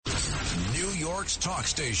York's talk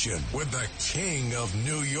station with the king of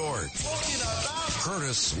New York.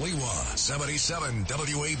 Curtis Lewa, 77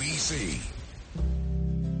 WABC.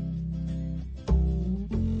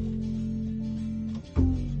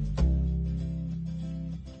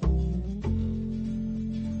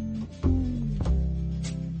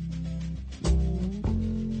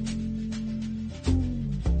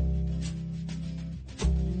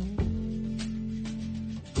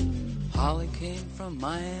 Holly came from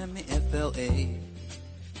Miami, FLA,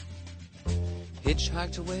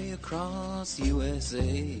 hitchhiked her way across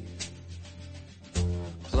USA,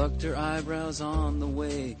 plucked her eyebrows on the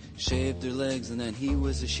way, shaved her legs, and then he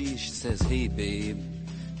was a she. She says, hey, babe,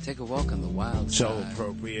 take a walk on the wild side. So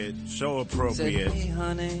appropriate, so appropriate. Said, hey,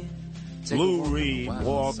 honey, take Lou a walk Reed, on the wild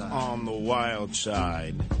Walk side. on the Wild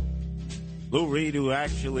Side. Lou Reed, who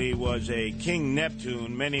actually was a King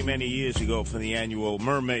Neptune many, many years ago for the annual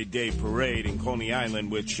Mermaid Day Parade in Coney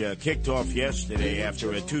Island, which kicked off yesterday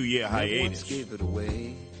after a 2-year hiatus. Gave it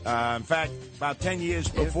away. In fact, about 10 years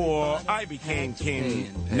before I became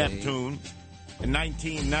King Neptune, in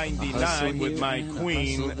 1999 with my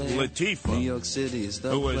queen, Latifah, New York City is the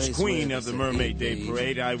who was place queen where of the they Mermaid say, Day hey,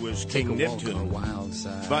 Parade, I was take King a walk on the Neptune. wild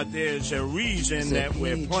side. But there's a reason that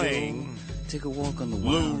we're Hey, playing Joe, take a walk on the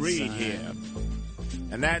Lou wild Reed side. here.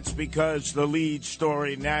 And that's because the lead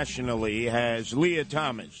story nationally has Leah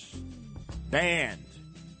Thomas banned.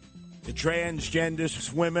 The transgender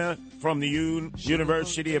swimmer from the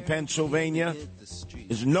University of Pennsylvania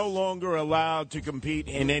is no longer allowed to compete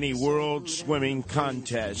in any world swimming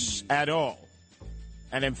contests at all.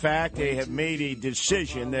 And in fact, they have made a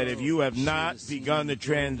decision that if you have not begun the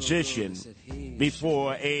transition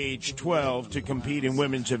before age 12 to compete in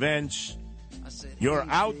women's events, you're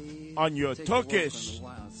out on your tuchus.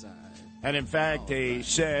 And in fact, they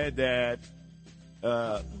said that,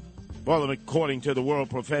 according to the World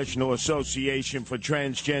Professional Association for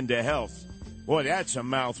Transgender Health, boy, that's a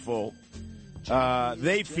mouthful.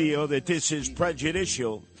 They feel that this is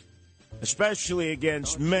prejudicial, especially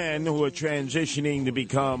against men who are transitioning to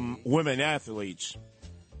become women athletes.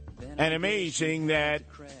 And amazing that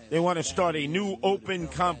they want to start a new open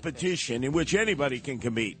competition in which anybody can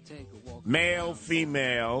compete, male,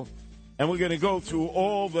 female, and we're going to go through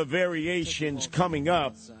all the variations coming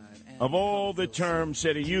up of all the terms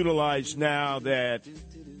that are utilized now that,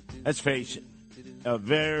 let's face it, are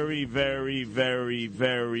very, very, very,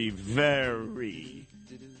 very, very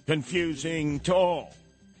confusing to all.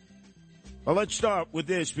 Well, let's start with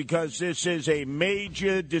this because this is a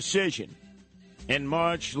major decision. In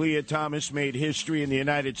March, Leah Thomas made history in the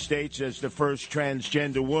United States as the first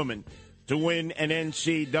transgender woman to win an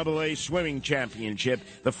NCAA swimming championship,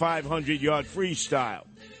 the 500-yard freestyle.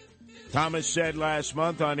 Thomas said last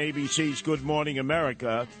month on ABC's Good Morning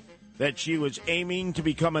America that she was aiming to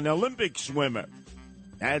become an Olympic swimmer.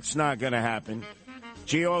 That's not going to happen.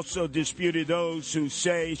 She also disputed those who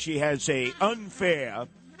say she has an unfair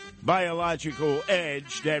biological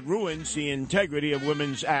edge that ruins the integrity of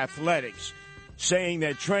women's athletics, saying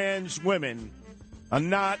that trans women are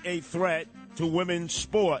not a threat to women's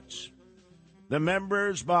sports. The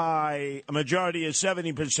members, by a majority of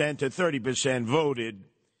 70% to 30%, voted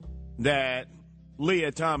that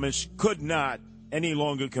Leah Thomas could not any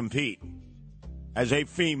longer compete as a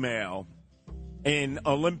female in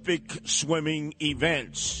Olympic swimming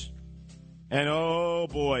events. And, oh,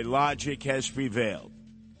 boy, logic has prevailed.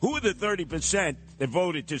 Who are the 30% that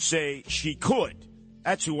voted to say she could?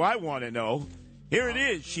 That's who I want to know. Here it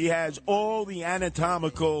is. She has all the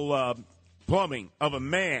anatomical plumbing of a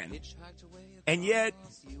man. And yet,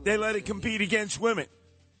 they let her compete against women.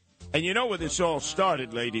 And you know where this all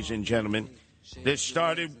started, ladies and gentlemen. This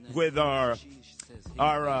started with our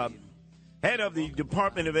head of the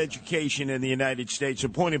Department of Education in the United States,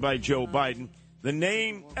 appointed by Joe Biden. The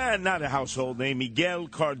name, not a household name, Miguel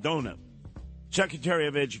Cardona, Secretary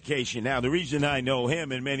of Education. Now, the reason I know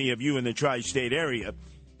him and many of you in the tri-state area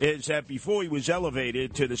is that before he was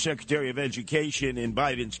elevated to the Secretary of Education in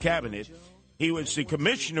Biden's cabinet, he was the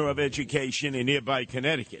Commissioner of Education in nearby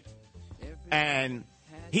Connecticut. And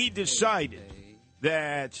he decided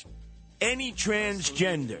that any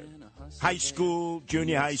transgender, high school,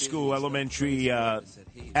 junior high school, elementary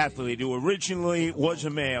athlete who originally was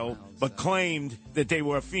a male but claimed that they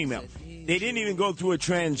were a female, they didn't even go through a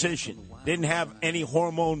transition, didn't have any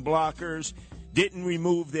hormone blockers, didn't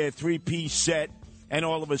remove their three-piece set, and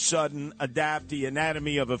all of a sudden adapt the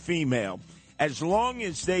anatomy of a female. As long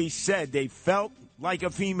as they said they felt like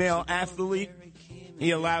a female athlete,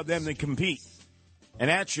 he allowed them to compete.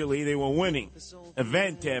 And actually, they were winning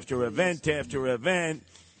event after event after event.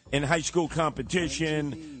 in high school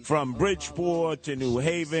competition from Bridgeport to New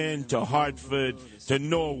Haven to Hartford to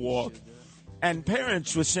Norwalk. And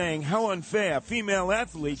parents were saying, how unfair. Female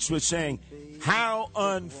athletes were saying, how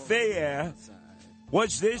unfair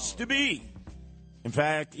was this to be? In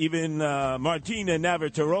fact, even Martina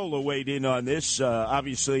Navratilova weighed in on this,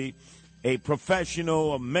 obviously a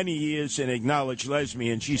professional of many years and acknowledged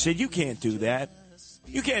lesbian. She said, you can't do that.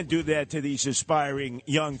 You can't do that to these aspiring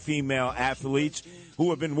young female athletes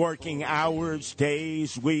who have been working hours,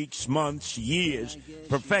 days, weeks, months, years,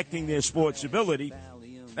 perfecting their sports ability,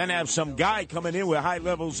 and have some guy coming in with high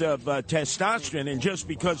levels of testosterone, and just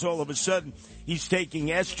because all of a sudden he's taking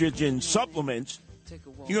estrogen supplements,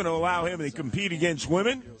 you're going to allow him to compete against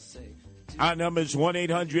women? Our number is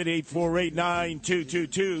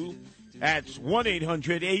 1-800-848-9222. That's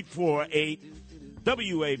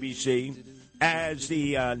 1-800-848-WABC. As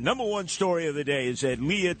the number one story of the day is that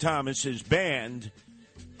Leah Thomas's band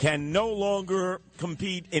can no longer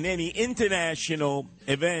compete in any international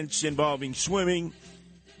events involving swimming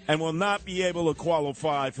and will not be able to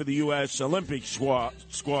qualify for the U.S. Olympic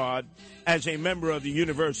squad as a member of the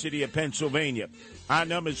University of Pennsylvania. Our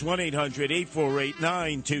number is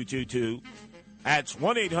 1-800-848-9222. That's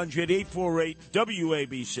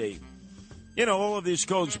 1-800-848-WABC. You know, all of this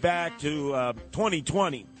goes back to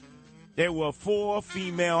 2020. There were 4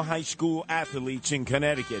 female high school athletes in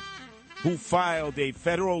Connecticut who filed a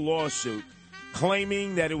federal lawsuit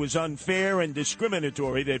claiming that it was unfair and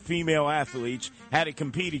discriminatory that female athletes had to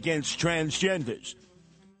compete against transgenders.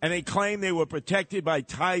 And they claimed they were protected by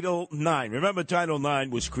Title IX. Remember, Title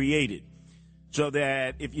IX was created so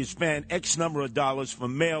that if you spent X number of dollars for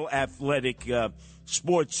male athletic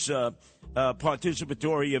sports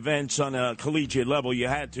participatory events on a collegiate level, you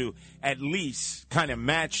had to at least kind of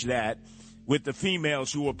match that with the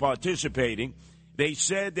females who were participating. They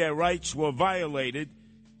said their rights were violated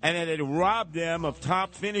and that it robbed them of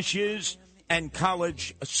top finishes and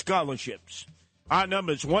college scholarships. Our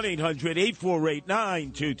number is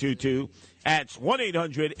 1-800-848-9222. That's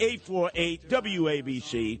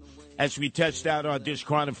 1-800-848-WABC as we test out our disc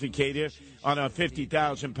quantificator on our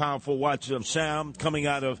 50,000 powerful watts of sound coming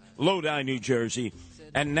out of Lodi, New Jersey,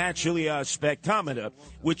 and naturally our spectrometer,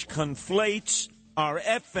 which conflates our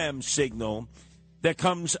FM signal that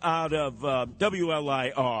comes out of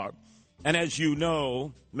WLIR. And as you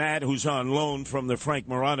know, Matt, who's on loan from the Frank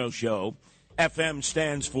Morano Show, FM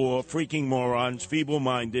stands for freaking morons,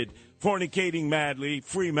 feeble-minded, fornicating madly,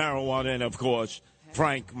 free marijuana, and, of course,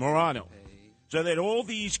 Frank Morano. So that all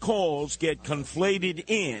these calls get conflated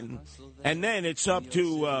in, and then it's up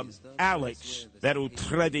to Alex, that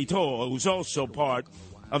Utreditor, who's also part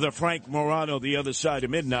of the Frank Morano, The Other Side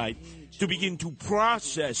of Midnight, to begin to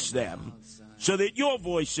process them so that your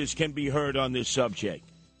voices can be heard on this subject.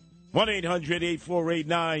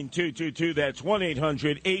 1-800-848-9222. That's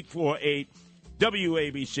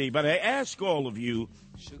 1-800-848-WABC. But I ask all of you,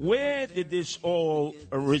 where did this all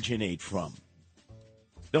originate from?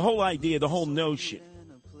 The whole idea, the whole notion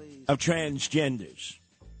of transgenders.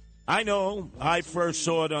 I know I first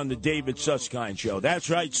saw it on the David Susskind Show. That's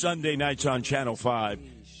right, Sunday nights on Channel 5.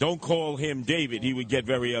 Don't call him David. He would get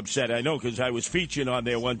very upset. I know, because I was featured on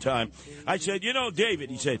there one time. I said, you know, David.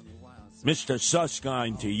 He said, Mr.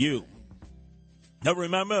 Susskind to you. Now,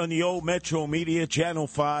 remember on the old Metro Media, Channel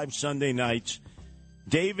 5, Sunday nights,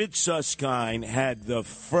 David Susskind had the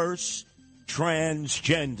first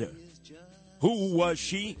transgender. Who was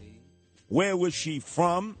she? Where was she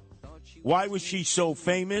from? Why was she so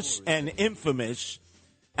famous and infamous?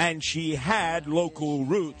 And she had local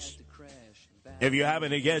roots. If you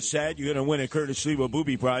happen to guess that, you're going to win a Curtis Lewa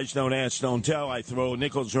Booby Prize. Don't ask, don't tell. I throw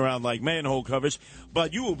nickels around like manhole covers.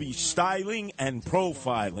 But you will be styling and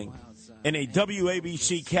profiling in a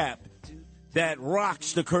WABC cap that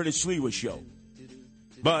rocks the Curtis Lewa Show.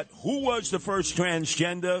 But who was the first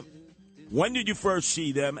transgender? When did you first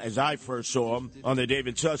see them, as I first saw them, on the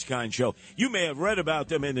David Susskind Show? You may have read about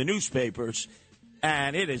them in the newspapers,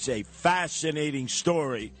 and it is a fascinating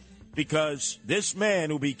story because this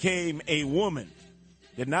man who became a woman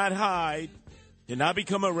did not hide, did not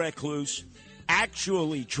become a recluse,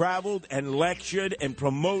 actually traveled and lectured and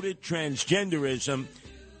promoted transgenderism,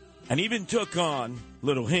 and even took on,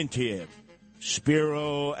 little hint here,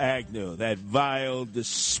 Spiro Agnew, that vile,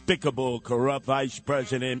 despicable, corrupt vice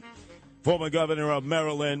president, former governor of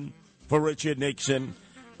Maryland, for Richard Nixon.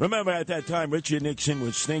 Remember, at that time, Richard Nixon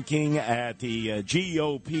was thinking at the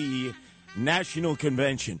GOP National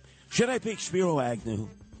Convention, should I pick Spiro Agnew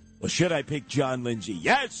or should I pick John Lindsay?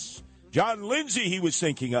 Yes, John Lindsay he was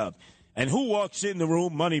thinking of. And who walks in the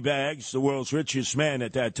room? Moneybags, the world's richest man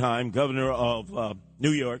at that time, governor of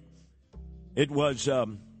New York. It was,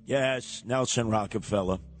 Yes, Nelson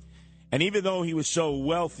Rockefeller. And even though he was so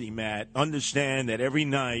wealthy, Matt, understand that every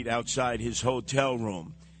night outside his hotel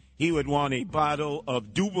room, he would want a bottle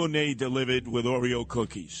of Dubonnet delivered with Oreo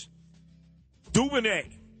cookies.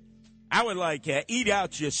 Dubonnet. I would eat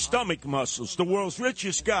out your stomach muscles. The world's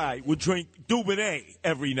richest guy would drink Dubonnet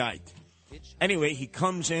every night. Anyway, he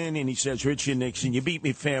comes in and he says, Richard Nixon, you beat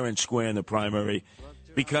me fair and square in the primary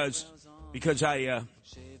because I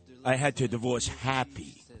had to divorce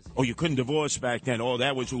Happy. Oh, you couldn't divorce back then. Oh,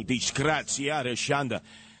 that was disgraziata shanda.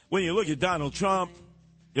 When you look at Donald Trump,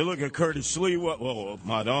 you look at Curtis Lewa. Oh,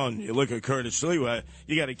 Madon, you look at Curtis Lewa.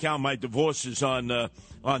 You got to count my divorces on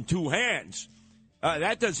two hands.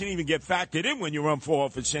 That doesn't even get factored in when you run for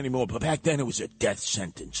office anymore. But back then it was a death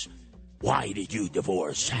sentence. Why did you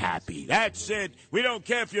divorce Happy? That's it. We don't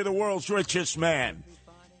care if you're the world's richest man.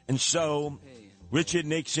 And so Richard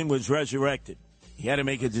Nixon was resurrected. He had to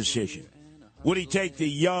make a decision. Would he take the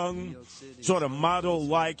young, sort of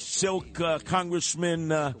model-like silk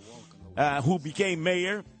congressman who became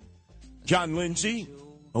mayor, John Lindsay?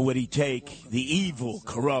 Or would he take the evil,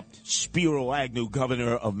 corrupt Spiro Agnew,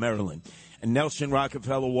 governor of Maryland? And Nelson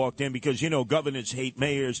Rockefeller walked in because, governors hate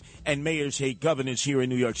mayors and mayors hate governors here in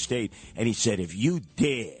New York State. And he said, if you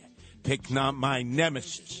dare pick not my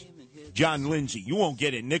nemesis, John Lindsay, you won't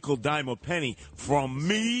get a nickel, dime, or penny from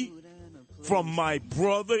me, from my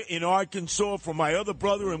brother in Arkansas, from my other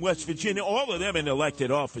brother in West Virginia, all of them in elected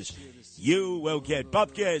office. You will get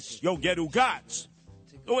bupkis, you'll get ugats.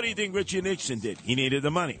 What do you think Richard Nixon did? He needed the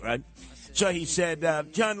money, right? So he said,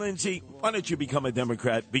 John Lindsay, why don't you become a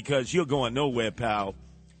Democrat? Because you're going nowhere, pal.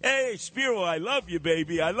 Hey, Spiro, I love you,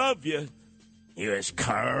 baby. I love you. He was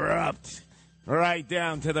corrupt, right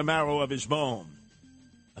down to the marrow of his bone.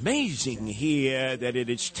 Amazing here that it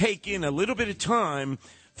has taken a little bit of time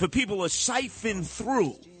for people to siphon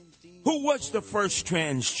through who was the first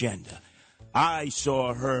transgender. I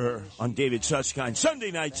saw her on David Susskind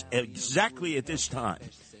Sunday nights exactly at this time,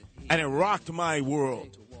 and it rocked my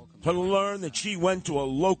world to learn that she went to a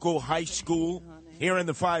local high school here in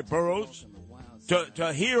the 5 boroughs,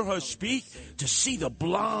 to hear her speak, to see the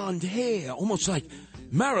blonde hair, almost like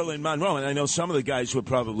Marilyn Monroe. And I know some of the guys were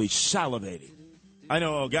probably salivating. I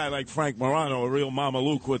know a guy like Frank Morano, a real Mama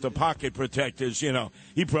Luke with the pocket protectors,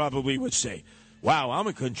 he probably would say, wow, I'm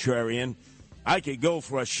a contrarian. I could go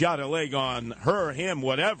for a shot of leg on her, him,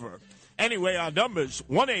 whatever. Anyway, our numbers,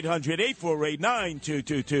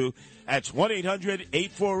 1-800-848-9222. That's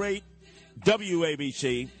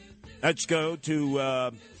 1-800-848-WABC. Let's go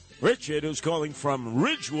to Richard, who's calling from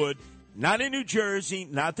Ridgewood, not in New Jersey,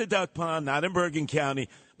 not the Duck Pond, not in Bergen County,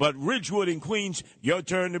 but Ridgewood in Queens. Your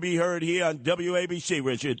turn to be heard here on WABC,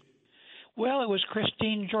 Richard. Well, it was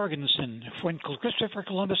Christine Jorgensen from Christopher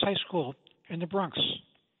Columbus High School in the Bronx.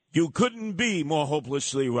 You couldn't be more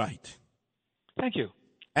hopelessly right. Thank you.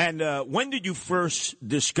 And when did you first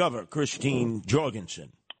discover Christine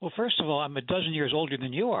Jorgensen? Well, first of all, I'm a dozen years older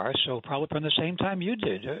than you are, so probably from the same time you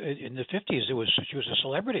did. In the 50s, she was a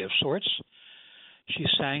celebrity of sorts. She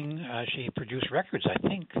sang, she produced records, I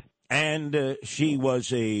think. And she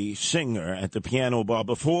was a singer at the piano bar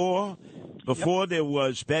before there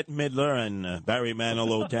was Bette Midler and Barry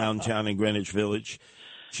Manilow downtown in Greenwich Village.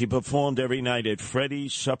 She performed every night at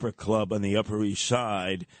Freddie's Supper Club on the Upper East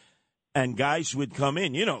Side. And guys would come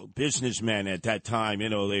in, businessmen at that time,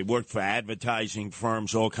 they worked for advertising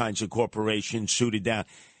firms, all kinds of corporations, suited down.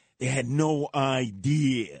 They had no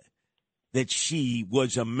idea that she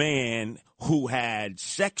was a man who had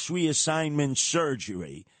sex reassignment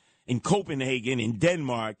surgery in Copenhagen, in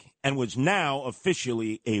Denmark, and was now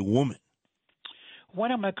officially a woman.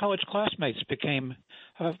 One of my college classmates became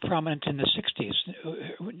prominent in the 60s.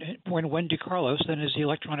 Born Wendy Carlos, then is the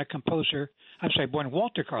electronic composer. Born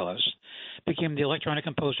Walter Carlos, became the electronic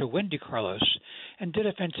composer Wendy Carlos, and did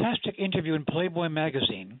a fantastic interview in Playboy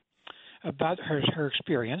magazine about her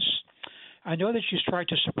experience. I know that she's tried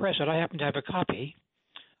to suppress it. I happen to have a copy.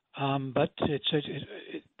 But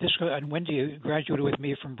and Wendy graduated with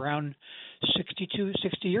me from Brown 60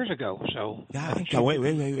 years ago. So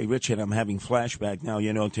wait, Richard, I'm having flashback now.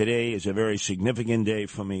 Today is a very significant day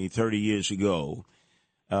for me. 30 years ago,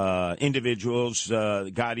 individuals,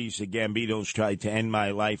 the Gottis, the Gambinos tried to end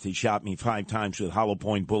my life. They shot me 5 times with hollow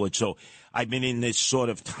point bullets. So I've been in this sort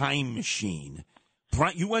of time machine.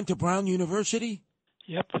 You went to Brown University?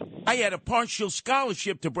 Yep. I had a partial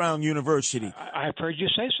scholarship to Brown University. I've heard you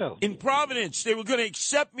say so. In Providence, they were going to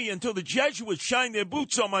accept me until the Jesuits shined their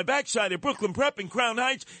boots on my backside at Brooklyn Prep in Crown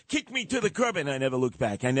Heights, kicked me to the curb, and I never looked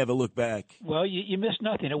back. Well, you missed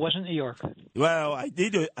nothing. It wasn't New York. Well, I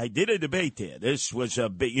did a debate there. This was a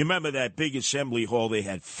big. You remember that big assembly hall? They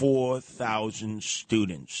had 4,000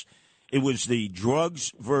 students. It was the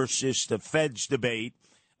drugs versus the feds debate.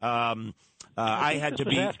 I had to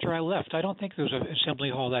be after I left. I don't think there was an assembly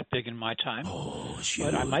hall that big in my time. Oh, it's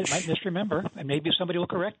but I might misremember, and maybe somebody will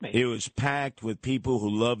correct me. It was packed with people who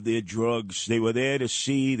loved their drugs. They were there to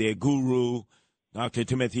see their guru, Dr.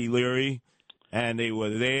 Timothy Leary, and they were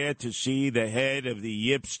there to see the head of the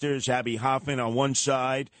Yipsters, Abby Hoffman, on one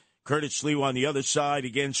side, Curtis Lee on the other side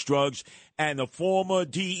against drugs, and the former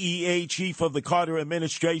DEA chief of the Carter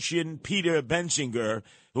administration, Peter Benzinger,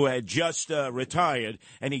 who had just retired,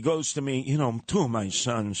 and he goes to me, 2 of my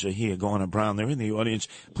sons are here going to Brown. They're in the audience.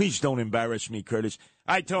 Please don't embarrass me, Curtis.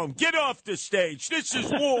 I told him, get off the stage. This is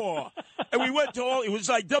war. And we went to it was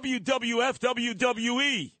like WWF,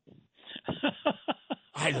 WWE.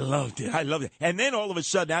 I loved it. And then all of a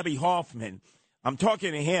sudden, Abby Hoffman, I'm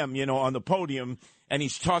talking to him, on the podium, and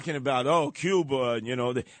he's talking about, Cuba,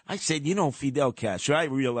 I said, Fidel Castro, I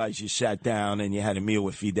realize you sat down and you had a meal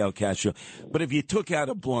with Fidel Castro, but if you took out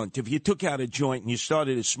a blunt, if you took out a joint and you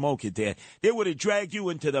started to smoke it there, they would have dragged you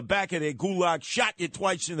into the back of their gulag, shot you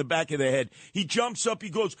twice in the back of the head. He jumps up, he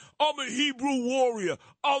goes, I'm a Hebrew warrior.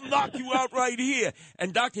 I'll knock you out right here.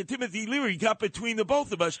 And Dr. Timothy Leary got between the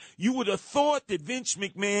both of us. You would have thought that Vince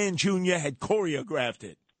McMahon Jr. had choreographed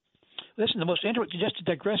it. Listen, just to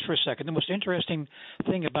digress for a second, the most interesting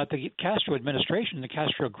thing about the Castro administration, the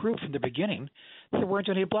Castro group from the beginning, there weren't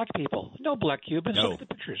any black people. No black Cubans. No. Look at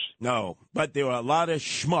the pictures. No, but there were a lot of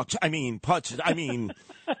schmucks.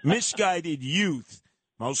 Misguided youth,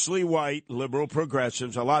 mostly white, liberal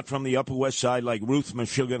progressives, a lot from the Upper West Side, like Ruth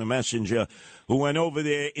Meshuggah, the messenger, who went over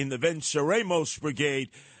there in the Venceremos Brigade,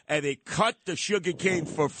 and they cut the sugar cane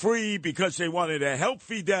for free because they wanted to help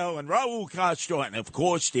Fidel and Raul Castro and, of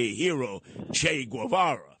course, their hero, Che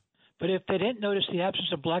Guevara. But if they didn't notice the absence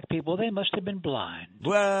of black people, they must have been blind.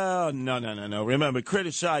 Well, no. Remember,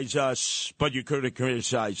 criticize us, but you could have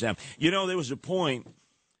criticized them. There was a point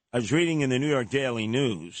I was reading in the New York Daily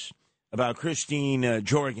News about Christine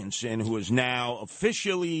Jorgensen, who is now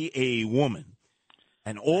officially a woman.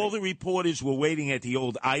 And all the reporters were waiting at the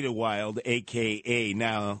old Idlewild, a.k.a.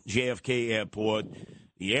 now JFK Airport.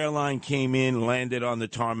 The airline came in, landed on the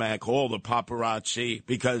tarmac, all the paparazzi,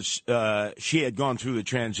 because she had gone through the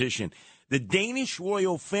transition. The Danish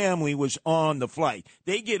royal family was on the flight.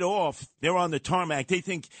 They get off. They're on the tarmac. They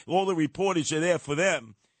think all the reporters are there for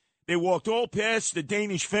them. They walked all past the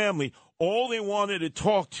Danish family. All they wanted to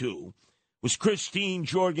talk to was Christine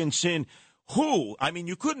Jorgensen, who,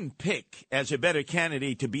 you couldn't pick as a better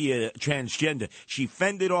candidate to be a transgender. She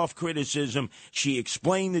fended off criticism. She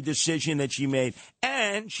explained the decision that she made,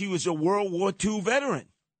 and she was a World War II veteran.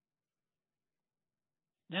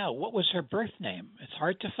 Now, what was her birth name? It's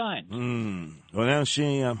hard to find. Well, now,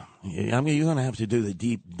 see, you're going to have to do the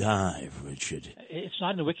deep dive, Richard. It's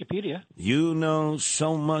not in the Wikipedia. You know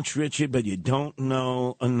so much, Richard, but you don't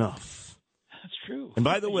know enough. That's true. And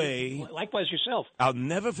by the way... Likewise yourself. I'll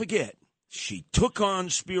never forget. She took on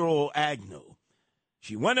Spiro Agnew.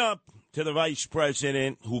 She went up to the vice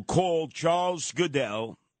president, who called Charles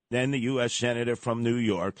Goodell, then the U.S. Senator from New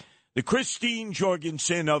York, the Christine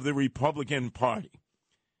Jorgensen of the Republican Party.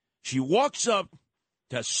 She walks up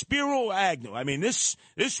to Spiro Agnew.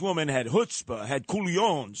 This woman had chutzpah, had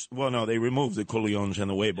coulions. Well, no, they removed the coulions and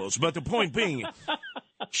the Weibos. But the point being,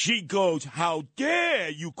 she goes, how dare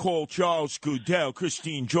you call Charles Goodell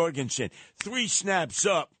Christine Jorgensen? 3 snaps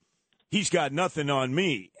up. He's got nothing on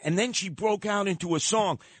me. And then she broke out into a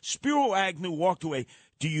song. Spiro Agnew walked away.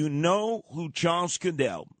 Do you know who Charles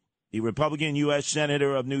Goodell, the Republican U.S.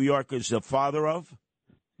 Senator of New York, is the father of?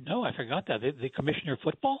 No, I forgot that. The commissioner of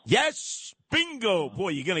football? Yes. Bingo. Boy,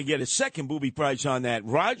 you're going to get a second booby prize on that.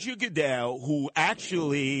 Roger Goodell, who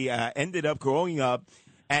actually ended up growing up,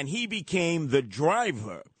 and he became the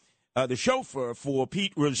driver, the chauffeur for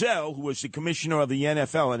Pete Rozelle, who was the commissioner of the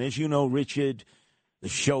NFL. And as you know, Richard, the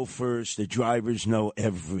chauffeurs, the drivers know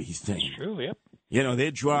everything. It's true, yep. They're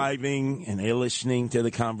driving and they're listening to the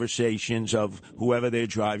conversations of whoever they're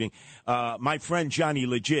driving. My friend Johnny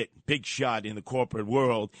Legit, big shot in the corporate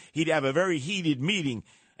world, he'd have a very heated meeting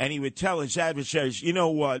and he would tell his adversaries, you know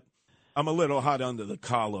what, I'm a little hot under the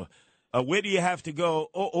collar. Where do you have to go?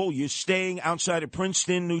 Oh, you're staying outside of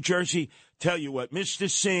Princeton, New Jersey? Tell you what, Mr.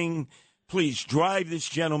 Singh, please drive this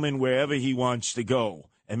gentleman wherever he wants to go.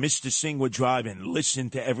 and Mr. Singh would drive and listen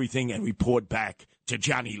to everything and report back to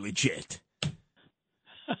Johnny Legit.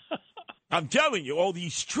 I'm telling you, all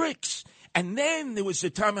these tricks. And then there was the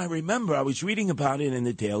time I remember I was reading about it in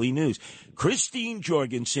the Daily News. Christine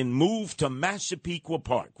Jorgensen moved to Massapequa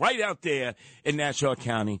Park, right out there in Nassau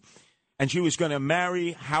County, and she was going to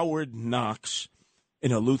marry Howard Knox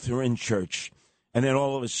in a Lutheran church. And then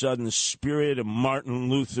all of a sudden, the spirit of Martin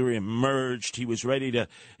Luther emerged. He was ready to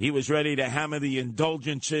hammer the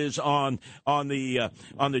indulgences on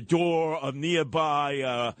the door of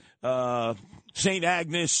nearby St.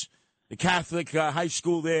 Agnes, the Catholic high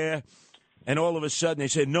school there. And all of a sudden, they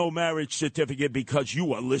said, no marriage certificate because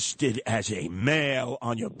you are listed as a male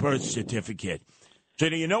on your birth certificate. So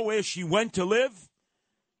do you know where she went to live?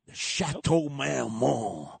 The Chateau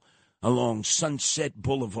Marmont along Sunset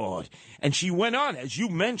Boulevard. And she went on, as you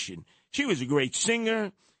mentioned, she was a great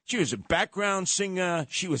singer. She was a background singer.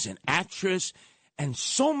 She was an actress. And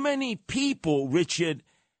so many people, Richard,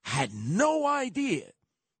 had no idea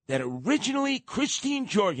that originally Christine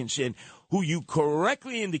Jorgensen, who you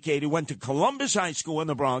correctly indicated went to Columbus High School in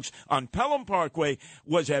the Bronx on Pelham Parkway,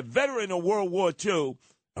 was a veteran of World War II.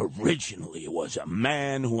 Originally, it was a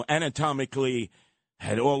man who anatomically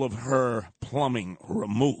had all of her plumbing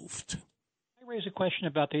removed. I raise a question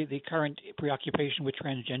about the current preoccupation with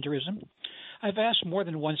transgenderism. I've asked more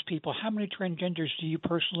than once people, how many transgenders do you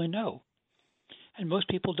personally know? And most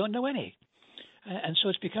people don't know any. And so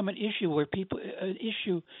it's become an issue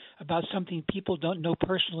about something people don't know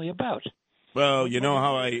personally about. Well, you know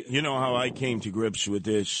how I came to grips with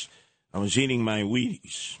this. I was eating my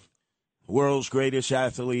Wheaties. The world's greatest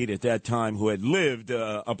athlete at that time, who had lived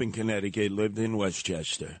up in Connecticut, lived in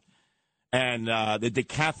Westchester, and the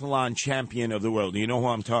decathlon champion of the world. Do you know who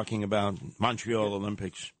I'm talking about? Montreal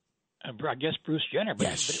Olympics. I guess Bruce Jenner, but,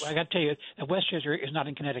 yes. But I got to tell you, Westchester is not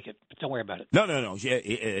in Connecticut. Don't worry about it. No. Yeah,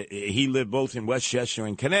 he lived both in Westchester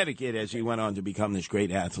and Connecticut as he went on to become this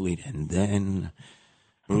great athlete. And then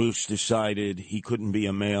Bruce decided he couldn't be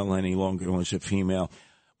a male any longer and was a female.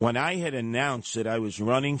 When I had announced that I was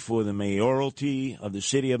running for the mayoralty of the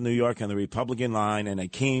city of New York on the Republican line, and I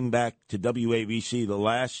came back to WABC the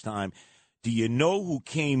last time, do you know who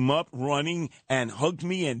came up running and hugged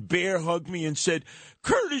me and bear hugged me and said,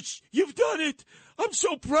 Curtis, you've done it. I'm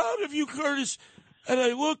so proud of you, Curtis. And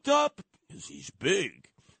I looked up, because he's big.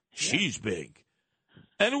 She's big.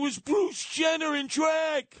 And it was Bruce Jenner in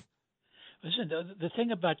drag. Listen, the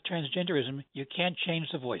thing about transgenderism, you can't change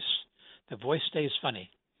the voice. The voice stays funny.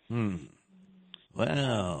 Well.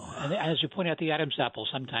 And as you point out, the Adam's apple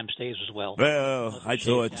sometimes stays as well. Well, I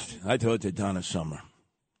thought to Donna Summer.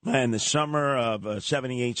 Man, the summer of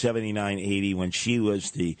 78, 79, 80, when she was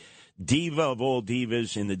the diva of all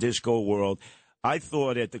divas in the disco world, I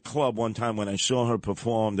thought at the club one time when I saw her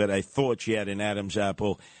perform that I thought she had an Adam's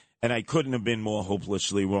apple, and I couldn't have been more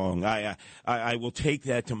hopelessly wrong. I will take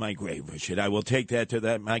that to my grave, Richard. I will take that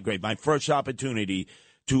to my grave. My first opportunity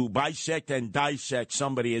to bisect and dissect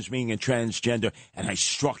somebody as being a transgender, and I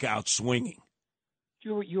struck out swinging.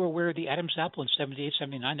 You were aware of the Adam's apple in 78,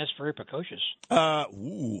 79? That's very precocious.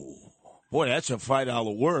 Boy, that's a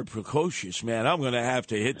 $5 word, precocious, man. I'm going to have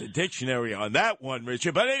to hit the dictionary on that one,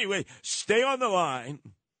 Richard. But anyway, stay on the line.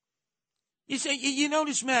 You say, you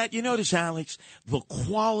notice, Matt, you notice, Alex, the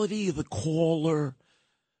quality of the caller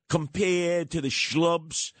compared to the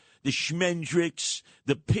schlubs, the schmendricks,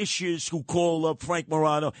 the pishers who call up Frank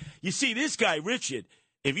Morano. You see, this guy, Richard,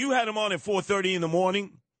 if you had him on at 4:30 in the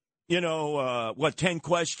morning, 10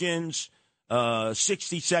 questions,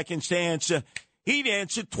 60 seconds to answer. He'd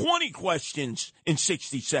answer 20 questions in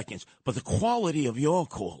 60 seconds. But the quality of your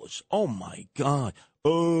callers, oh, my God.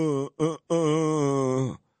 I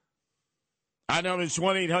know it's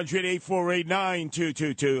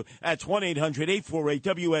 1-800-848-9222. That's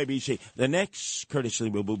 1-800-848-WABC. The next courtesy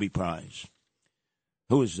will be prize.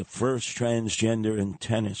 Who is the first transgender in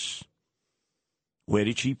tennis? Where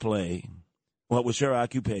did she play? What was her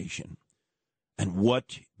occupation? And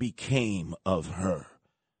what became of her?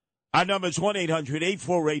 Our number is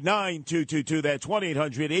 1-800-848-9222. That's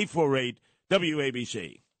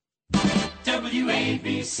 1-800-848-WABC.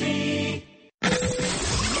 WABC.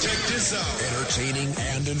 Check this out. Entertaining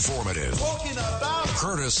and informative. Talking about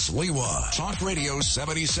Curtis Lewa. Talk Radio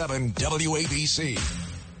 77 WABC.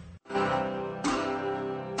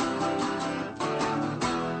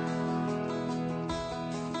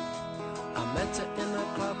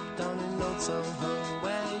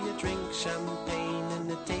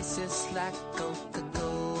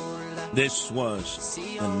 This was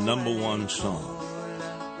the number one song,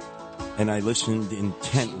 and I listened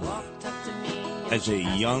intently as a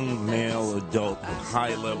young male adult with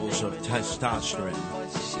high levels of testosterone.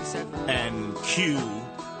 And Q,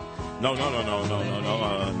 no, not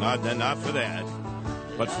for that,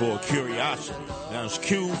 but for curiosity. Now, it's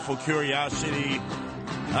Q for curiosity.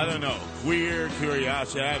 I don't know. Queer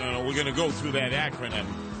curiosity. I don't know. We're going to go through that acronym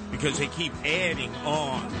because they keep adding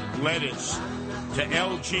on letters to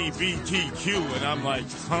LGBTQ. And I'm like,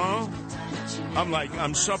 huh?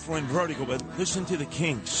 I'm suffering vertigo. But listen to the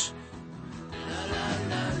Kinks.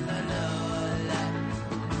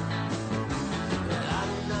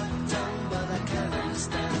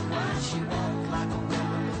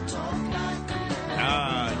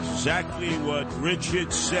 Exactly what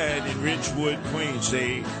Richard said in Ridgewood, Queens.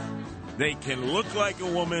 They can look like a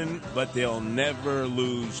woman, but they'll never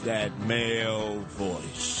lose that male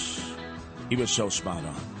voice. He was so spot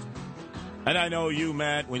on. And I know you,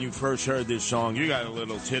 Matt, when you first heard this song, you got a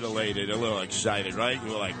little titillated, a little excited, right?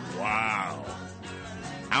 You were like, wow.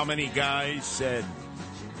 How many guys said,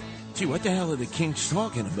 gee, what the hell are the Kinks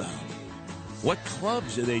talking about? What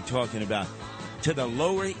clubs are they talking about? To the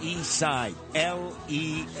Lower East Side,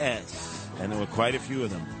 LES. And there were quite a few of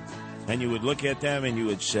them. And you would look at them and you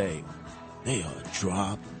would say, they are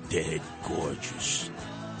drop-dead gorgeous.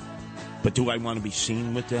 But do I want to be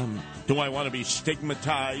seen with them? Do I want to be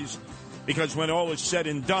stigmatized? Because when all is said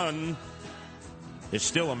and done, they're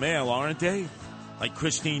still a male, aren't they? Like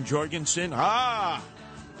Christine Jorgensen?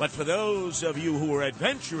 But for those of you who are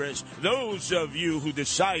adventurous, those of you who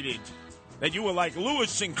decided that you were like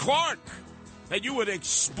Lewis and Clark, that you would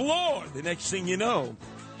explore. The next thing you know,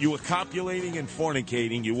 you were copulating and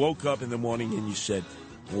fornicating. You woke up in the morning and you said,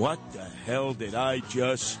 what the hell did I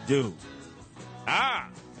just do?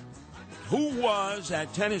 Who was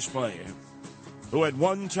that tennis player who at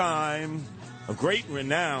one time, of great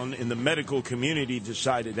renown in the medical community,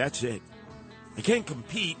 decided, that's it. I can't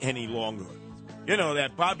compete any longer. You know,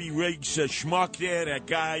 that Bobby Riggs schmuck there, that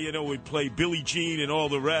guy, would play Billie Jean and all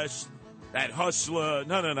the rest. That hustler,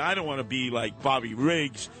 no, I don't want to be like Bobby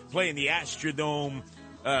Riggs, playing the Astrodome,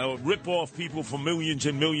 rip off people for millions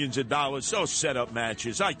and millions of dollars, so set up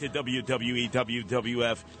matches like the WWE,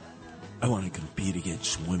 WWF. I want to compete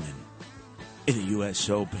against women in the U.S.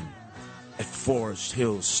 Open at Forest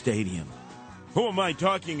Hill Stadium. Who am I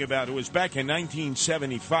talking about? It was back in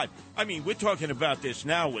 1975. I mean, we're talking about this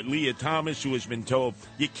now with Leah Thomas, who has been told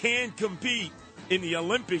you can't compete in the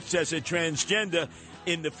Olympics as a transgender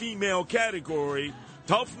in the female category.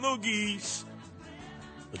 Tough noogies.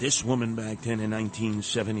 But this woman back then in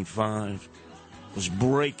 1975 was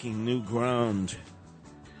breaking new ground.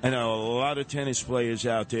 And a lot of tennis players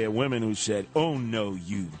out there, women who said, oh, no,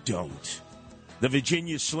 you don't. The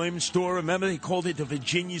Virginia Slim store, remember they called it the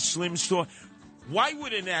Virginia Slim store? Why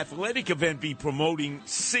would an athletic event be promoting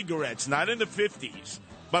cigarettes, not in the 50s,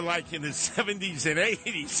 but like in the 70s and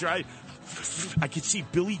 80s, right? I could see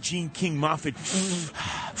Billie Jean King Moffitt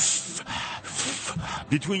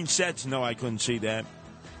between sets. No, I couldn't see that.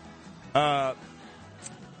 Oh,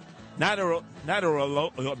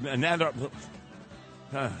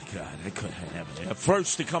 God, I couldn't have it.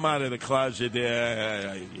 First to come out of the closet,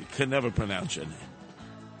 you could never pronounce her name.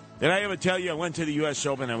 Did I ever tell you I went to the U.S.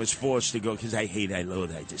 Open? I was forced to go because I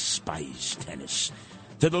despise tennis.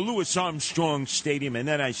 To the Louis Armstrong Stadium, and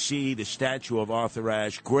then I see the statue of Arthur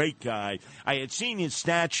Ashe, great guy. I had seen his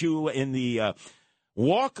statue in the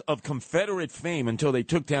Walk of Confederate Fame until they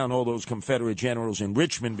took down all those Confederate generals in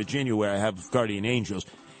Richmond, Virginia, where I have guardian angels.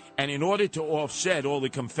 And in order to offset all the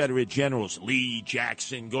Confederate generals, Lee,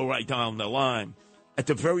 Jackson, go right down the line, at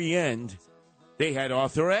the very end, they had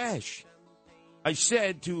Arthur Ashe. I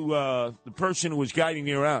said to the person who was guiding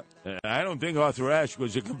me around, I don't think Arthur Ashe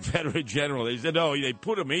was a Confederate general. They said, no, they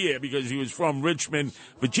put him here because he was from Richmond,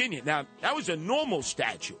 Virginia. Now, that was a normal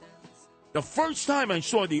statue. The first time I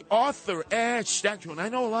saw the Arthur Ashe statue, and I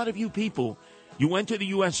know a lot of you people, you went to the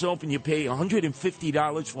U.S. Open, you pay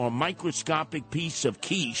 $150 for a microscopic piece of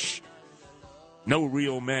quiche. No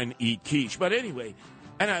real men eat quiche. But anyway,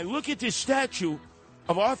 and I look at this statue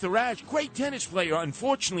of Arthur Ashe, great tennis player,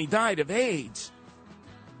 unfortunately died of AIDS.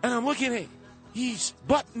 And I'm looking at, he's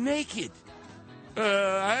butt naked.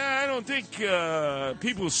 I don't think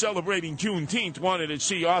people celebrating Juneteenth wanted to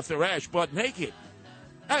see Arthur Ashe butt naked.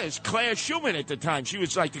 That was Claire Schumann at the time. She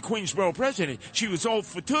was like the Queensboro president. She was old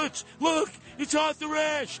for toots. Look, it's Arthur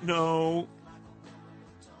Ashe. No.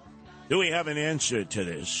 Do we have an answer to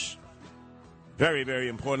this? Very, very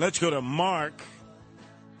important. Let's go to Mark.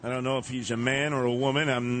 I don't know if he's a man or a woman.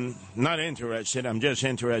 I'm not interested. I'm just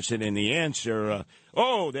interested in the answer.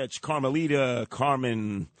 That's Carmelita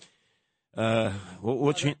Carmen.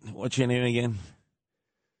 What's your name again?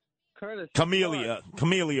 Curtis.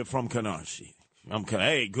 Camellia from Canarsie.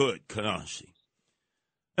 Hey, good. Canarsie.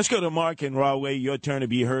 Let's go to Mark in Rahway. Your turn to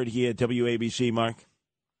be heard here at WABC, Mark.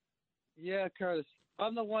 Yeah, Curtis.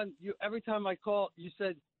 I'm the one, every time I call, you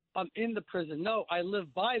said, I'm in the prison. No, I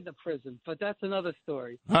live by the prison, but that's another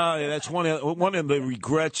story. That's one of the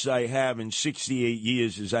regrets I have in 68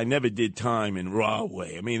 years is I never did time in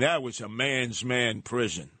Rahway. I mean, that was a man's man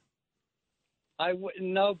prison. I wouldn't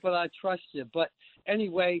know, but I trust you. But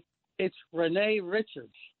anyway, it's Renee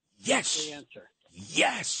Richards. Yes. The answer.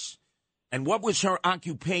 Yes. And what was her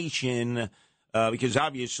occupation? Because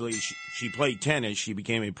obviously she played tennis. She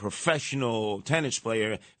became a professional tennis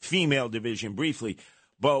player, female division briefly.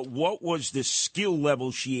 But what was the skill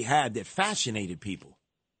level she had that fascinated people?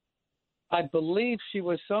 I believe she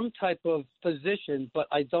was some type of physician, but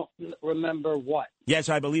I don't remember what. Yes,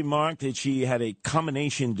 I believe, Mark, that she had a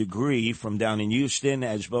combination degree from down in Houston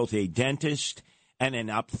as both a dentist and an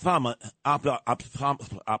optometrist.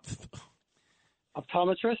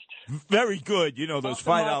 Very good. You know, those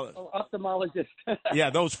 $5. Ophthalmologist.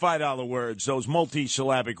 Yeah, those $5 words, those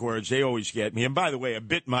multi-syllabic words, they always get me. And by the way, I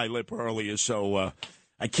bit my lip earlier, so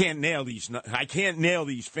I can't nail these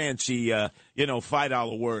fancy,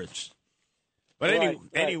 $5 words. But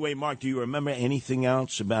anyway, Mark, do you remember anything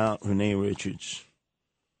else about Renee Richards?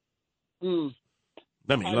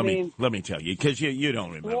 Let me tell you, because you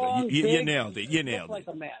don't remember. You nailed it. You nailed it. Like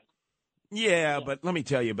a man. Yeah, but let me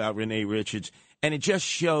tell you about Renee Richards, and it just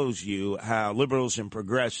shows you how liberals and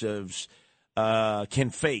progressives can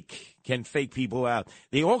fake people out.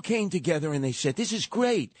 They all came together and they said, this is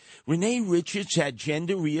great. Renee Richards had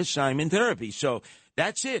gender reassignment therapy. So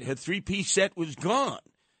that's it. Her three-piece set was gone.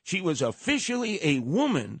 She was officially a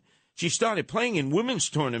woman. She started playing in women's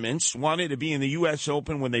tournaments, wanted to be in the U.S.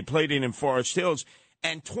 Open when they played it in Forest Hills.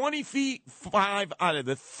 And 25 out of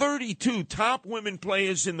the 32 top women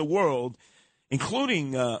players in the world,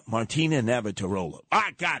 including Martina Navratilova,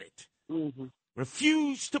 got it,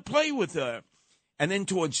 refused to play with her. And then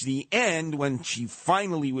towards the end, when she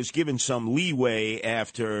finally was given some leeway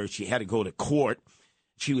after she had to go to court,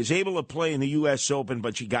 she was able to play in the U.S. Open,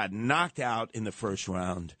 but she got knocked out in the first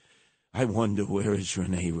round. I wonder, where is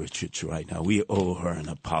Renee Richards right now? We owe her an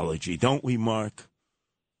apology, don't we, Mark?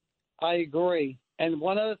 I agree. And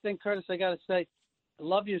one other thing, Curtis, I got to say, I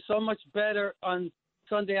love you so much better on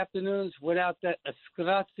Sunday afternoons without that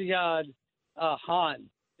Escraciad Han.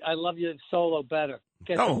 I love you solo better.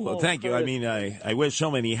 Well, thank you. I mean, I wear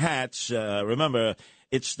so many hats. Remember,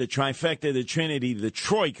 it's the trifecta, the trinity, the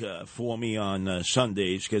troika for me on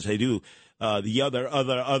Sundays, because I do the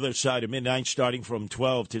other side of midnight, starting from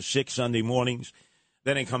 12 to 6 Sunday mornings.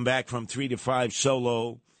 Then I come back from 3 to 5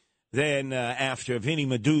 solo. Then after Vinny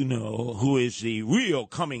Meduno, who is the real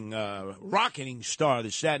coming rocketing star, the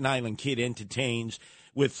Staten Island Kid entertains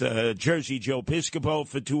with Jersey Joe Piscopo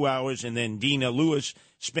for 2 hours, and then Dina Lewis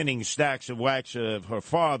spinning stacks of wax of her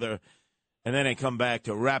father. And then I come back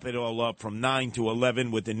to wrap it all up from 9 to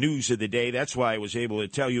 11 with the news of the day. That's why I was able to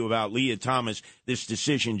tell you about Leah Thomas. This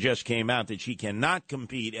decision just came out that she cannot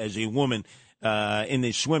compete as a woman in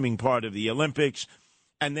the swimming part of the Olympics.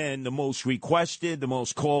 And then the most requested, the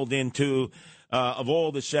most called into of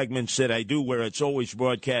all the segments that I do, where it's always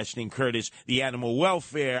broadcasting, Curtis, the Animal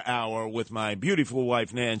Welfare Hour with my beautiful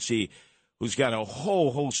wife, Nancy, who's got a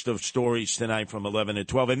whole host of stories tonight from 11 to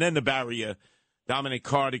 12. And then the barrier, Dominic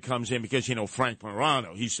Carter comes in because, Frank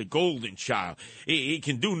Morano, he's the golden child. He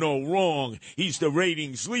can do no wrong. He's the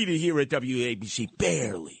ratings leader here at WABC.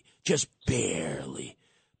 Barely, just barely,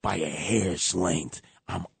 by a hair's length.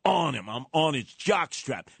 I'm on him. I'm on his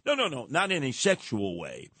jockstrap. No, not in a sexual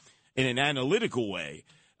way, in an analytical way.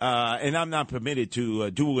 And I'm not permitted to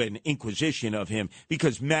do an inquisition of him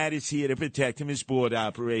because Matt is here to protect him, his board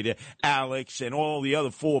operator, Alex, and all the other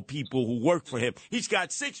 4 people who work for him. He's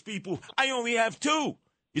got 6 people. I only have 2.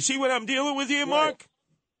 You see what I'm dealing with here, Mark?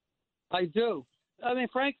 I do. I mean,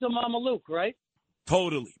 Frank's a Mama Luke, right?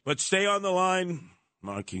 Totally. But stay on the line.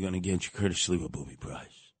 Mark, you're going to get your Curtis Lewa Booby Prize.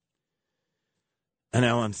 And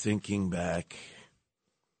now I'm thinking back.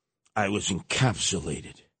 I was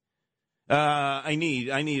encapsulated. I need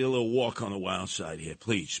a little walk on the wild side here,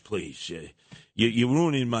 please. You're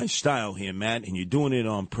ruining my style here, Matt, and you're doing it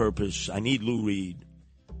on purpose. I need Lou Reed.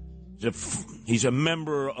 He's a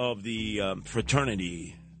member of the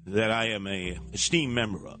fraternity that I am a esteemed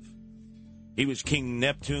member of. He was King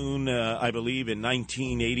Neptune, I believe, in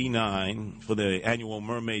 1989 for the annual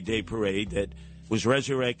Mermaid Day Parade that was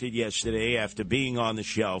resurrected yesterday after being on the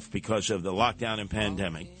shelf because of the lockdown and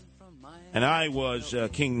pandemic. And I was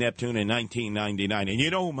King Neptune in 1999. And you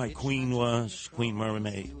know who my queen was? Queen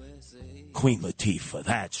Mermaid? Queen Latifah.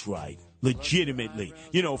 That's right. legitimately.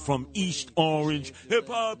 You know, from East Orange,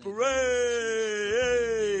 hip-hop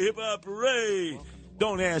hooray, hip-hop hooray.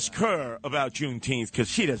 Don't ask her about Juneteenth because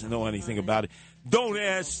she doesn't know anything about it. Don't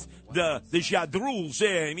ask the Jadruls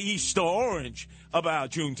there in East Orange about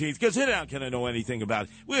Juneteenth because they're not going to know anything about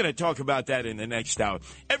it. We're going to talk about that in the next hour.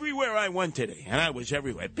 Everywhere I went today, and I was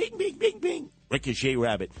everywhere, bing, bing, bing, bing, Ricochet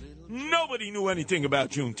Rabbit. Nobody knew anything about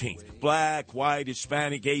Juneteenth. Black, white,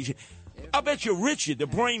 Hispanic, Asian. I'll bet you Richard, the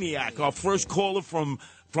brainiac, our first caller from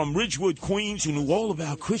Ridgewood, Queens, who knew all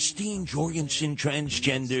about Christine Jorgensen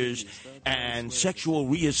transgenders and sexual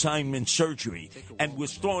reassignment surgery and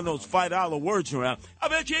was throwing those $5 words around. I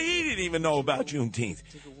bet you he didn't even know about Juneteenth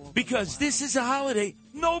because this is a holiday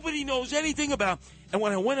nobody knows anything about. And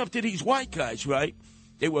when I went up to these white guys, right,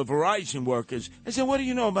 they were Verizon workers, I said, what do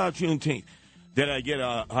you know about Juneteenth? That I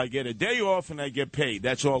get a day off and I get paid.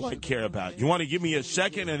 That's all I care about. You want to give me a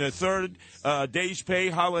second and a third day's pay,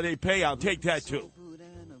 holiday pay? I'll take that too.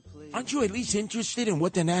 Aren't you at least interested in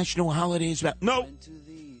what the national holiday is about? No,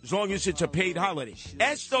 as long as it's a paid holiday.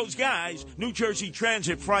 Ask those guys, New Jersey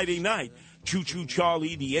Transit Friday night, Choo Choo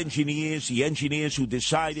Charlie, the engineers who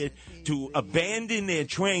decided to abandon their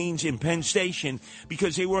trains in Penn Station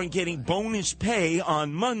because they weren't getting bonus pay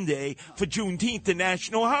on Monday for Juneteenth, the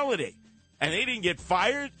national holiday. And they didn't get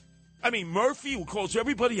fired? I mean, Murphy, who calls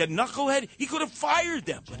everybody a knucklehead, he could have fired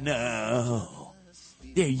them. But no,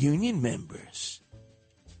 they're union members.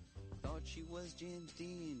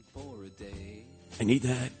 I need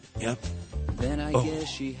that. Yep. Then I guess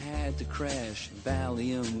she had to crash.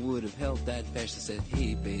 Valium would have helped that patch. She said,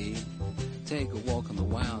 hey, babe, take a walk on the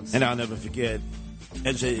wild side. And I'll never forget,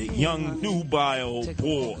 as a young, nubile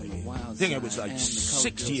boy, I think I was like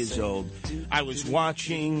 6 years old, I was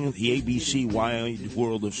watching the ABC Wide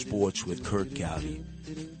World of Sports with Kurt Gowdy.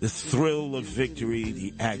 The thrill of victory,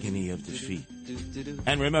 the agony of defeat.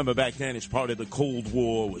 And remember, back then, as part of the Cold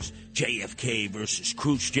War, was JFK versus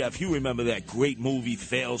Khrushchev. You remember that great movie,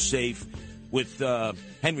 Failsafe, with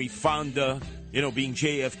Henry Fonda, being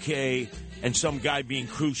JFK, and some guy being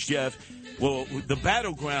Khrushchev. Well, the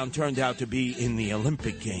battleground turned out to be in the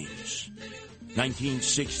Olympic Games.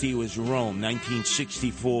 1960 was Rome.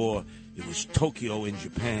 1964, it was Tokyo in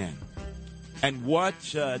Japan. And what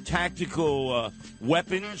tactical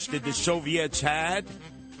weapons did the Soviets had?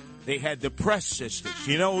 They had the Press Sisters.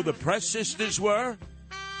 You know who the Press Sisters were?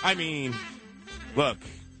 I mean, look,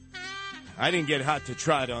 I didn't get hot to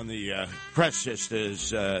trot on the Press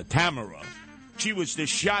Sisters, Tamara. She was the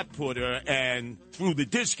shot putter and threw the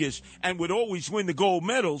discus and would always win the gold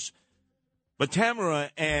medals. But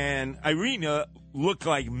Tamara and Irina looked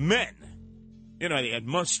like men. They had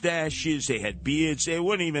mustaches, they had beards. They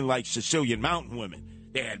weren't even like Sicilian mountain women.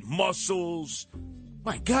 They had muscles.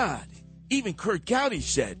 My God, even Kurt Gowdy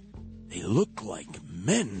said, they look like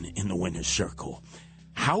men in the winner's circle.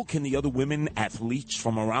 How can the other women athletes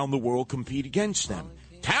from around the world compete against them?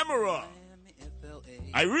 Tamara,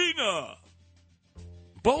 Irina,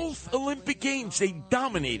 both Olympic Games, they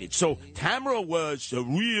dominated. So Tamara was a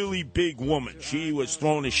really big woman. She was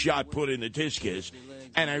throwing a shot put in the discus.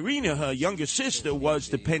 And Irina, her younger sister, was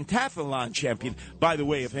the pentathlon champion. By the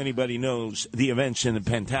way, if anybody knows the events in the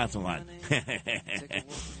pentathlon,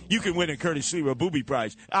 you can win a Curtis Leroy Booby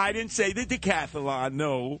Prize. I didn't say the decathlon,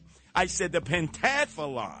 no. I said the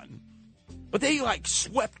pentathlon. But they,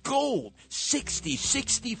 swept gold, 60,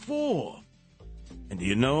 64. And do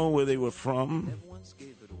you know where they were from?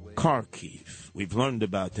 Kharkiv. We've learned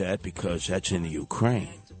about that because that's in the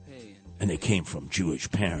Ukraine. And they came from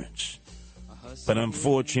Jewish parents. But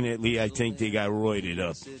unfortunately, I think they got roided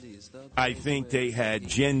up. I think they had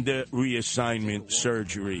gender reassignment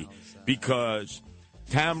surgery because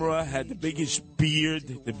Tamara had the biggest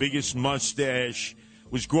beard, the biggest mustache,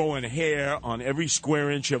 was growing hair on every square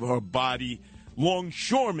inch of her body.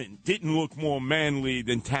 Longshoremen didn't look more manly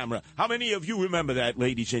than Tamara. How many of you remember that,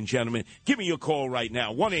 ladies and gentlemen? Give me a call right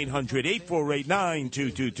now,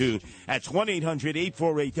 1-800-848-9222. That's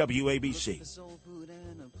 1-800-848-WABC.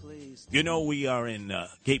 We are in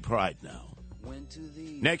Gay Pride now.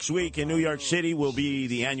 Next week in New York City will be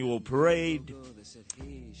the annual parade.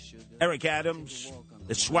 Eric Adams,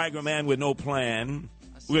 the swagger man with no plan.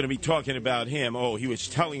 We're going to be talking about him. Oh, he was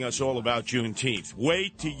telling us all about Juneteenth.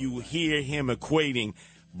 Wait till you hear him equating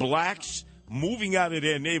blacks moving out of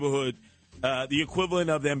their neighborhood, the equivalent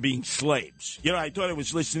of them being slaves. I thought I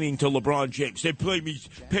was listening to LeBron James. They pay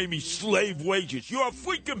me slave wages. You're a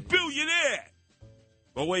freaking billionaire.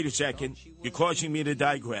 Well, wait a second. You're causing me to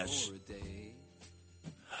digress.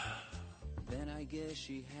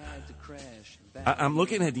 I'm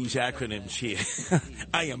looking at these acronyms here.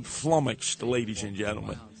 I am flummoxed, ladies and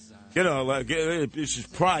gentlemen. You know, like this is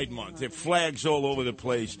Pride Month. There are flags all over the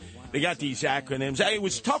place. They got these acronyms. It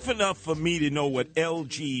was tough enough for me to know what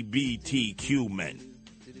LGBTQ meant.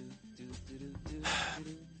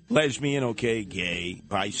 Lesbian, okay, gay,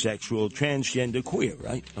 bisexual, transgender, queer,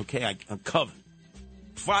 right? Okay, I'm covered.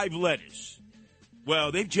 5 letters.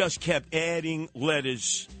 Well, they've just kept adding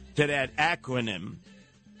letters to that acronym.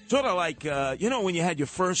 Sort of like, when you had your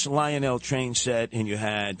first Lionel train set and you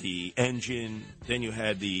had the engine, then you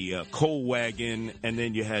had the coal wagon, and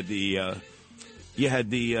then you had the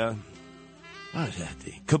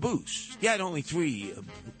caboose. You had only three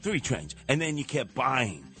trains. And then you kept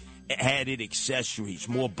buying added accessories,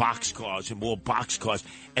 more boxcars and more boxcars.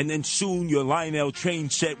 And then soon your Lionel train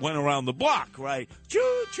set went around the block, right?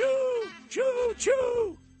 Choo-choo,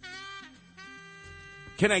 choo-choo.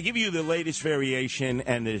 Can I give you the latest variation?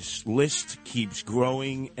 And this list keeps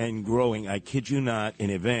growing and growing. I kid you not, in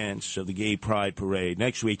advance of the Gay Pride Parade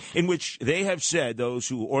next week, in which they have said, those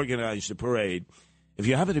who organize the parade, if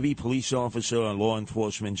you happen to be police officer or law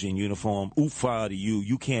enforcement in uniform, oofa to you,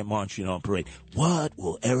 you can't march in our parade. What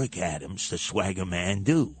will Eric Adams, the swagger man,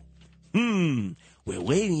 do? We're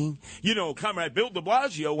waiting. You know, Comrade Bill de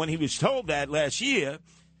Blasio, when he was told that last year,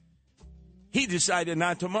 he decided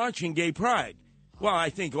not to march in Gay Pride. Well, I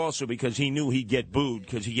think also because he knew he'd get booed,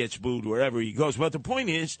 because he gets booed wherever he goes. But the point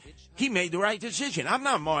is, he made the right decision. I'm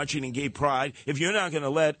not marching in Gay Pride if you're not going to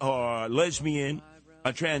let our lesbian,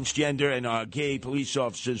 our transgender, and our gay police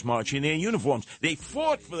officers march in their uniforms. They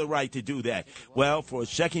fought for the right to do that. Well, for a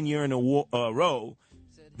second year in a row,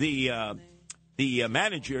 the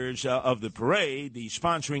managers of the parade, the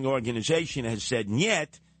sponsoring organization, has said,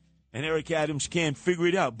 "Niet." And Eric Adams can't figure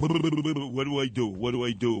it out. What do I do? What do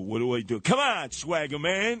I do? What do I do? Come on, swagger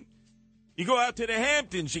man. You go out to the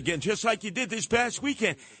Hamptons again, just like you did this past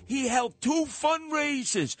weekend. He held 2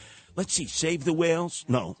 fundraisers. Let's see, Save the Whales?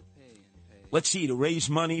 No. Let's see, to raise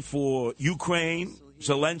money for Ukraine,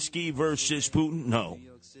 Zelensky versus Putin? No.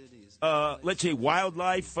 Let's say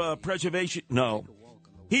wildlife preservation? No.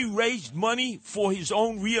 He raised money for his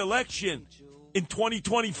own re-election in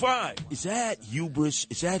 2025. Is that hubris?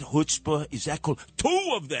 Is that chutzpah? Is that cool?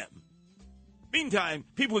 2 of them. Meantime,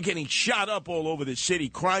 people are getting shot up all over the city.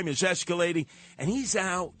 Crime is escalating. And he's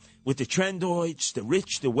out with the trendoids, the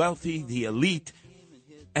rich, the wealthy, the elite.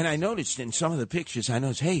 And I noticed in some of the pictures,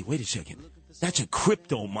 hey, wait a second. That's a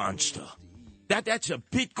crypto monster. That's a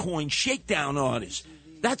Bitcoin shakedown artist.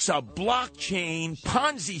 That's a blockchain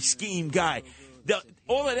Ponzi scheme guy.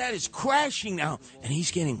 All of that is crashing now, and he's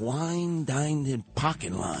getting wined, dined, and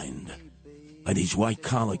pocket-lined by these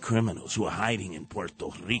white-collar criminals who are hiding in Puerto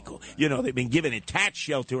Rico. You know, they've been given a tax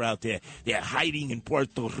shelter out there. They're hiding in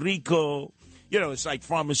Puerto Rico. You know, it's like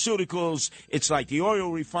pharmaceuticals. It's like the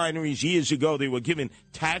oil refineries. Years ago, they were given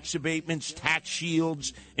tax abatements, tax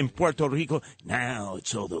shields in Puerto Rico. Now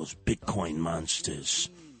it's all those Bitcoin monsters.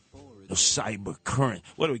 Cyber current,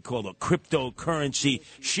 what do we call it? Cryptocurrency,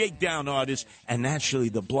 shakedown artists, and naturally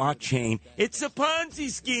the blockchain. It's a Ponzi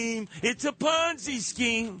scheme. It's a Ponzi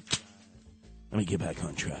scheme. Let me get back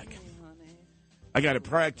on track. I got to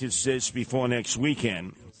practice this before next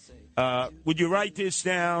weekend. Would you write this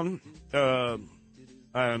down? I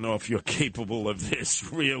don't know if you're capable of this,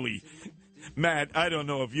 really. Matt, I don't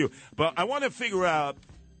know if you, but I want to figure out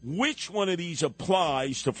which one of these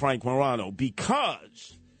applies to Frank Morano,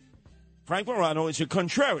 because Frank Morano is a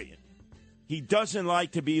contrarian. He doesn't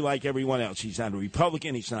like to be like everyone else. He's not a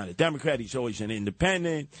Republican. He's not a Democrat. He's always an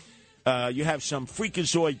independent. You have some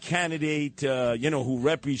freakazoid candidate, who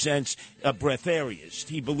represents a breatharianist.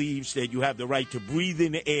 He believes that you have the right to breathe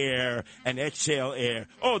in air and exhale air.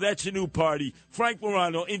 Oh, that's a new party. Frank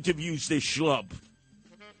Morano interviews this schlub.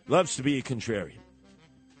 Loves to be a contrarian.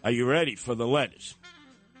 Are you ready for the letters?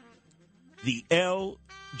 The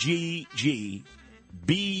LGG.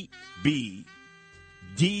 BB,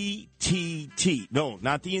 DTT. No,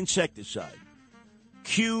 not the insecticide.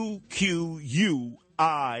 QQUIAAA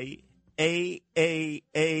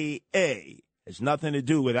has nothing to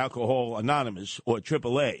do with Alcohol Anonymous or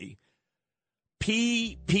AAA.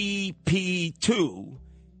 PPP2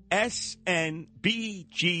 SNBGVGQ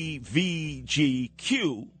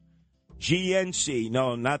GNC.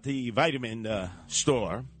 No, not the vitamin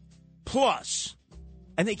store. Plus.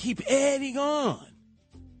 And they keep adding on.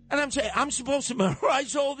 And I'm saying, I'm supposed to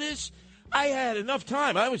memorize all this? I had enough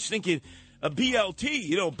time. I was thinking a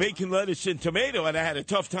BLT, bacon, lettuce, and tomato, and I had a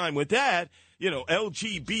tough time with that.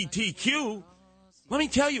 LGBTQ. Let me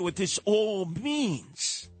tell you what this all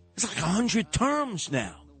means. It's like 100 terms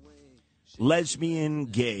now. Lesbian,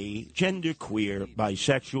 gay, genderqueer,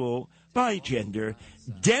 bisexual, bigender,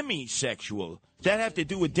 demisexual. Does that have to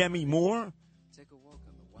do with Demi Moore?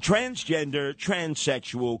 transgender,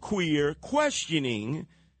 transsexual, queer, questioning,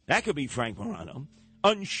 that could be Frank Morano,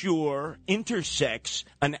 unsure, intersex,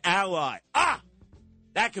 an ally.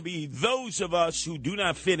 That could be those of us who do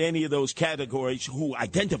not fit any of those categories, who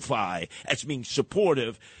identify as being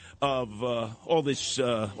supportive of all these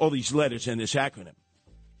letters in this acronym.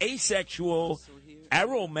 Asexual,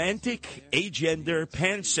 aromantic, agender,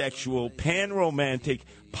 pansexual, panromantic,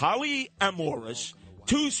 polyamorous,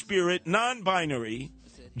 two-spirit, non-binary,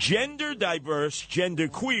 gender diverse, gender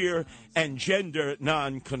queer, and gender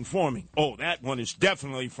non-conforming. Oh, that one is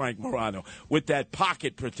definitely Frank Morano with that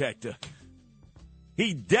pocket protector.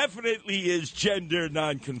 He definitely is gender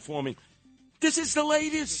non-conforming. This is the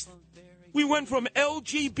latest. We went from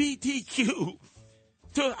LGBTQ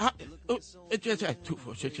to... it's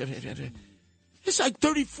like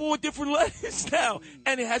 34 different letters now.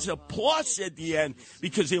 And it has a plus at the end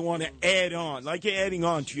because they want to add on. Like you're adding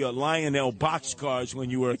on to your Lionel boxcars when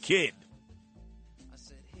you were a kid.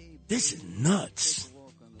 This is nuts.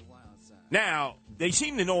 Now, they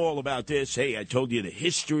seem to know all about this. Hey, I told you the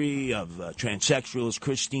history of transsexuals.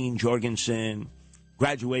 Christine Jorgensen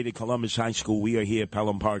graduated Columbus High School. We are here,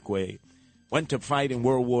 Pelham Parkway. Went to fight in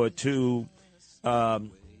World War II.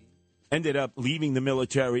 Ended up leaving the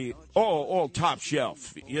military. All top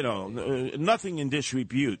shelf. You know, nothing in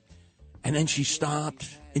disrepute. And then she stopped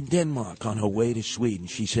in Denmark on her way to Sweden.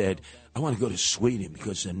 She said, I want to go to Sweden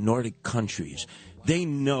because the Nordic countries, they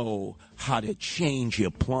know how to change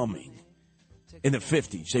your plumbing. In the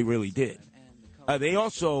 50s, they really did. They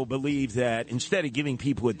also believe that instead of giving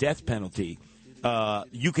people a death penalty,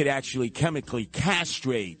 you could actually chemically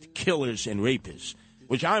castrate killers and rapists,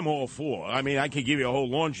 which I'm all for. I mean, I could give you a whole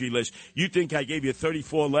laundry list. You think I gave you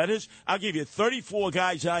 34 letters? I'll give you 34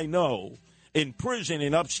 guys I know in prison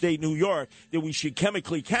in upstate New York that we should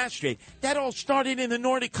chemically castrate. That all started in the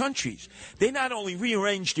Nordic countries. They not only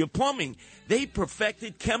rearranged your plumbing, they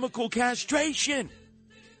perfected chemical castration.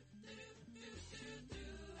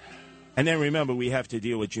 And then remember, we have to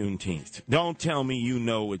deal with Juneteenth. Don't tell me you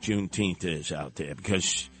know what Juneteenth is out there,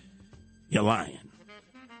 because you're lying.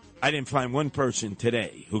 I didn't find one person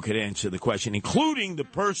today who could answer the question, including the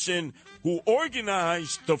person who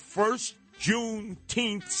organized the first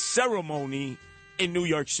Juneteenth ceremony in New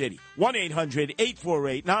York City.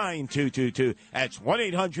 1-800-848-9222. That's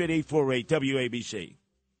 1-800-848-WABC.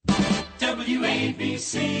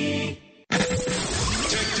 WABC.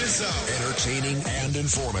 Check this out. Entertaining and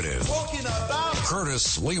informative. Talking about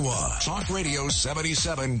Curtis Lewa. Talk Radio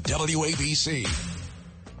 77 WABC.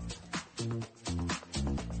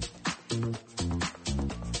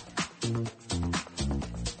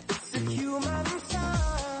 It's a human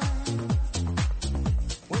sign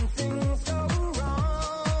when things go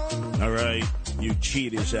wrong. All right, you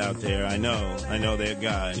cheaters out there. I know they're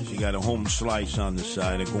guys. You got a home slice on the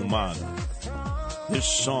side of Gumana. This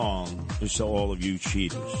song is to all of you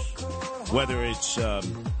cheaters. Whether it's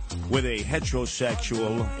with a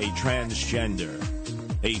heterosexual, a transgender,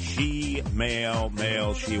 a she, male,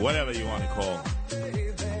 she, whatever you want to call it.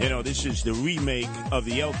 You know, this is the remake of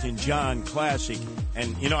the Elton John classic.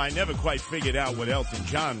 And, you know, I never quite figured out what Elton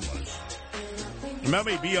John was.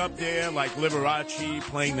 Remember he'd be up there like Liberace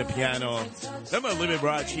playing the piano. Remember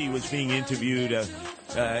Liberace was being interviewed.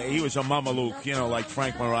 He was a Mameluke, you know, like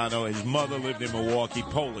Frank Morano. His mother lived in Milwaukee,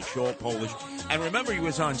 Polish, all Polish. And remember he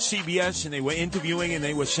was on CBS and they were interviewing and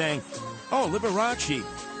they were saying, oh, Liberace,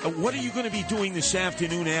 what are you going to be doing this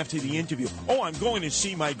afternoon after the interview? Oh, I'm going to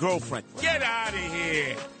see my girlfriend. Get out of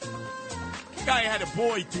here. The guy had a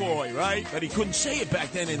boy toy, right? But he couldn't say it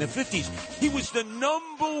back then in the 50s. He was the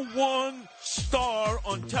 #1 star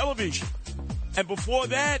on television. And before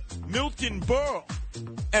that, Milton Berle.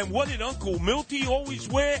 And what did Uncle Milty always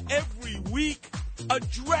wear every week? A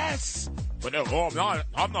dress. But I'm not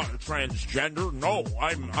a transgender. No,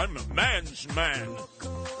 I'm a man's man.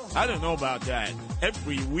 I don't know about that.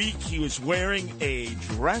 Every week he was wearing a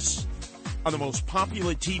dress on the most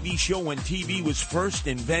popular TV show when TV was first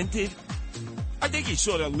invented. I think he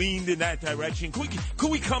sort of leaned in that direction. Could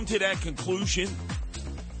we come to that conclusion?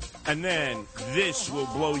 And then this will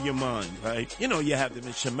blow your mind, right? You know, you have the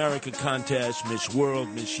Miss America contest, Miss World,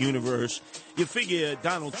 Miss Universe. You figure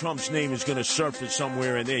Donald Trump's name is going to surface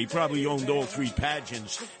somewhere in there. He probably owned all 3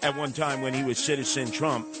 pageants at one time when he was Citizen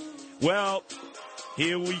Trump. Well,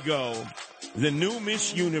 here we go. The new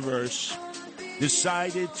Miss Universe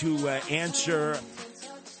decided to answer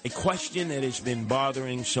a question that has been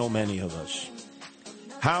bothering so many of us.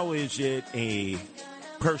 How is it a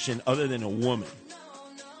person other than a woman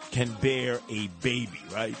can bear a baby,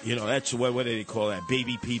 right? You know, that's what do they call that?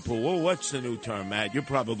 Baby people. Well, what's the new term, Matt? You're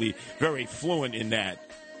probably very fluent in that.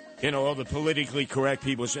 You know, all the politically correct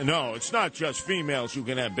people say, no, it's not just females who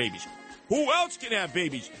can have babies. Who else can have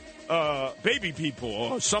babies? Baby people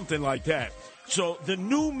or something like that. So the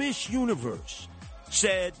new Miss Universe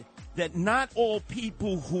said that not all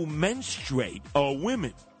people who menstruate are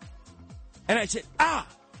women. And I said,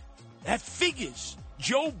 that figures.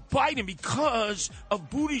 Joe Biden, because of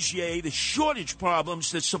Buttigieg, the shortage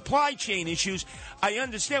problems, the supply chain issues, I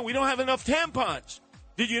understand we don't have enough tampons.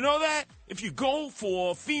 Did you know that? If you go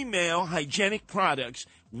for female hygienic products,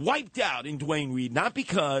 wiped out in Dwayne Reed, not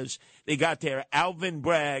because they got their Alvin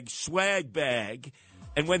Bragg swag bag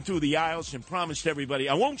and went through the aisles and promised everybody,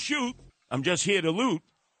 I won't shoot, I'm just here to loot.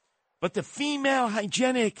 But the female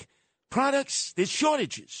hygienic products, there's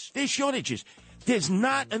shortages. There's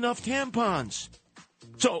not enough tampons.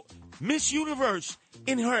 So Miss Universe,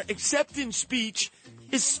 in her acceptance speech,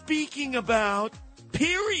 is speaking about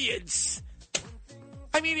periods.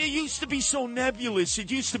 I mean, it used to be so nebulous.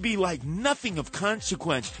 It used to be like nothing of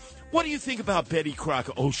consequence. What do you think about Betty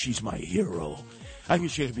Crocker? Oh, she's my hero. I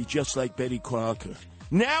wish I could be just like Betty Crocker.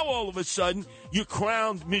 Now, all of a sudden, you're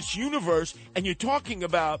crowned Miss Universe, and you're talking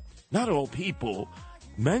about not all people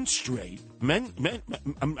menstruate. Menstruate.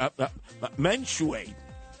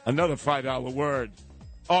 Another $5 word.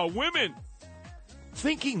 Women.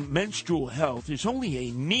 Thinking menstrual health is only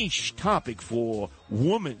a niche topic for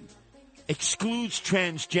women. Excludes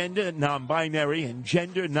transgender, non-binary, and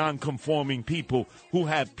gender non-conforming people who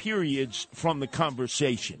have periods from the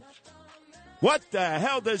conversation. What the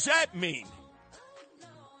hell does that mean?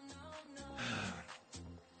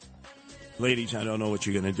 Ladies, I don't know what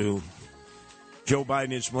you're going to do. Joe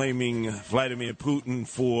Biden is blaming Vladimir Putin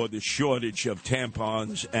for the shortage of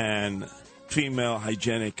tampons and female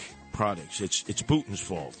hygienic products. It's Putin's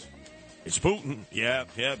fault. It's Putin. Yeah,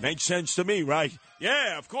 makes sense to me, right?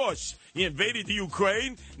 Yeah, of course. He invaded the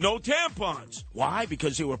Ukraine, no tampons. Why?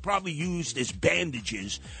 Because they were probably used as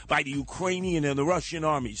bandages by the Ukrainian and the Russian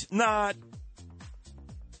armies. Not.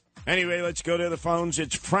 Anyway, let's go to the phones.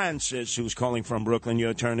 It's Francis who's calling from Brooklyn.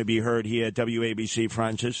 Your turn to be heard here at WABC.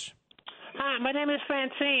 Francis. Hi, my name is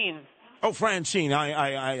Francine. Oh, Francine,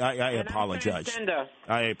 I apologize. I'm transgender.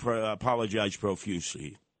 I apologize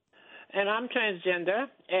profusely. And I'm transgender,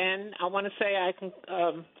 and I want to say I can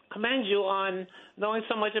commend you on knowing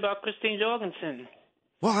so much about Christine Jorgensen.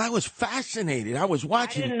 Well, I was fascinated. I was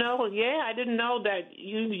watching. I didn't know that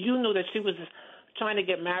you knew that she was trying to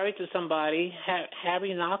get married to somebody,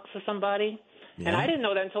 Harry Knox or somebody. Yeah. And I didn't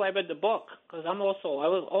know that until I read the book, because I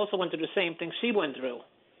also went through the same thing she went through.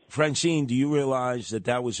 Francine, do you realize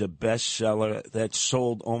that was a bestseller that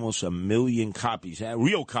sold almost 1 million copies,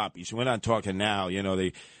 real copies? We're not talking now. You know,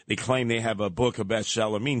 they claim they have a book, a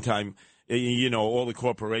bestseller. Meantime, you know, all the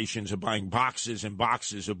corporations are buying boxes and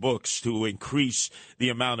boxes of books to increase the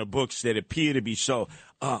amount of books that appear to be sold.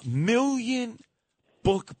 1 million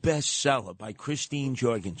book bestseller by Christine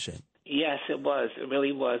Jorgensen. Yes, it was. It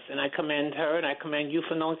really was. And I commend her, and I commend you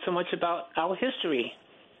for knowing so much about our history.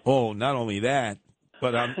 Oh, not only that.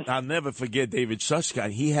 But I'll never forget David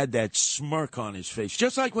Susskind. He had that smirk on his face,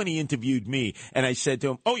 just like when he interviewed me. And I said to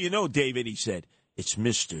him, oh, you know, David, he said, it's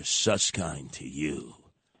Mr. Susskind to you.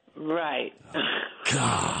 Right. Oh,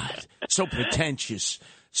 God. So pretentious,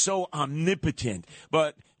 so omnipotent.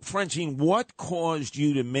 But, Francine, what caused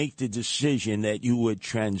you to make the decision that you would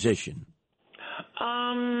transition?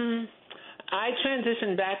 I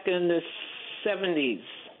transitioned back in the 70s.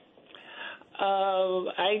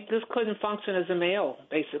 I just couldn't function as a male,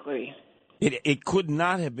 basically. It could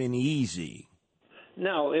not have been easy.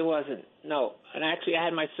 No, it wasn't. No. And actually, I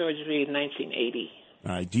had my surgery in 1980.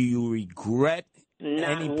 All right. Do you regret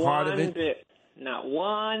any part of it? Not one bit. Not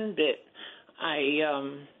one bit. I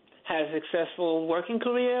had a successful working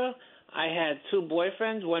career. I had 2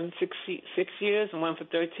 boyfriends, one 6 years and one for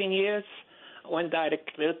 13 years. Both died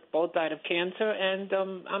of cancer, and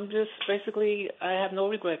I'm just basically, I have no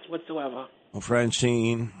regrets whatsoever. Well,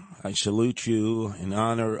 Francine, I salute you in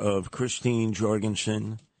honor of Christine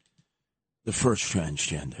Jorgensen, the first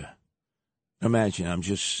transgender. Imagine, I'm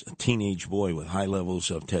just a teenage boy with high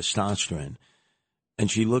levels of testosterone,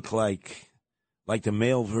 and she looked like the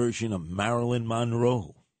male version of Marilyn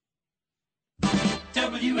Monroe.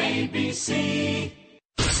 WABC.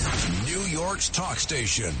 New York's talk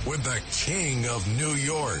station with the king of New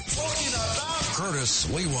York. Curtis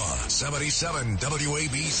Lewa, 77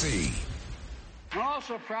 WABC. I'm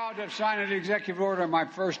also proud to have signed an executive order on my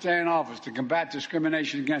first day in office to combat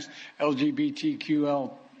discrimination against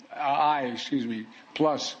LGBTQI,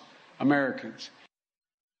 plus Americans.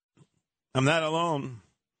 I'm not alone.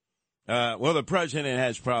 Well, the president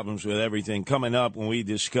has problems with everything. Coming up when we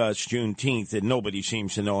discuss Juneteenth that nobody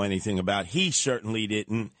seems to know anything about. He certainly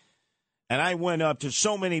didn't. And I went up to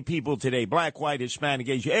so many people today, black, white, Hispanic,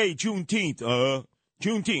 Asian. Hey, Juneteenth,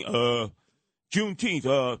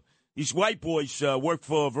 Juneteenth. These white boys work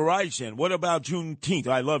for Verizon. What about Juneteenth?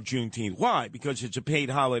 I love Juneteenth. Why? Because it's a paid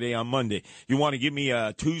holiday on Monday. You want to give me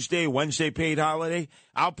a Tuesday, Wednesday paid holiday?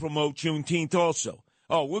 I'll promote Juneteenth also.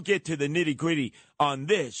 Oh, we'll get to the nitty-gritty on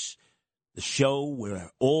this. The show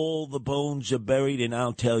where all the bones are buried, and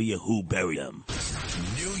I'll tell you who buried them.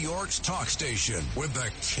 New York's talk station with the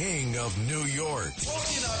king of New York.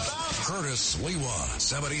 Talking about Curtis Lewa,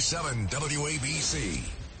 77 WABC.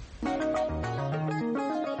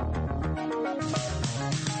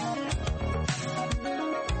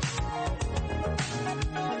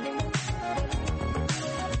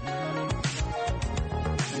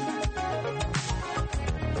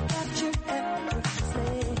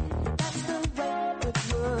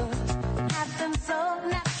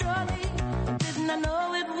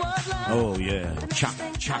 Oh, yeah.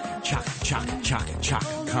 Chaka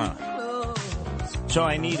Khan. So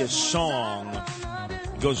I need a song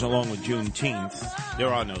that goes along with Juneteenth. There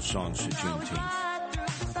are no songs for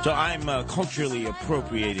Juneteenth. So I'm culturally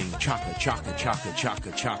appropriating Chaka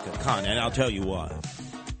Khan. And I'll tell you why.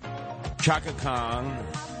 Chaka Khan,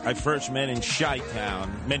 I first met in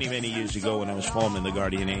Chi-Town many, many years ago when I was forming the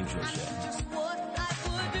Guardian Angels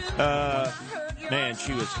there. Man,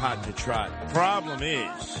 she was hot to trot. Problem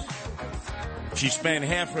is, she spent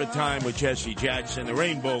half her time with Jesse Jackson, the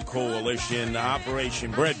Rainbow Coalition,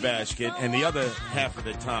 Operation Breadbasket, and the other half of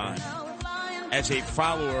the time as a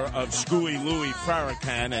follower of Screwy Louis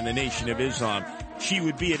Farrakhan and the Nation of Islam. She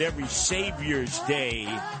would be at every Savior's Day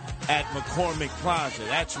at McCormick Plaza.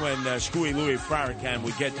 That's when Screwy Louis Farrakhan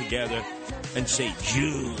would get together and say,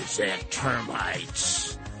 Jews and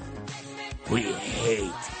termites. We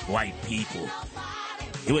hate white people.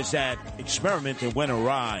 It was that experiment that went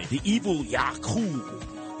awry. The evil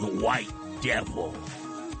Yaku, the white devil.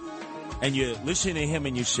 And you listen to him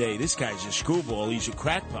and you say, this guy's a screwball, he's a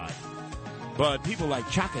crackpot. But people like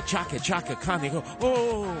Chaka Khan, they go,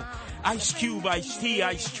 oh, Ice Cube, Ice Tea,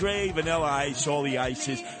 Ice Tray, Vanilla Ice, all the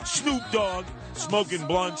ices. Snoop Dogg, smoking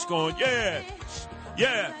blunts, going, yeah,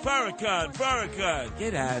 Farrakhan,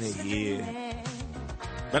 get out of here.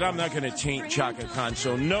 But I'm not going to taint Chaka Khan,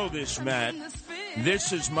 so know this, Matt.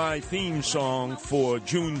 This is my theme song for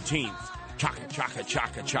Juneteenth. Chaka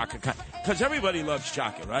Khan. Because everybody loves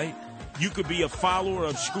Chaka, right? You could be a follower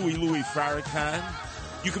of Screwy Louis Farrakhan.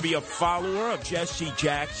 You could be a follower of Jesse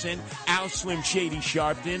Jackson, Al Slim Shady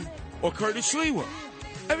Sharpton, or Curtis Lewa.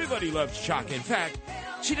 Everybody loves Chaka. In fact,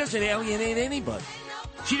 she doesn't alienate anybody.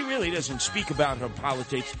 She really doesn't speak about her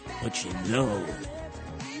politics, but you know,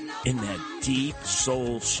 in that deep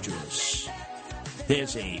soulstress,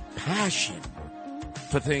 there's a passion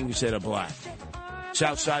for things that are black.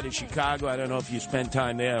 South side of Chicago, I don't know if you spent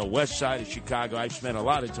time there, or west side of Chicago, I've spent a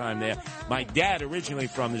lot of time there. My dad originally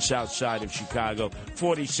from the south side of Chicago,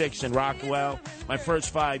 46 in Rockwell. My first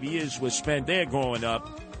 5 years was spent there growing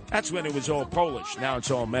up. That's when it was all Polish. Now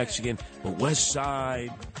it's all Mexican. But west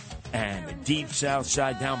side and the deep south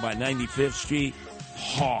side down by 95th Street,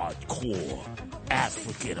 hardcore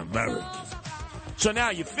African American. So now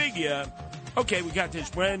you figure, okay, we got this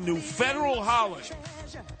brand new federal holiday.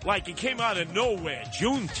 Like it came out of nowhere.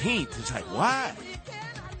 Juneteenth. It's like, what?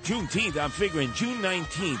 Juneteenth, I'm figuring June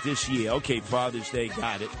 19th this year. Okay, Father's Day,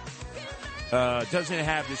 got it. Doesn't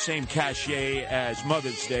have the same cachet as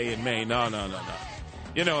Mother's Day in May. No.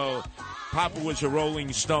 You know, Papa was a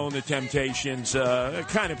Rolling Stone, the Temptations,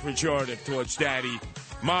 kind of pejorative towards Daddy.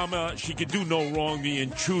 Mama, she could do no wrong, the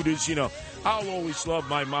Intruders, you know. I'll always love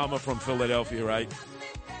my mama from Philadelphia, right?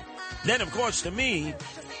 Then, of course, to me,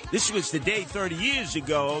 this was the day 30 years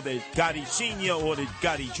ago that Gotti Sr. ordered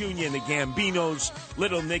Gotti Jr. and the Gambinos,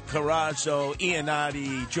 Little Nick Carrazzo,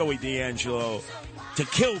 Iannotti, Joey D'Angelo to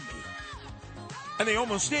kill me. And they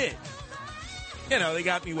almost did. You know, they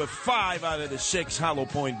got me with 5 out of the 6 hollow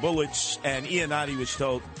point bullets, and Iannotti was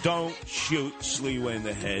told, don't shoot Sliwa in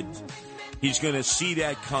the head. He's going to see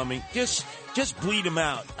that coming. Just bleed him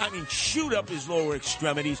out. I mean, shoot up his lower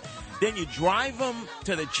extremities. Then you drive him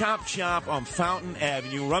to the chop shop on Fountain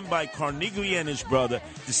Avenue, run by Carneglia and his brother,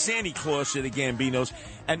 the Santa Claus of the Gambinos,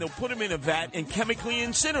 and they'll put him in a vat and chemically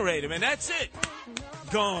incinerate him. And that's it.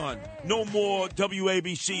 Gone. No more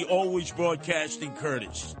WABC, always broadcasting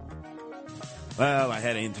Curtis. Well, I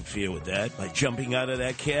had to interfere with that by jumping out of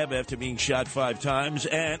that cab after being shot 5 times.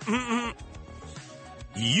 And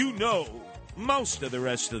you know most of the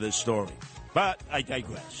rest of the story. But I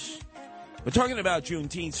digress. We're talking about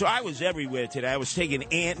Juneteenth, so I was everywhere today. I was taking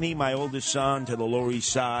Anthony, my oldest son, to the Lower East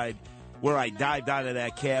Side, where I dived out of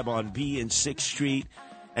that cab on B and 6th Street.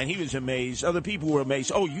 And he was amazed. Other people were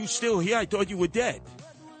amazed. Oh, you still here? I thought you were dead.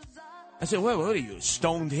 I said, well, what are you, a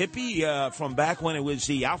stoned hippie from back when it was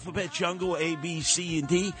the alphabet jungle, A, B, C, and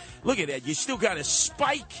D? Look at that. You still got a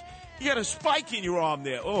spike. You got a spike in your arm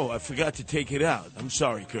there. Oh, I forgot to take it out. I'm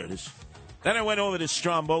sorry, Curtis. Then I went over to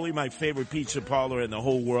Stromboli, my favorite pizza parlor in the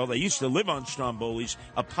whole world. I used to live on Stromboli's,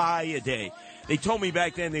 a pie a day. They told me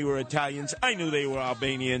back then they were Italians. I knew they were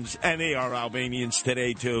Albanians, and they are Albanians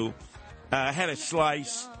today, too. I had a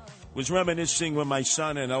slice. Was reminiscing with my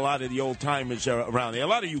son and a lot of the old-timers around there. A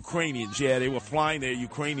lot of Ukrainians, yeah, they were flying their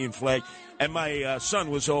Ukrainian flag, and my son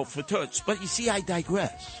was all for toots. But you see, I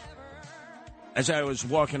digress. As I was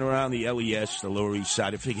walking around the LES, the Lower East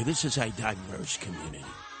Side, I figured this is a diverse community.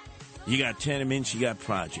 You got tenements, you got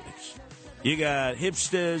projects. You got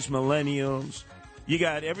hipsters, millennials. You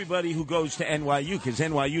got everybody who goes to NYU, because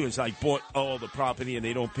NYU is like bought all the property and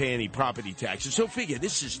they don't pay any property taxes. So figure,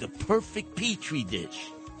 this is the perfect petri dish.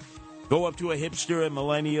 Go up to a hipster and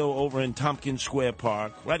millennial over in Tompkins Square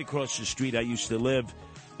Park, right across the street. I used to live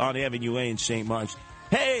on Avenue A in St. Mark's.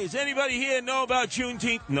 Hey, does anybody here know about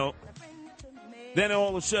Juneteenth? No. Then all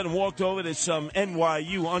of a sudden walked over to some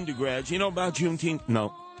NYU undergrads. You know about Juneteenth?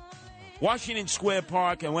 No. Washington Square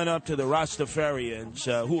Park, I went up to the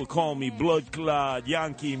Rastafarians who were calling me blood clot,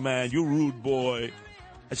 Yankee man, you rude boy.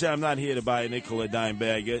 I said, I'm not here to buy a nickel or dime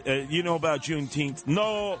bag. You know about Juneteenth?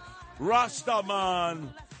 No. Rastaman.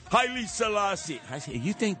 Haile Selassie. I said,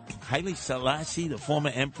 you think Haile Selassie, the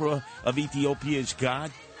former emperor of Ethiopia, is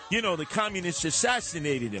God? You know, the communists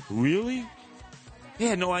assassinated him. Really? They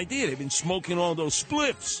had no idea. They've been smoking all those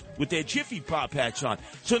spliffs with their Jiffy Pop hats on.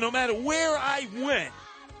 So no matter where I went,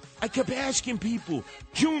 I kept asking people,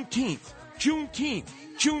 Juneteenth, Juneteenth,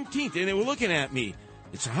 Juneteenth. And they were looking at me.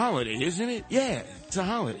 It's a holiday, isn't it? Yeah, it's a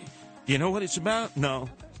holiday. Do you know what it's about? No.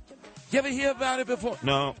 You ever hear about it before?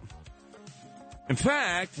 No. In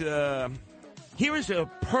fact, here is a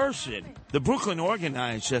person, the Brooklyn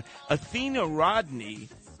organizer, Athena Rodney.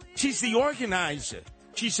 She's the organizer.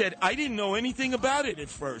 She said, I didn't know anything about it at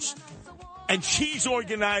first. And she's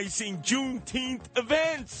organizing Juneteenth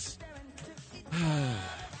events.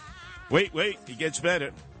 Wait, it gets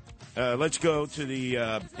better. Let's go to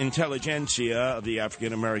the intelligentsia of the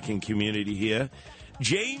African-American community here.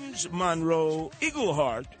 James Monroe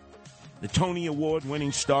Iglehart, the Tony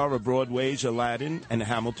Award-winning star of Broadway's Aladdin and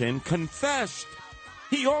Hamilton, confessed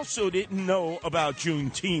he also didn't know about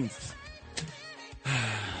Juneteenth.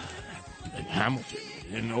 Hamilton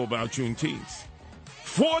didn't know about Juneteenth.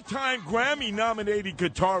 Four-time Grammy-nominated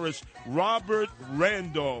guitarist Robert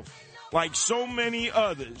Randolph, like so many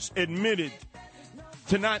others, admitted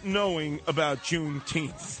to not knowing about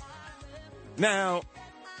Juneteenth. Now,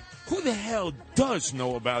 who the hell does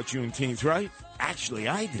know about Juneteenth, right? Actually,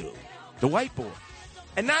 I do. The white boy.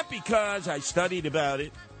 And not because I studied about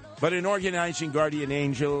it, but in organizing Guardian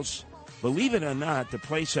Angels. Believe it or not, the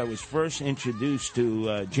place I was first introduced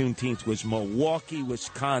to Juneteenth was Milwaukee,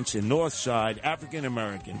 Wisconsin, North Side,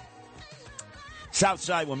 African-American. South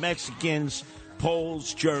Side were Mexicans,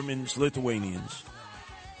 Poles, Germans, Lithuanians.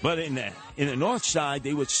 But in the North Side,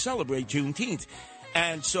 they would celebrate Juneteenth.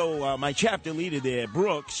 And so my chapter leader there,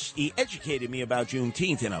 Brooks, he educated me about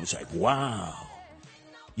Juneteenth, and I was like, wow.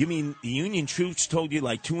 You mean the Union troops told you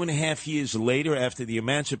like 2.5 years later after the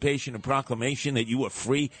Emancipation Proclamation that you were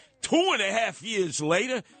free? 2.5 years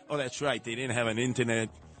later? Oh, that's right. They didn't have an internet.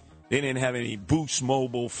 They didn't have any Boost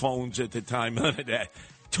mobile phones at the time. None of that.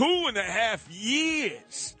 2.5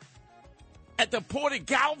 years at the port of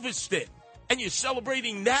Galveston. And you're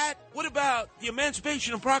celebrating that? What about the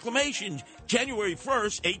Emancipation Proclamation, January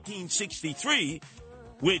 1st, 1863,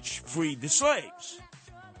 which freed the slaves?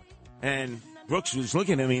 And Brooks was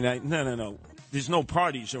looking at me like, no. There's no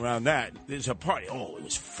parties around that. There's a party. Oh, it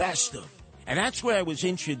was festive. And that's where I was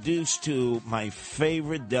introduced to my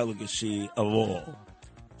favorite delicacy of all.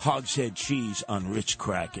 Hogshead cheese on Ritz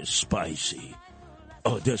crackers, spicy.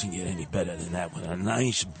 Oh, it doesn't get any better than that with a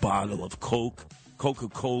nice bottle of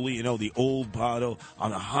Coca-Cola, you know, the old bottle,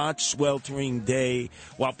 on a hot, sweltering day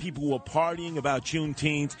while people were partying about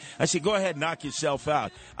Juneteenth. I said, go ahead, knock yourself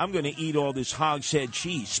out. I'm going to eat all this hogshead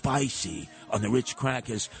cheese, spicy, on the Ritz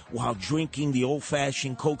crackers while drinking the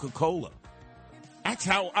old-fashioned Coca-Cola. That's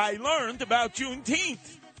how I learned about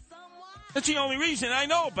Juneteenth. That's the only reason I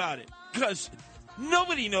know about it, because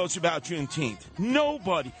nobody knows about Juneteenth.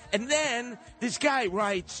 Nobody. And then this guy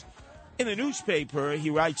writes in the newspaper,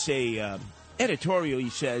 he writes a editorial,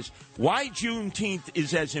 he says, why Juneteenth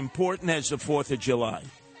is as important as the 4th of July.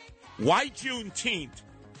 Why Juneteenth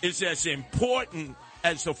is as important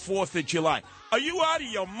as the 4th of July. Are you out of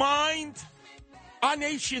your mind? Our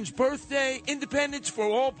nation's birthday, independence for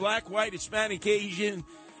all black, white, Hispanic, Asian,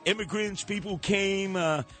 immigrants, people who came,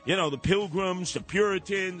 the Pilgrims, the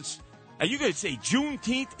Puritans. Are you going to say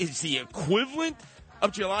Juneteenth is the equivalent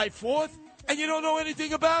of July 4th? And you don't know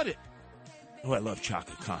anything about it? Oh, I love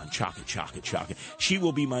Chaka Khan. Chaka. She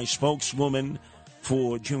will be my spokeswoman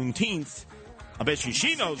for Juneteenth. I bet you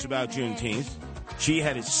she knows about Juneteenth. She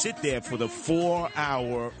had to sit there for the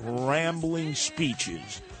 4-hour rambling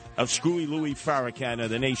speeches of Screwy Louis Farrakhan of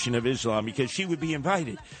the Nation of Islam because she would be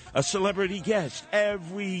invited, a celebrity guest,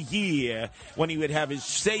 every year when he would have his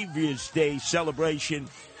Savior's Day celebration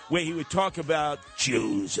where he would talk about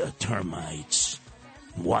Jews are termites,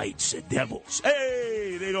 whites are devils.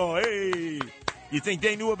 Hey, you think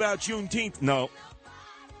they knew about Juneteenth? No.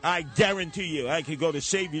 I guarantee you I could go to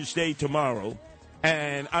Savior's Day tomorrow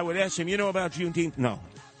and I would ask him, you know about Juneteenth? No.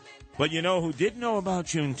 But you know who did know about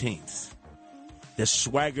Juneteenth? The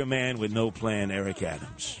swagger man with no plan, Eric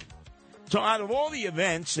Adams. So out of all the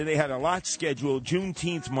events, and they had a lot scheduled,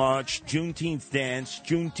 Juneteenth march, Juneteenth dance,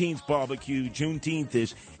 Juneteenth barbecue, Juneteenth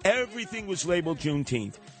this, everything was labeled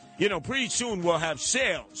Juneteenth. You know, pretty soon we'll have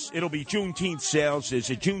sales. It'll be Juneteenth sales.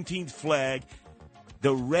 There's a Juneteenth flag.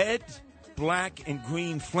 The red, black, and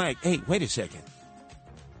green flag. Hey, wait a second.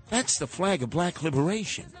 That's the flag of black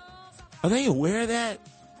liberation. Are they aware of that?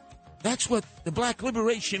 That's what the Black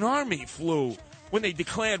Liberation Army flew when they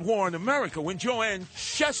declared war on America, when Joanne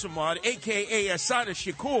Chesimard, a.k.a. Asada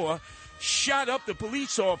Shakur, shot up the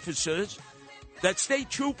police officers. That state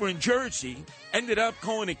trooper in Jersey ended up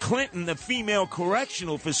going to Clinton, the female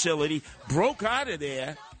correctional facility, broke out of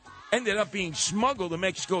there, ended up being smuggled to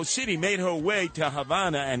Mexico City, made her way to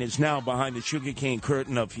Havana, and is now behind the sugarcane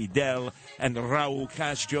curtain of Fidel and Raul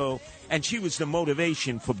Castro. And she was the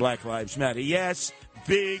motivation for Black Lives Matter. Yes,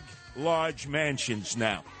 big, large mansions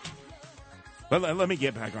now. But let me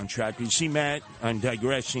get back on track. You see, Matt, I'm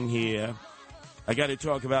digressing here. I got to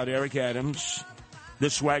talk about Eric Adams, the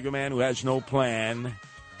swagger man who has no plan,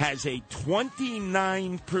 has a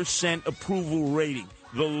 29% approval rating,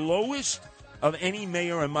 the lowest of any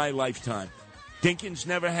mayor in my lifetime. Dinkins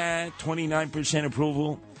never had 29%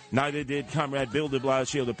 approval. Neither did Comrade Bill de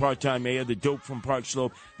Blasio, the part-time mayor, the dope from Park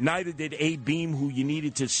Slope. Neither did Abe Beam, who you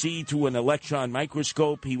needed to see through an electron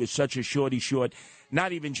microscope. He was such a shorty short.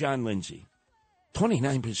 Not even John Lindsay.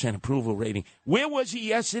 29% approval rating. Where was he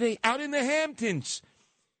yesterday? Out in the Hamptons.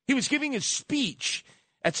 He was giving a speech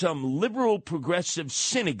at some liberal progressive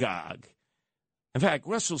synagogue. In fact,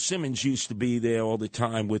 Russell Simmons used to be there all the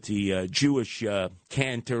time with the Jewish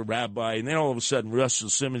cantor, rabbi, and then all of a sudden Russell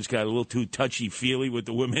Simmons got a little too touchy-feely with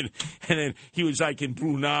the women, and then he was like in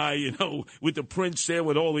Brunei, with the prince there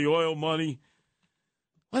with all the oil money.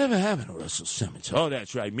 Whatever happened to Russell Simmons? Oh,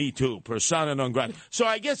 that's right, me too, persona non grata. So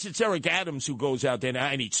I guess it's Eric Adams who goes out there now,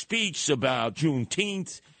 and he speaks about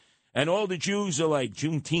Juneteenth, and all the Jews are like,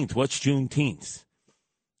 Juneteenth, what's Juneteenth?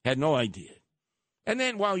 Had no idea. And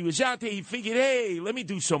then while he was out there, he figured, hey, let me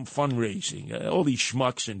do some fundraising. All these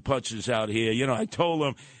schmucks and putzes out here. I told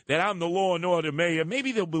them that I'm the law and order mayor.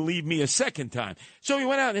 Maybe they'll believe me a second time. So he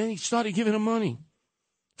went out and he started giving them money.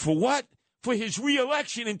 For what? For his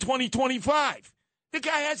reelection in 2025. The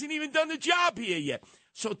guy hasn't even done the job here yet.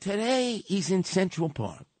 So today he's in Central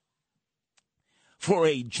Park for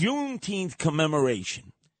a Juneteenth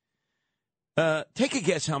commemoration. Take a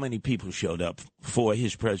guess how many people showed up for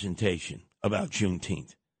his presentation about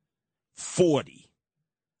Juneteenth. 40.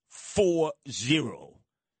 40.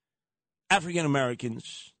 African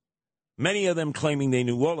Americans, many of them claiming they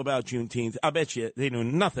knew all about Juneteenth. I bet you they knew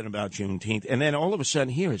nothing about Juneteenth. And then all of a sudden,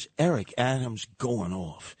 here is Eric Adams going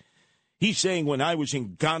off. He's saying, when I was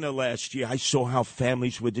in Ghana last year, I saw how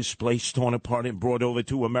families were displaced, torn apart, and brought over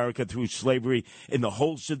to America through slavery in the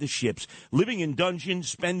holds of the ships, living in dungeons,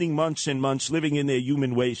 spending months and months living in their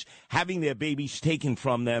human waste, having their babies taken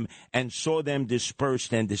from them, and saw them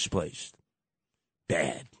dispersed and displaced.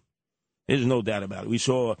 Bad. There's no doubt about it. We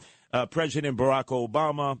saw President Barack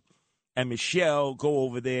Obama and Michelle go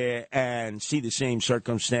over there and see the same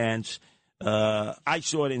circumstance. I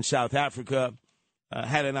saw it in South Africa.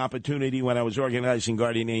 Had an opportunity when I was organizing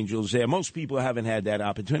Guardian Angels there. Most people haven't had that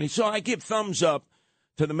opportunity. So I give thumbs up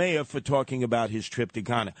to the mayor for talking about his trip to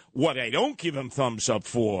Ghana. What I don't give him thumbs up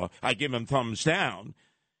for, I give him thumbs down,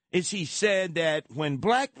 is he said that when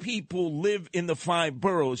black people live in the 5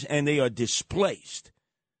 boroughs and they are displaced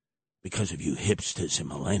because of you hipsters and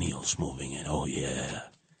millennials moving in, oh, yeah,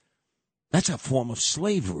 that's a form of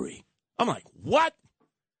slavery. I'm like, what?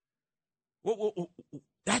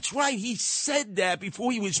 That's right. He said that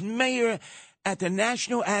before he was mayor at the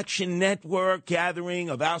National Action Network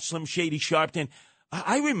gathering of Al Slim Shady Sharpton.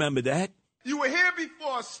 I remember that. You were here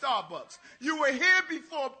before Starbucks. You were here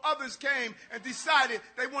before others came and decided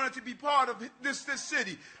they wanted to be part of this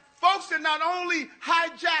city. Folks are not only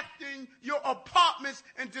hijacking your apartments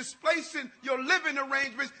and displacing your living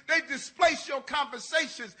arrangements, they displace your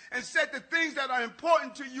conversations and said the things that are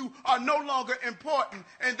important to you are no longer important.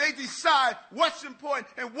 And they decide what's important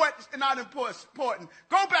and what's not important.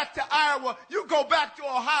 Go back to Iowa. You go back to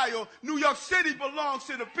Ohio. New York City belongs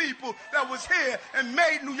to the people that was here and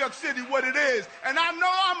made New York City what it is. And I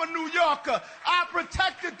know I'm a New Yorker. I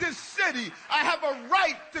protected this city. I have a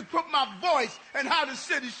right to put my voice in how the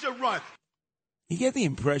city should run. You get the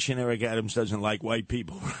impression Eric Adams doesn't like white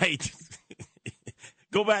people, right?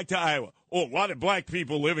 Go back to Iowa. Oh, a lot of black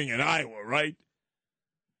people living in Iowa, right?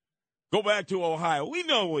 Go back to Ohio. We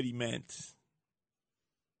know what he meant.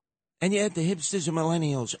 And yet the hipsters and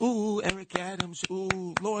millennials, ooh, Eric Adams,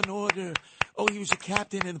 ooh, Law and Order. Oh, he was a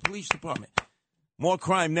captain in the police department. More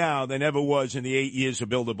crime now than ever was in the 8 years of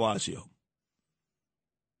Bill de Blasio.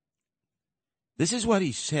 This is what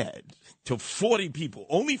he said to 40 people.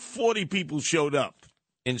 Only 40 people showed up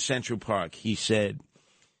in Central Park, he said,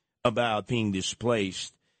 about being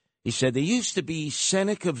displaced. He said, there used to be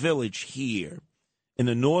Seneca Village here in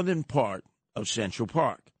the northern part of Central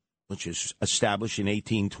Park, which was established in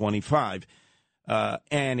 1825,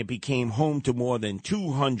 and it became home to more than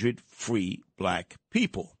 200 free black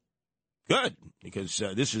people. Good, because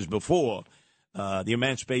this is before the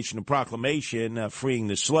Emancipation Proclamation freeing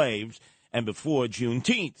the slaves, and before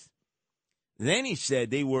Juneteenth. Then he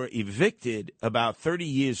said they were evicted about 30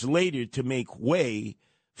 years later to make way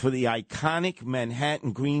for the iconic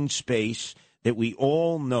Manhattan green space that we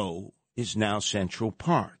all know is now Central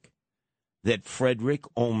Park, that Frederick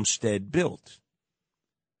Olmsted built.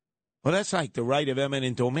 Well, that's like the right of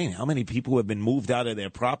eminent domain. How many people have been moved out of their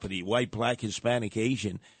property, white, black, Hispanic,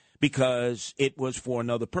 Asian, because it was for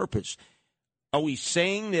another purpose? Are we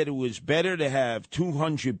saying that it was better to have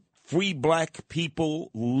 200 free black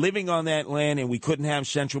people living on that land and we couldn't have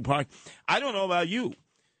Central Park? I don't know about you.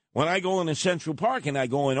 When I go into Central Park, and I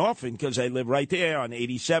go in often because I live right there on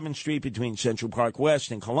 87th Street between Central Park West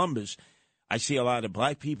and Columbus, I see a lot of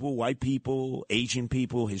black people, white people, Asian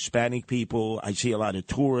people, Hispanic people. I see a lot of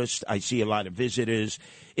tourists. I see a lot of visitors.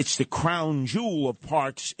 It's the crown jewel of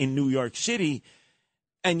parks in New York City.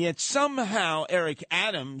 And yet somehow Eric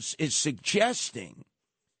Adams is suggesting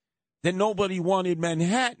that nobody wanted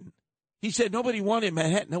Manhattan. He said nobody wanted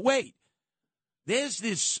Manhattan. Now, wait. There's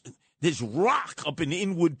this rock up in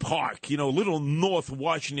Inwood Park, little North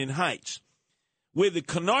Washington Heights, where the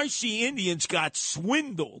Canarsie Indians got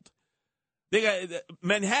swindled.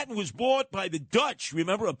 Manhattan was bought by the Dutch.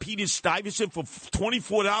 Remember a Peter Stuyvesant for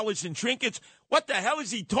 $24 in trinkets? What the hell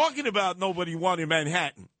is he talking about? Nobody wanted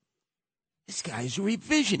Manhattan. This guy's a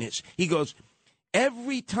revisionist. He goes,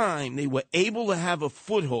 every time they were able to have a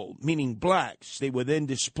foothold, meaning blacks, they were then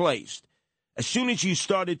displaced. As soon as you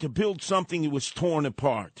started to build something, it was torn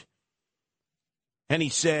apart. And he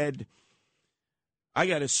said, I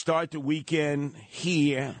got to start the weekend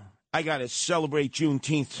here. I got to celebrate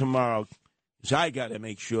Juneteenth tomorrow because I got to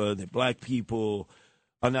make sure that black people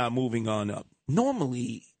are not moving on up.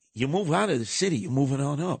 Normally, you move out of the city, you're moving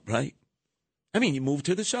on up, right? I mean, you move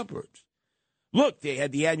to the suburbs. Look, they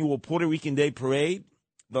had the annual Puerto Rican Day Parade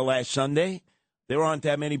the last Sunday. There aren't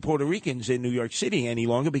that many Puerto Ricans in New York City any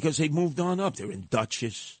longer because they've moved on up. They're in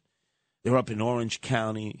Dutchess. They're up in Orange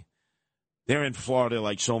County. They're in Florida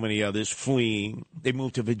like so many others, fleeing. They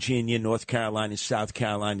moved to Virginia, North Carolina, South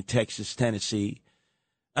Carolina, Texas, Tennessee.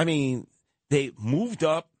 I mean, they moved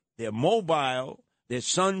up. They're mobile. Their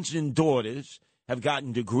sons and daughters have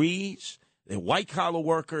gotten degrees. They're white-collar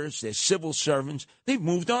workers. They're civil servants. They've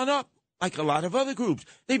moved on up like a lot of other groups.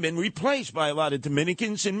 They've been replaced by a lot of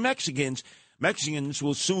Dominicans and Mexicans. Mexicans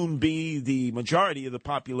will soon be the majority of the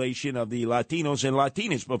population of the Latinos and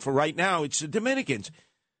Latinas, but for right now, it's the Dominicans.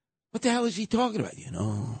 What the hell is he talking about?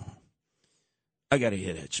 I got to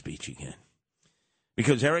hear that speech again.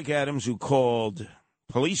 Because Eric Adams, who called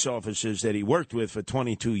police officers that he worked with for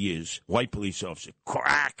 22 years, white police officers,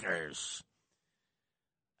 crackers.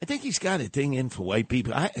 I think he's got a thing in for white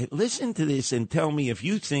people. Listen to this and tell me if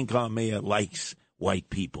you think our mayor likes white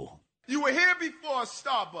people. You were here before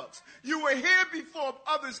Starbucks. You were here before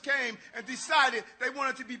others came and decided they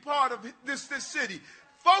wanted to be part of this city.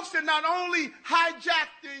 Folks are not only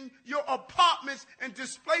hijacking your apartments and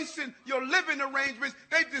displacing your living arrangements,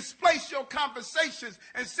 they displace your conversations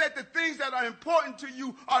and said the things that are important to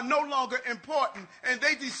you are no longer important. And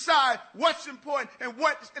they decide what's important and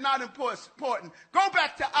what's not important. Go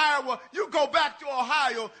back to Iowa. You go back to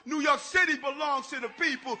Ohio. New York City belongs to the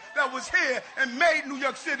people that was here and made New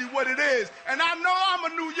York City what it is. And I know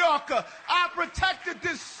I'm a New Yorker. I protected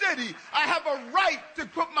this city. I have a right to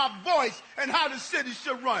put my voice in how the city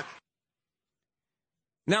should run.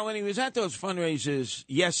 Now, when he was at those fundraisers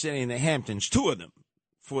yesterday in the Hamptons, 2 of them,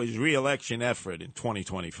 for his reelection effort in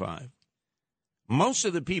 2025, most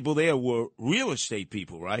of the people there were real estate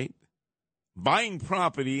people, right? Buying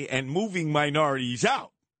property and moving minorities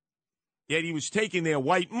out. Yet he was taking their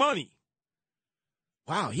white money.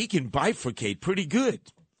 Wow, he can bifurcate pretty good.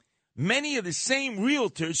 Many of the same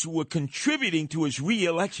realtors who were contributing to his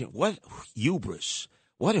reelection. What hubris.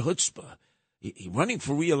 What chutzpah. He's running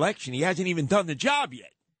for re-election. He hasn't even done the job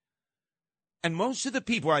yet. And most of the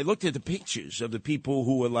people, I looked at the pictures of the people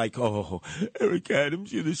who were like, oh, Eric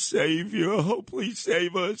Adams, you're the savior. Oh, please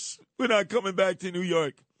save us. We're not coming back to New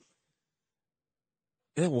York.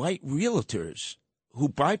 They're white realtors who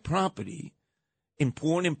buy property in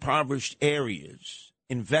poor and impoverished areas,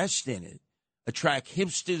 invest in it, attract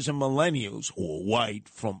hipsters and millennials who are white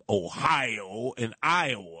from Ohio and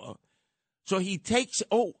Iowa. So he takes,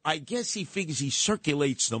 I guess he figures he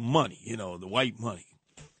circulates the money, the white money.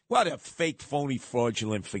 What a fake, phony,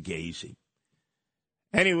 fraudulent fugazi.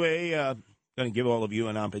 Anyway, I'm going to give all of you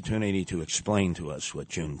an opportunity to explain to us what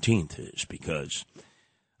Juneteenth is, because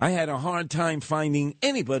I had a hard time finding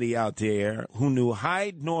anybody out there who knew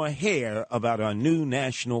hide nor hair about our new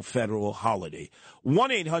national federal holiday.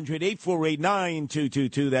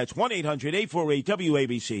 1-800-848-9222. That's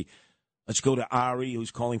 1-800-848-WABC. Let's go to Ari,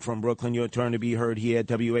 who's calling from Brooklyn. Your turn to be heard here at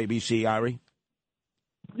WABC. Ari?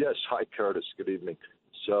 Yes. Hi, Curtis. Good evening.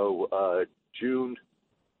 So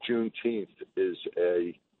Juneteenth is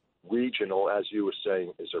a regional, as you were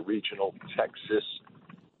saying, is a regional Texas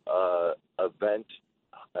event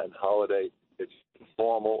and holiday. It's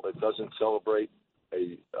informal. It doesn't celebrate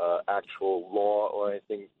a actual law or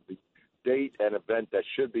anything. The date and event that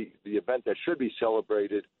should be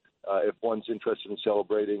celebrated, if one's interested in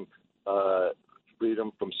celebrating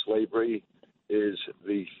freedom from slavery, is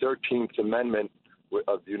the 13th Amendment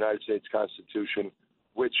of the United States Constitution,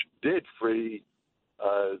 which did free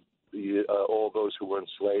all those who were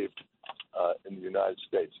enslaved in the United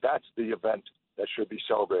States. That's the event that should be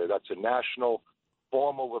celebrated. That's a national,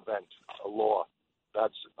 formal event, a law.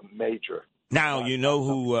 That's a major. Now you know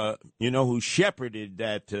who shepherded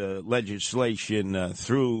that legislation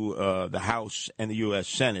through the House and the U.S.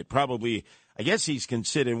 Senate. Probably, I guess he's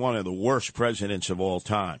considered one of the worst presidents of all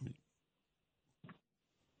time.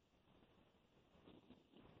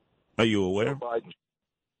 Are you aware?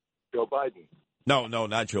 Joe Biden. No,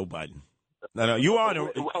 not Joe Biden. No, you are.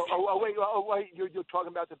 Wait. You're talking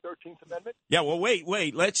about the 13th Amendment? Yeah. Well,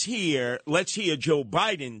 wait. Let's hear Joe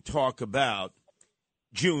Biden talk about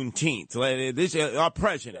Juneteenth. This our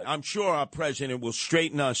president. I'm sure our president will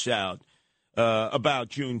straighten us out about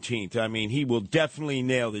Juneteenth. I mean, he will definitely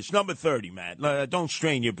nail this. Number 30, Matt. Don't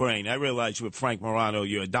strain your brain. I realize with Frank Morano,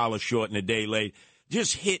 you're $1 short and a day late.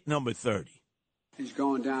 Just hit number 30. He's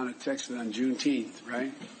going down to Texas on Juneteenth,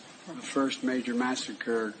 right? The first major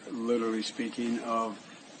massacre, literally speaking, of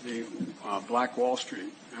the Black Wall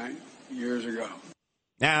Street, right? Years ago.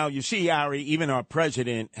 Now, you see, Ari, even our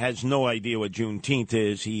president has no idea what Juneteenth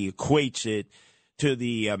is. He equates it to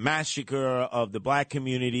the massacre of the black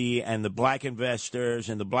community and the black investors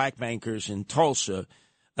and the black bankers in Tulsa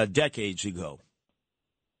decades ago.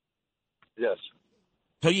 Yes.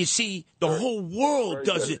 So you see, the whole world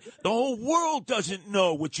doesn't. The whole world doesn't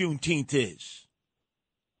know what Juneteenth is.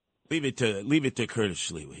 Leave it to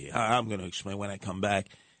Curtis Lee here. I'm going to explain when I come back,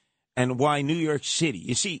 and why New York City.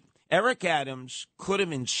 You see, Eric Adams could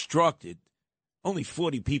have instructed. Only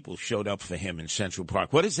 40 people showed up for him in Central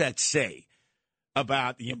Park. What does that say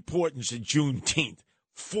about the importance of Juneteenth?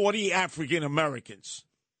 40 African Americans.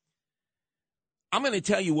 I'm going to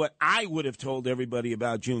tell you what I would have told everybody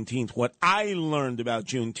about Juneteenth, what I learned about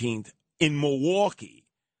Juneteenth in Milwaukee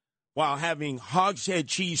while having hogshead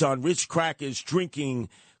cheese on Ritz crackers, drinking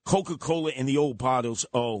Coca-Cola in the old bottles.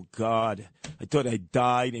 Oh, God, I thought I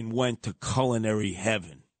died and went to culinary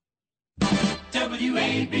heaven.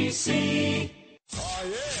 WABC. Oh,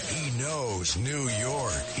 yeah. He knows New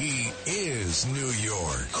York. He is New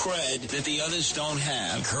York. Cred that the others don't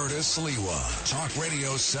have. Curtis Lewa. Talk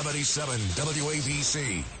Radio 77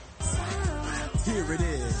 WABC. Here it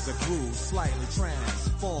is, a groove slightly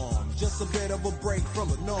transformed. Just a bit of a break from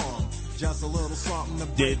the norm.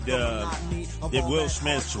 Did Will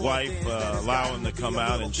Smith's wife allow him to come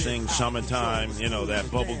out and sing Summertime, that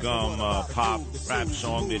bubblegum pop rap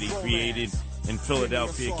song that he created in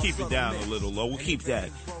Philadelphia? Keep it down a little low. We'll keep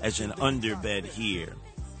that as an underbed here.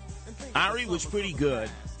 Ari was pretty good.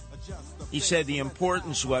 He said the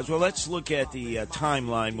importance was, well, let's look at the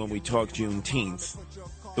timeline when we talk Juneteenth.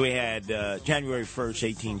 We had January 1st,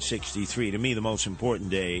 1863, to me the most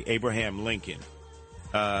important day, Abraham Lincoln.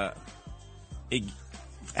 It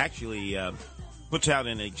actually puts out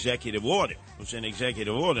an executive order. It was an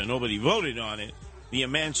executive order. Nobody voted on it. The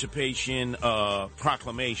Emancipation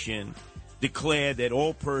Proclamation declared that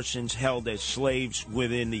all persons held as slaves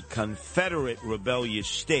within the Confederate rebellious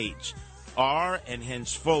states are and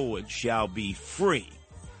henceforward shall be free.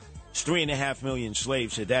 It's 3.5 million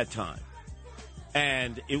slaves at that time.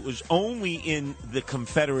 And it was only in the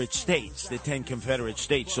Confederate states, the 10 Confederate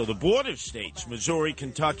states. So the border states, Missouri,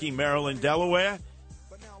 Kentucky, Maryland, Delaware,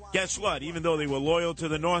 guess what? Even though they were loyal to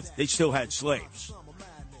the North, they still had slaves.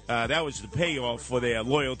 That was the payoff for their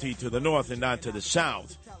loyalty to the North and not to the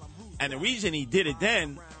South. And the reason he did it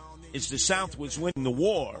then is the South was winning the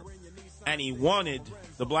war, and he wanted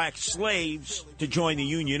the black slaves to join the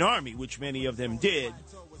Union Army, which many of them did.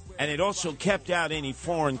 And it also kept out any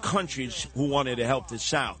foreign countries who wanted to help the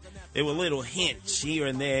South. There were little hints here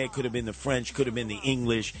and there. Could have been the French, could have been the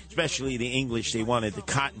English, especially the English. They wanted the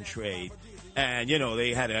cotton trade. And,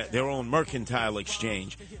 they had their own mercantile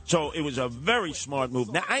exchange. So it was a very smart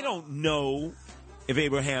move. Now, I don't know if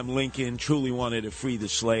Abraham Lincoln truly wanted to free the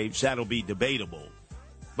slaves. That'll be debatable.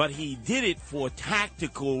 But he did it for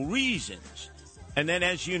tactical reasons. And then,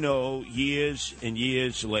 as you know, years and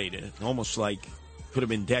years later, almost like could have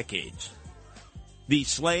been decades, the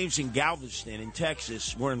slaves in Galveston in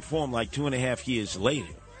Texas were informed like 2.5 years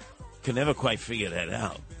later. Could never quite figure that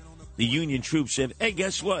out. The Union troops said, hey,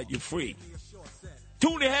 guess what? You're free.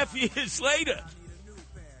 2.5 years later.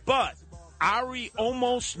 But Ari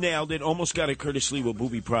almost nailed it, almost got a Curtis Lewa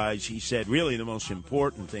Booby Prize. He said really the most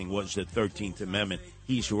important thing was the 13th Amendment.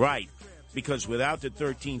 He's right, because without the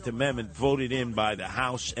 13th Amendment voted in by the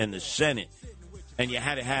House and the Senate, and you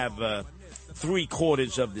had to have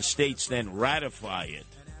 3/4 of the states then ratify it,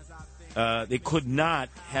 there could not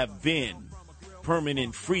have been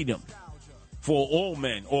permanent freedom for all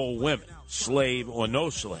men, all women, slave or no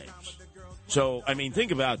slaves. So,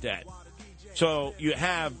 think about that. So you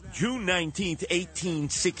have June 19th,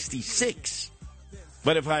 1866.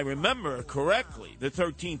 But if I remember correctly, the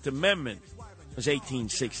 13th Amendment was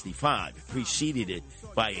 1865. It preceded it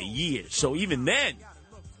by a year. So even then,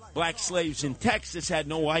 black slaves in Texas had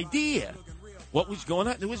no idea what was going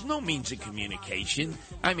on. There was no means of communication.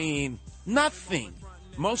 Nothing.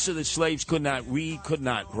 Most of the slaves could not read, could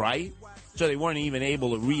not write. So they weren't even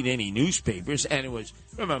able to read any newspapers. And it was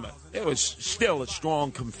still a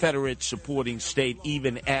strong Confederate supporting state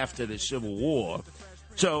even after the Civil War.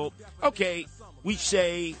 So, okay, we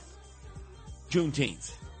say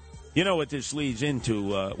Juneteenth. You know what this leads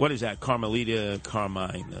into? What is that? Carmelita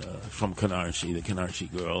Carmine from Canarsie, the Canarsie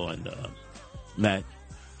girl, and Matt.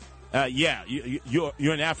 You're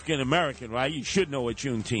an African American, right? You should know what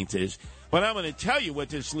Juneteenth is. But I'm going to tell you what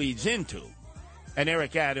this leads into. And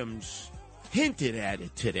Eric Adams hinted at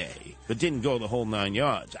it today, but didn't go the whole 9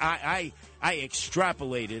 yards. I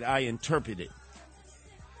extrapolated, I interpreted.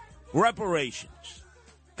 Reparations.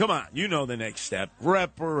 Come on, you know the next step.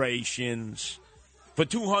 Reparations for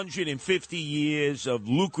 250 years of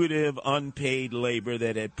lucrative unpaid labor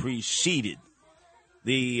that had preceded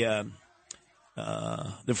the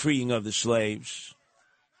freeing of the slaves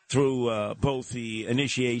through both the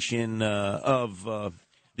initiation of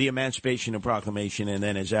the Emancipation Proclamation and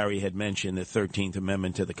then, as Ari had mentioned, the 13th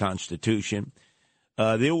Amendment to the Constitution.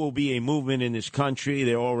 There will be a movement in this country.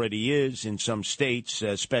 There already is in some states,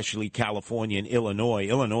 especially California and Illinois.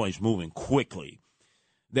 Illinois is moving quickly.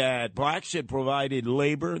 That blacks had provided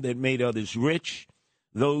labor that made others rich,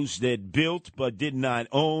 those that built but did not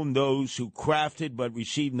own, those who crafted but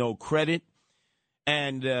received no credit.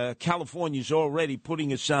 And California is already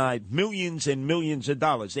putting aside millions and millions of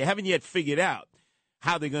dollars. They haven't yet figured out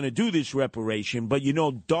how they're going to do this reparation, but you know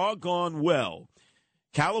doggone well,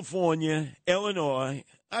 California, Illinois,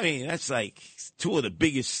 that's like two of the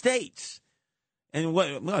biggest states. And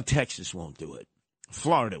Texas won't do it.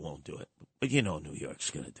 Florida won't do it. But you know New York's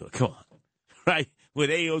going to do it. Come on. Right? With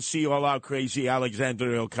AOC all out crazy,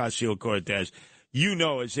 Alexandria Ocasio-Cortez,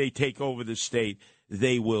 as they take over the state,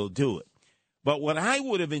 they will do it. But what I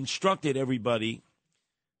would have instructed everybody,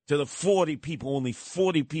 to the 40 people, only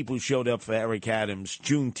 40 people showed up for Eric Adams'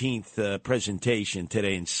 Juneteenth presentation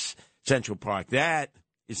today in Central Park. That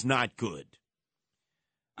is not good.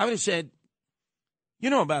 I would have said, you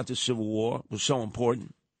know about the Civil War was so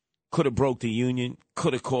important. Could have broke the Union,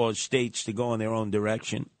 could have caused states to go in their own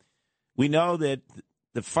direction. We know that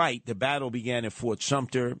the battle began at Fort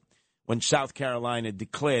Sumter when South Carolina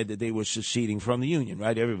declared that they were seceding from the Union,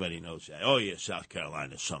 right? Everybody knows that. Oh, yeah, South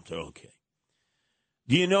Carolina, Sumter, okay.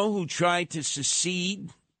 Do you know who tried to secede?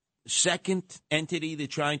 Second entity that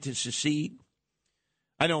tried to secede?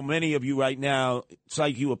 I know many of you right now, it's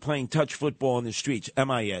like you were playing touch football in the streets.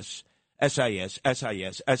 MIS, SIS,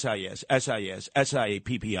 SIS, SIS, SIS, SIA,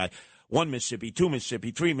 PPI. 1 Mississippi, 2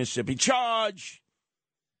 Mississippi, 3 Mississippi. Charge!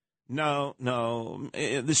 No.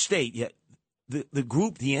 The state, yeah. The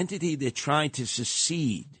group, the entity that tried to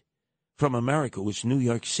secede from America was New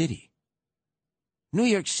York City. New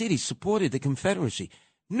York City supported the Confederacy.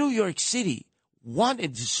 New York City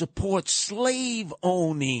wanted to support slave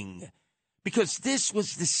owning because this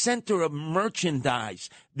was the center of merchandise,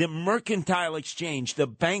 the mercantile exchange, the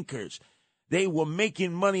bankers. They were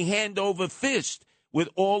making money hand over fist with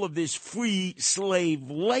all of this free slave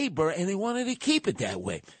labor, and they wanted to keep it that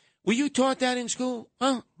way. Were you taught that in school?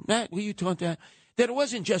 Huh, Matt, were you taught that? That it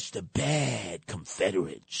wasn't just the bad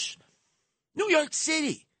Confederates. New York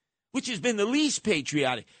City, which has been the least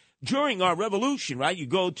patriotic. During our revolution, right, you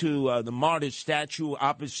go to the Martyrs statue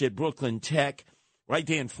opposite Brooklyn Tech, right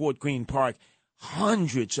there in Fort Greene Park,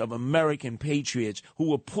 hundreds of American patriots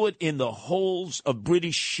who were put in the holds of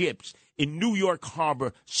British ships in New York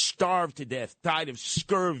Harbor, starved to death, died of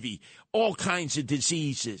scurvy, all kinds of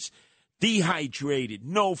diseases, dehydrated,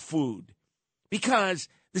 no food. Because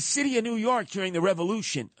the city of New York during the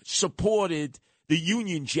Revolution supported the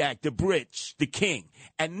Union Jack, the Brits, the King.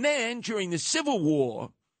 And then during the Civil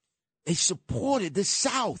War, they supported the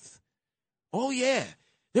South. Oh, yeah.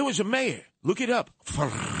 There was a mayor. Look it up.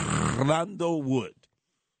 Fernando Wood.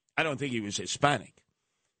 I don't think he was Hispanic.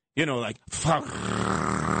 You know, like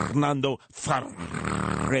Fernando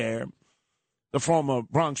Ferrer, the former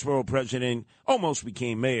Bronx Borough president, almost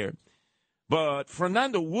became mayor. But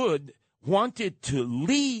Fernando Wood wanted to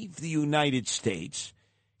leave the United States.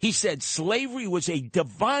 He said slavery was a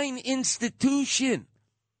divine institution.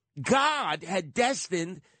 God had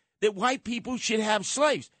destined that white people should have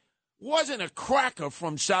slaves. Wasn't a cracker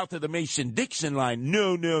from south of the Mason-Dixon line.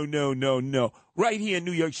 No. Right here in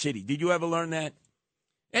New York City. Did you ever learn that?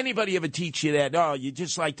 Anybody ever teach you that? Oh, you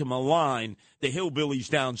just like to malign the hillbillies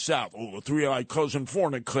down south. Oh, the three-eyed cousin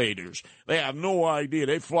fornicators. They have no idea.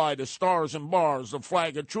 They fly the stars and bars, the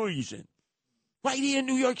flag of treason. Right here in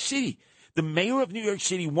New York City. The mayor of New York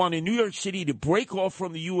City wanted New York City to break off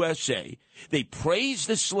from the USA. They praised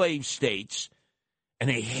the slave states, and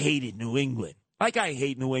they hated New England. Like I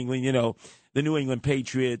hate New England, you know, the New England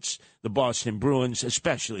Patriots, the Boston Bruins,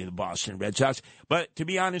 especially the Boston Red Sox. But to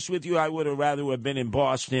be honest with you, I would have rather have been in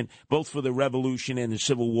Boston, both for the Revolution and the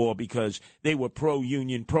Civil War, because they were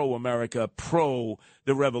pro-Union, pro-America, pro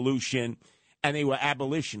the Revolution, and they were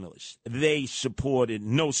abolitionists. They supported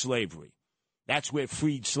no slavery. That's where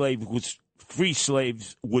free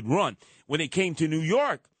slaves would run. When it came to New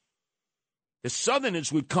York, the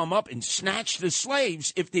Southerners would come up and snatch the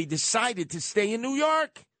slaves if they decided to stay in New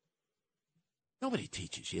York. Nobody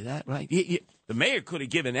teaches you that, right? The mayor could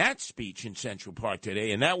have given that speech in Central Park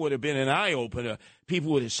today, and that would have been an eye-opener.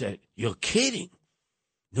 People would have said, "You're kidding.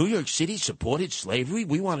 New York City supported slavery?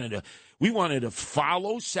 We wanted to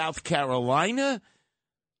follow South Carolina,"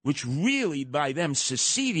 which really, by them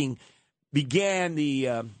seceding, began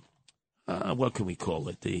the, what can we call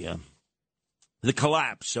it, the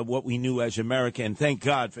collapse of what we knew as America, and thank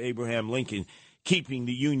God for Abraham Lincoln keeping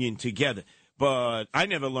the Union together. But I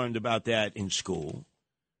never learned about that in school.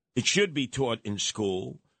 It should be taught in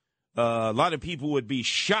school. A lot of people would be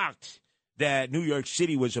shocked that New York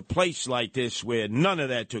City was a place like this where none of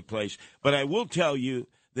that took place. But I will tell you,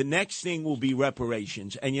 the next thing will be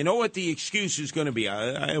reparations. And you know what the excuse is going to be?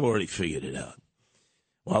 I've already figured it out.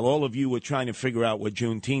 While all of you were trying to figure out what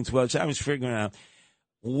Juneteenth was, I was figuring out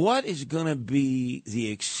what is going to be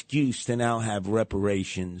the excuse to now have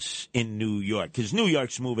reparations in New York? Because New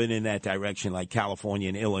York's moving in that direction like California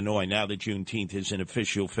and Illinois now that Juneteenth is an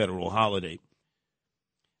official federal holiday.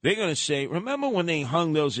 They're going to say, remember when they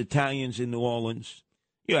hung those Italians in New Orleans?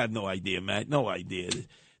 You have no idea, Matt, no idea.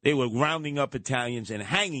 They were rounding up Italians and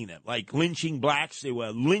hanging them. Like lynching blacks, they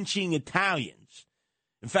were lynching Italians.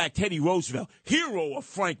 In fact, Teddy Roosevelt, hero of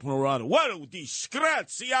Frank Morano, what a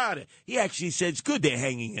disgraziata. He actually said it's good they're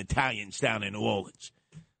hanging Italians down in New Orleans.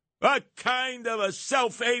 What kind of a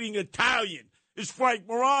self-hating Italian is Frank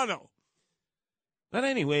Morano? But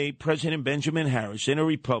anyway, President Benjamin Harrison, a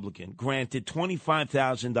Republican, granted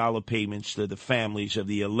 $25,000 payments to the families of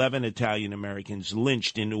the 11 Italian Americans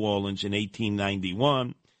lynched in New Orleans in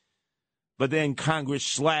 1891. but then Congress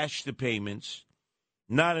slashed the payments.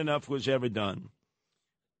 Not enough was ever done.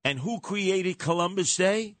 And who created Columbus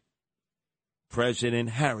Day? President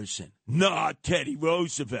Harrison, not Teddy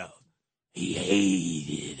Roosevelt. He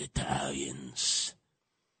hated Italians.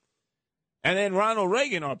 And then Ronald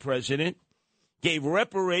Reagan, our president, gave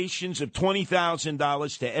reparations of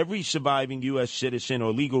 $20,000 to every surviving U.S. citizen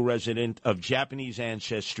or legal resident of Japanese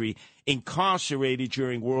ancestry incarcerated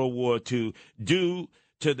during World War II due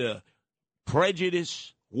to the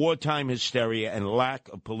prejudice, wartime hysteria, and lack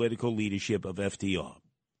of political leadership of FDR.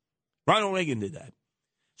 Ronald Reagan did that.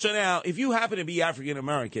 So now, if you happen to be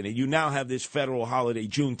African-American and you now have this federal holiday,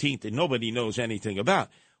 Juneteenth, that nobody knows anything about,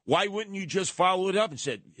 why wouldn't you just follow it up and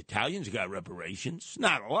say, Italians got reparations?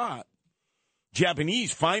 Not a lot.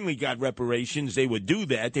 Japanese finally got reparations. They would do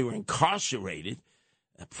that. They were incarcerated.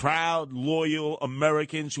 Proud, loyal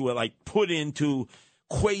Americans who were like put into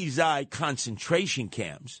quasi-concentration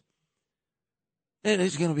camps. And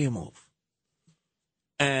there's going to be a move.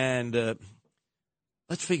 And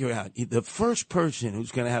let's figure out the first person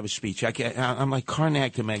who's going to have a speech. I'm like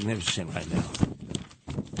Karnak the Magnificent right now.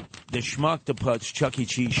 The schmuck, the putz, Chuck E.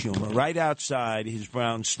 Cheese Schumer, right outside his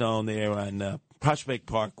brownstone there on Prospect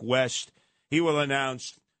Park West. He will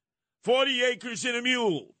announce 40 acres and a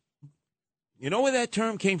mule. You know where that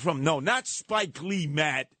term came from? No, not Spike Lee,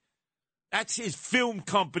 Matt. That's his film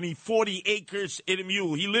company, 40 Acres and a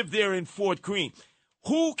Mule. He lived there in Fort Greene.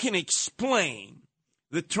 Who can explain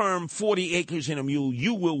the term 40 acres and a mule?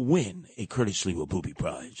 You will win a Curtis Lewa Booby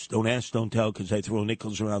Prize. Don't ask, don't tell, because I throw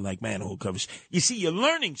nickels around like manhole covers. You see, you're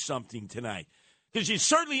learning something tonight, because you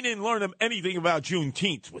certainly didn't learn anything about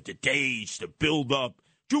Juneteenth with the days, the build-up.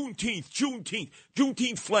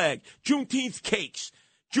 Juneteenth flag, Juneteenth cakes,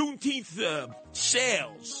 Juneteenth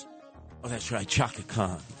sales. Oh, that's right, Chaka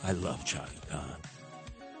Khan. I love Chaka Khan.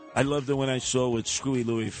 I loved it when I saw with Screwy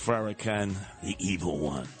Louis Farrakhan, the evil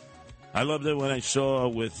one. I loved it when I saw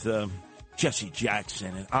with Jesse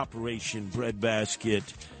Jackson and Operation Breadbasket,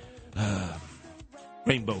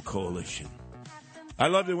 Rainbow Coalition. I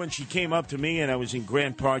loved it when she came up to me and I was in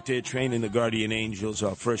Grant Park there training the Guardian Angels,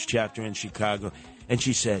 our first chapter in Chicago. And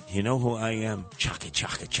she said, you know who I am? Chaka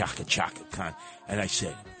Khan. And I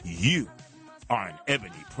said, you are an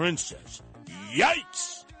ebony princess.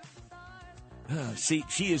 Yikes! See,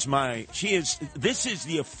 this is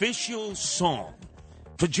the official song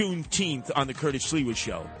for Juneteenth on the Curtis Lewa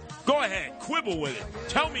Show. Go ahead, quibble with it.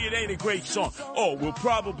 Tell me it ain't a great song. Oh, we'll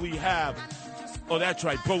probably have, oh, that's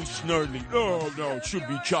right, Bo Snerdley. Oh, no, it should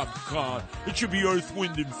be Chaka Khan. It should be Earth,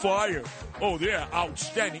 Wind, and Fire. Oh, they're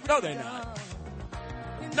outstanding. No, they're not.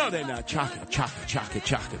 No, they're not. Chaka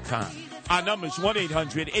Khan. Our number is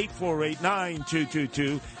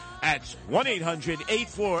 1-800-848-9222. That's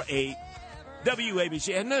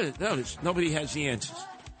 1-800-848-WABC. And notice, nobody has the answers.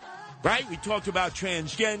 Right? We talked about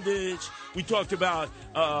transgenders. We talked about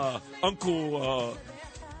Uncle,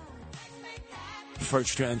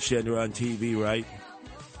 first transgender on TV, right?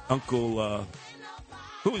 Uncle,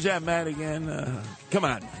 who was that man again? Come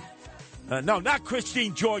on, man. No, not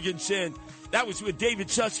Christine Jorgensen. That was with David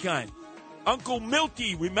Susskind. Uncle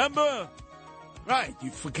Milty, remember? Right,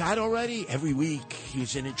 you forgot already? Every week he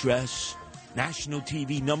was in a dress. National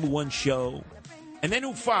TV, #1 show. And then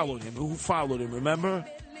who followed him? Remember?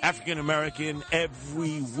 African American.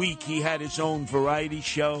 Every week he had his own variety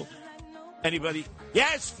show. Anybody?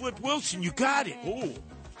 Yes, Flip Wilson, you got it. Oh,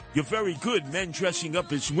 you're very good. Men dressing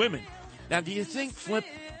up as women. Now, do you think Flip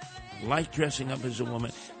liked dressing up as a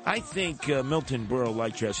woman? I think Milton Berle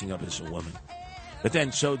liked dressing up as a woman. But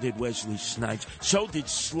then so did Wesley Snipes. So did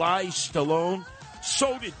Sly Stallone.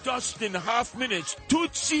 So did Dustin Hoffman as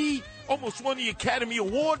Tootsie. Almost won the Academy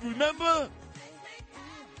Award, remember?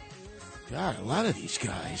 God, a lot of these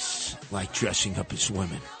guys like dressing up as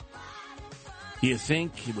women. Do you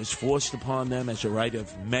think it was forced upon them as a rite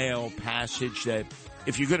of male passage that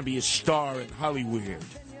if you're going to be a star in Hollywood,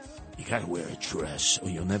 you got to wear a dress or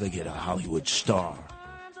you'll never get a Hollywood star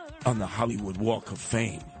on the Hollywood Walk of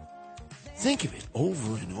Fame? Think of it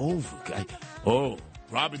over and over. Oh,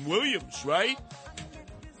 Robin Williams, right?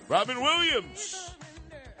 Robin Williams.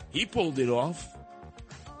 He pulled it off.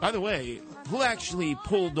 By the way, who actually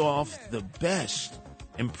pulled off the best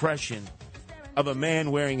impression of a man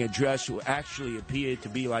wearing a dress who actually appeared to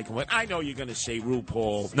be like a woman? I know you're going to say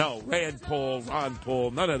RuPaul. No, Rand Paul, Ron Paul,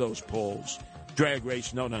 none of those Pauls. Drag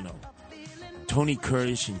Race, no. Tony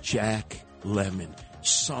Curtis and Jack Lemmon.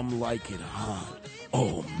 Some like it hot.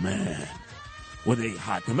 Oh, man. Were they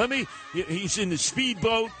hot? Remember, he's in the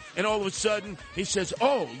speedboat, and all of a sudden, he says,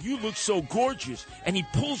 oh, you look so gorgeous. And he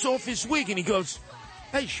pulls off his wig, and he goes,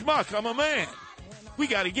 hey, schmuck, I'm a man. We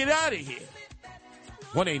got to get out of here.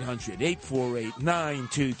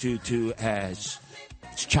 1-800-848-9222 as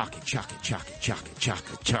it's Chaka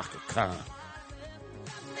Khan.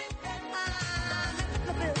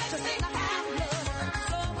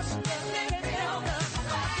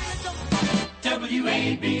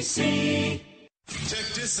 WABC. Check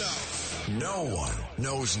this out. No one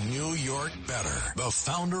knows New York better. The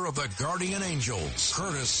founder of the Guardian Angels,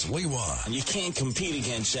 Curtis Lewa. You can't compete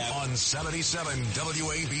against that. On 77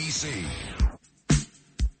 WABC.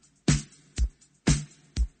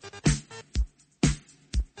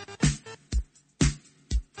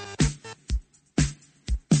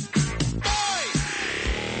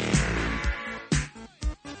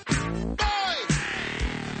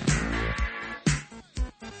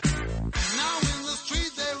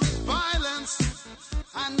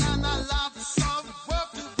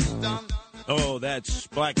 Oh, that's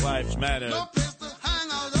Black Lives Matter,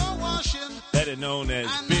 better known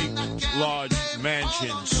as big, large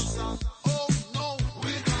mansions.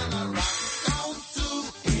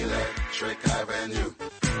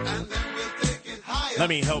 Let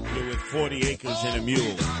me help you with 40 Acres and a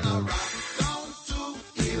Mule.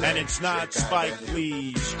 And it's not Spike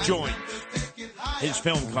Lee's joint, his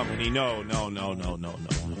film company. No.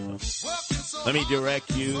 Let me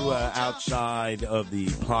direct you outside of the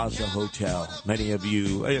Plaza Hotel. Many of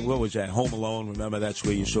you, what was that, Home Alone? Remember, that's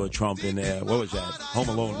where you saw Trump in there. What was that, Home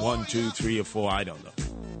Alone 1, 2, 3, or 4? I don't know.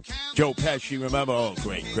 Joe Pesci, remember? Oh,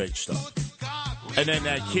 great stuff. And then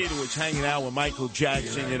that kid who was hanging out with Michael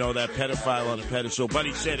Jackson, you know, that pedophile on a pedestal. But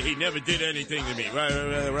he said he never did anything to me. Right.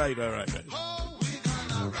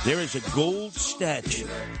 There is a gold statue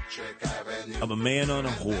of a man on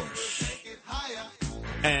a horse.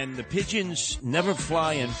 And the pigeons never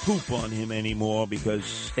fly and poop on him anymore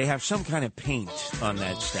because they have some kind of paint on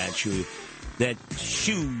that statue that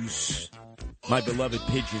shoos my beloved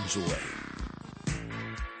pigeons away.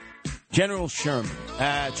 General Sherman,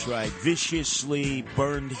 that's right, viciously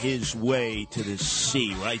burned his way to the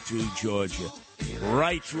sea right through Georgia,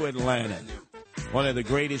 right through Atlanta. One of the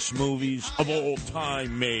greatest movies of all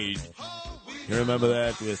time made. You remember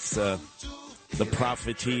that with The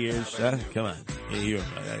Profiteers? Huh? Come on.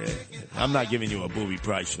 I'm not giving you a booby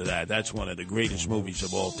price for that. That's one of the greatest movies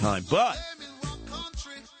of all time. But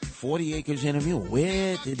 40 Acres and a Mule,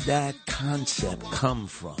 where did that concept come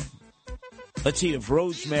from? Let's see if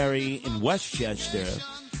Rosemary in Westchester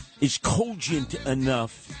is cogent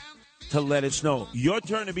enough to let us know. Your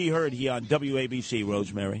turn to be heard here on WABC,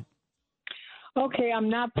 Rosemary. Okay, I'm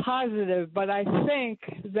not positive, but I think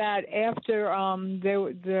that after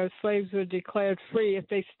the slaves were declared free, if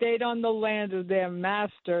they stayed on the land of their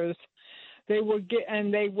masters, they would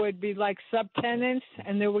be like subtenants,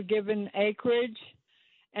 and they were given acreage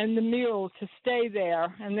and the mules to stay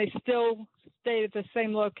there, and they still stayed at the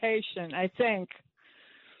same location, I think.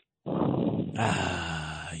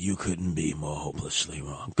 You couldn't be more hopelessly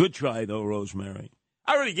wrong. Good try, though, Rosemary.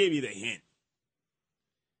 I already gave you the hint.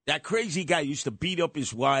 That crazy guy used to beat up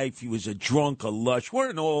his wife. He was a drunk, a lush.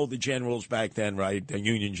 Weren't all the generals back then, right? The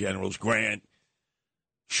Union generals, Grant,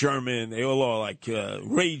 Sherman, they were all like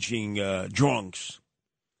raging drunks.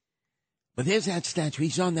 But there's that statue.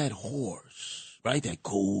 He's on that horse, right? That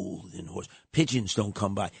golden horse. Pigeons don't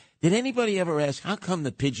come by. Did anybody ever ask, how come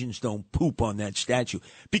the pigeons don't poop on that statue?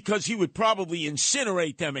 Because he would probably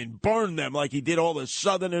incinerate them and burn them like he did all the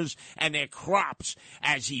Southerners and their crops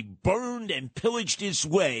as he burned and pillaged his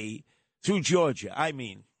way through Georgia. I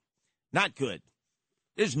mean, not good.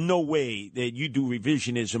 There's no way that you do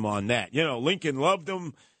revisionism on that. You know, Lincoln loved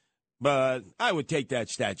him, but I would take that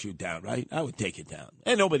statue down, right? I would take it down.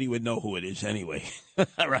 And nobody would know who it is anyway.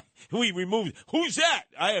 All right. We removed. Who's that?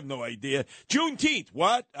 I have no idea. Juneteenth.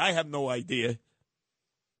 What? I have no idea.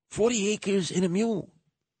 40 Acres and a Mule.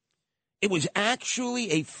 It was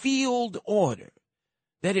actually a field order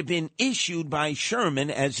that had been issued by Sherman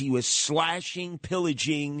as he was slashing,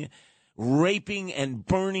 pillaging, raping, and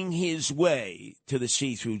burning his way to the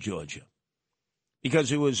sea through Georgia.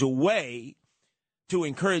 Because it was a way to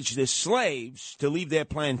encourage the slaves to leave their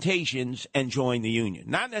plantations and join the Union.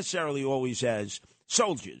 Not necessarily always as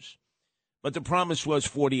soldiers, but the promise was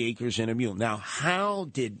 40 acres and a mule. Now, how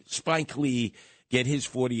did Spike Lee get his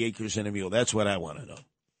 40 acres and a mule? That's what I want to know.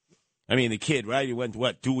 I mean, the kid, right? He went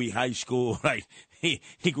to Dewey High School, right? He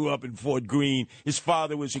grew up in Fort Greene. His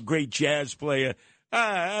father was a great jazz player.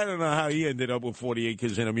 I don't know how he ended up with 40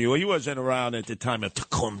 acres and a mule. He wasn't around at the time of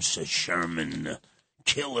Tecumseh Sherman,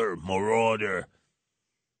 killer, marauder.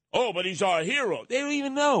 Oh, but he's our hero. They don't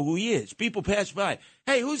even know who he is. People pass by.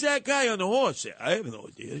 Hey, who's that guy on the horse there? I have no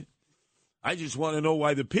idea. I just want to know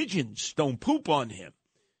why the pigeons don't poop on him.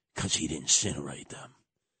 Because he'd incinerate them.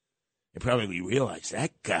 They probably realized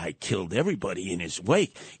that guy killed everybody in his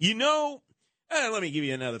wake. You know, let me give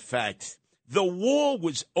you another fact. The war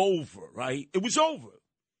was over, right? It was over.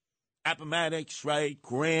 Appomattox, right?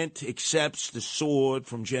 Grant accepts the sword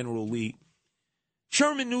from General Lee.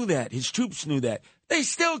 Sherman knew that. His troops knew that. They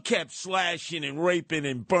still kept slashing and raping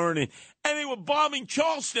and burning, and they were bombing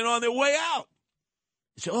Charleston on their way out.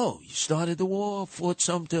 So, oh, you started the war, Fort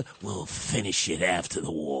Sumter? We'll finish it after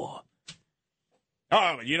the war.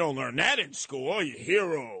 Oh, but you don't learn that in school. Oh, you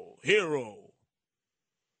hero.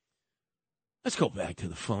 Let's go back to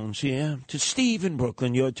the phones here. To Steve in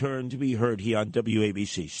Brooklyn, your turn to be heard here on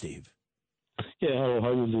WABC, Steve. Yeah, hello, how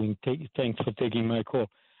are you doing? Thanks for taking my call.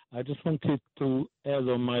 I just wanted to add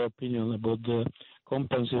on my opinion about the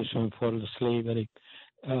compensation for the slavery.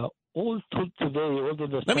 Let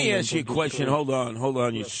me ask you a question. Hold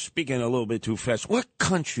on. You're speaking a little bit too fast. What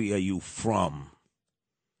country are you from?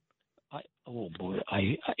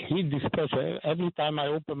 I hate this question. Every time I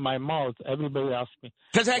open my mouth, everybody asks me.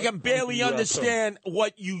 Because I can barely understand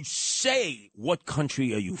what you say. What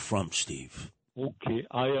country are you from, Steve? Okay,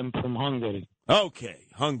 I am from Hungary. Okay,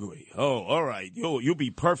 Hungary. Oh, all right. You'll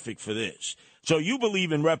be perfect for this. So you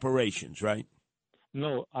believe in reparations, right?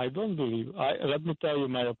 No, I don't believe. Let me tell you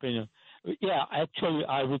my opinion. Yeah, actually,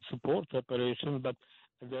 I would support reparations, but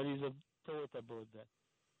there is a thought about that.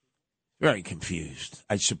 Very confused.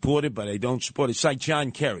 I support it, but I don't support it. It's like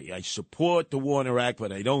John Kerry. I support the Warner Act,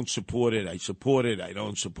 but I don't support it. I support it. I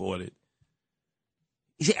don't support it.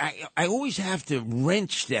 You see, I always have to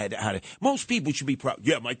wrench that out of. Most people should be proud.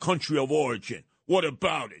 Yeah, my country of origin. What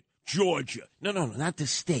about it? Georgia. No, not the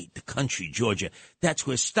state. The country, Georgia. That's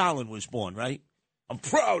where Stalin was born, right? I'm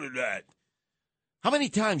proud of that. How many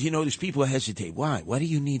times you notice people hesitate? Why? What do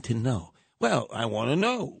you need to know? Well, I want to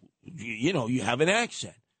know. You have an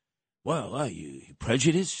accent. Well, are you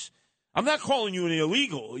prejudiced? I'm not calling you an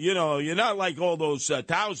illegal. You're not like all those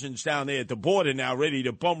thousands down there at the border now ready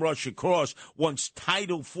to bum rush across once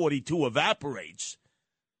Title 42 evaporates.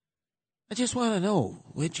 I just want to know,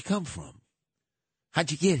 where'd you come from? How'd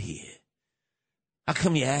you get here? How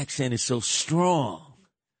come your accent is so strong?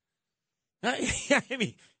 I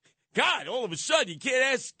mean, God, all of a sudden you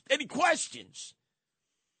can't ask any questions.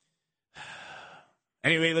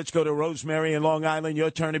 Anyway, let's go to Rosemary in Long Island. Your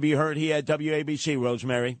turn to be heard here at WABC,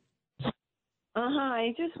 Rosemary.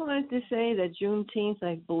 I just wanted to say that Juneteenth,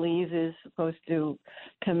 I believe, is supposed to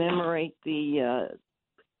commemorate the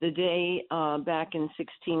day back in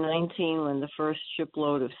 1619 when the first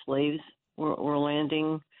shipload of slaves were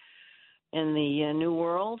landing in the New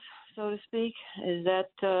World, so to speak. Is that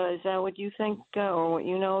what you think or what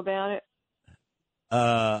you know about it?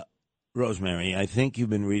 Rosemary, I think you've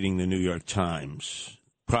been reading the New York Times.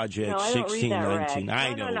 Project 1619.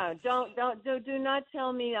 I know. No. Do not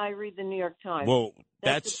tell me I read the New York Times. Well,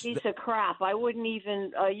 that's a piece of crap. I wouldn't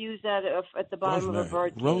even use that at the bottom of a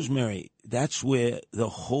bird cage. Rosemary, that's where the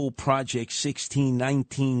whole Project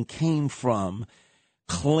 1619 came from,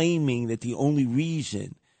 claiming that the only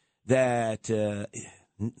reason that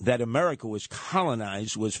America was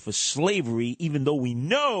colonized was for slavery, even though we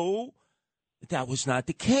know that was not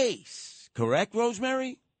the case. Correct,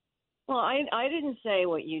 Rosemary? Well, I didn't say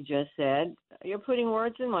what you just said. You're putting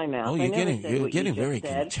words in my mouth. Oh, you're getting very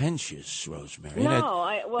contentious, Rosemary. No,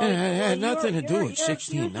 it had nothing to do with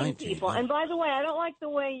 1619. And by the way, I don't like the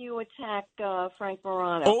way you attack Frank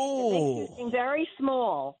Morano. Oh. It makes you seem very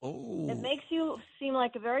small. Oh. It makes you seem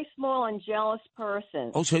like a very small and jealous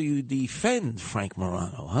person. Oh, so you defend Frank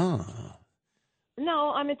Morano, huh?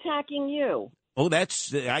 No, I'm attacking you. Oh,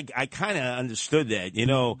 I kind of understood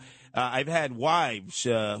that. I've had wives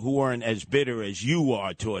who weren't as bitter as you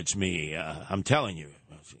are towards me. I'm telling you.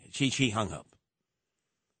 She hung up.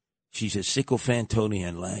 She's a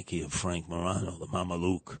sycophantonian lackey of Frank Morano, the Mama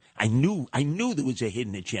Luke. I knew there was a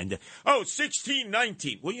hidden agenda. Oh,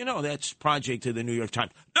 1619. Well, that's project of the New York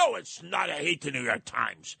Times. No, it's not. I hate the New York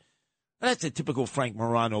Times. That's a typical Frank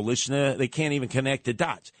Morano listener. They can't even connect the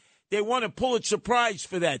dots. They won a Pulitzer Prize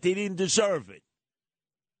for that. They didn't deserve it.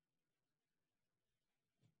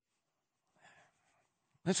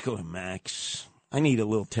 Let's go to Max. I need a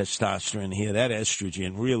little testosterone here. That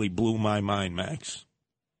estrogen really blew my mind, Max.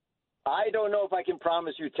 I don't know if I can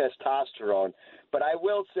promise you testosterone, but I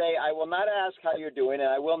will say I will not ask how you're doing, and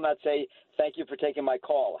I will not say thank you for taking my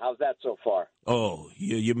call. How's that so far? Oh,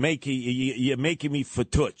 you're making me for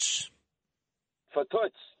toots. For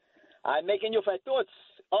toots. I'm making you for toots.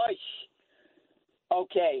 Oy.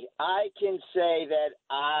 Okay, I can say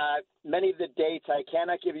that many of the dates I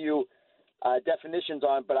cannot give you definitions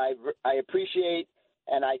on, but I appreciate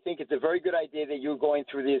and I think it's a very good idea that you're going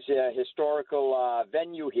through this historical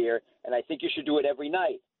venue here, and I think you should do it every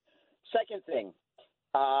night. Second thing,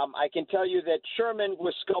 I can tell you that Sherman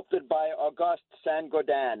was sculpted by Auguste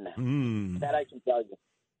Saint-Gaudens. That I can tell you.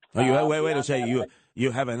 Oh, wait a second.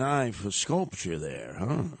 You have an eye for sculpture there,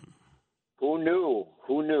 huh? Who knew?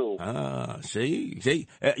 See?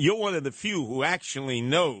 You're one of the few who actually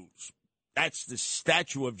knows. That's the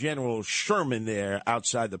statue of General Sherman there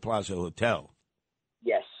outside the Plaza Hotel.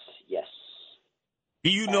 Yes. Do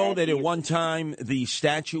you know that at one time the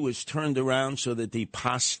statue was turned around so that the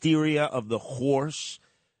posterior of the horse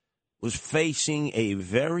was facing a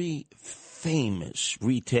very famous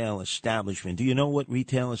retail establishment? Do you know what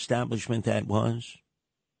retail establishment that was?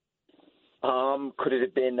 Could it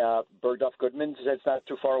have been Bergdorf Goodman's? That's not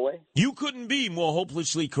too far away. You couldn't be more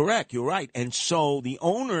hopelessly correct. You're right. And so the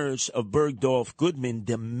owners of Bergdorf Goodman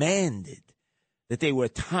demanded that they were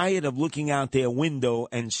tired of looking out their window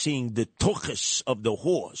and seeing the tuchus of the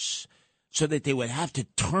horse, so that they would have to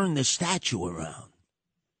turn the statue around.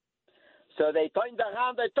 So they turned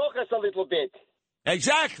around the tuchus a little bit.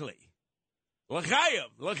 Exactly. L'chaim.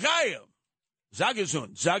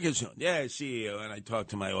 Zagazund. Yeah, I see when I talk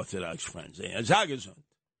to my Orthodox friends. Zagazund.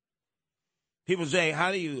 People say,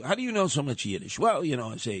 how do you know so much Yiddish? Well,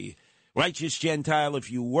 I say, righteous Gentile, if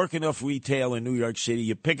you work enough retail in New York City,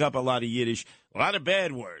 you pick up a lot of Yiddish, a lot of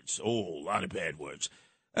bad words. Oh, a lot of bad words.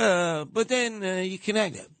 But then you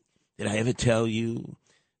connect them. Did I ever tell you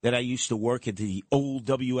that I used to work at the old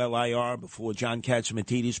WLIR before John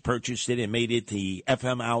Katzimatidis purchased it and made it the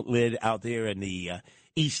FM outlet out there in the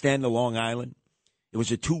East End of Long Island? It was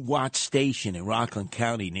a 2-watt station in Rockland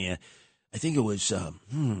County near, I think it was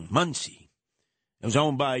Muncie. It was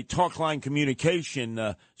owned by Talkline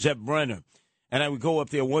Communication, Zeb Brenner. And I would go up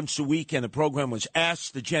there once a week, and the program was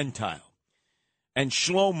Ask the Gentile. And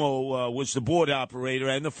Shlomo was the board operator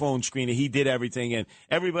and the phone screener. He did everything, and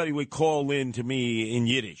everybody would call in to me in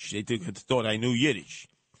Yiddish. They thought I knew Yiddish.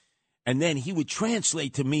 And then he would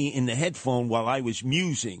translate to me in the headphone while I was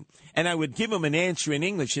musing. And I would give them an answer in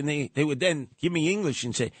English, and they would then give me English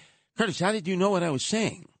and say, Curtis, how did you know what I was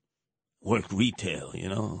saying? Worked retail,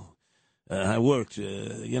 I worked,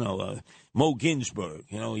 Mo Ginsberg,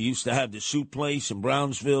 he used to have the soup place in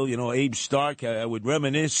Brownsville, Abe Stark. I would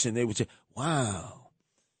reminisce, and they would say, wow.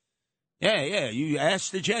 Yeah, you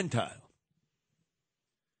asked the Gentile.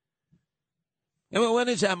 And when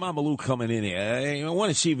is that Mamalou coming in here? I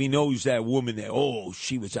want to see if he knows that woman there. Oh,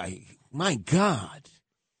 she was, my God.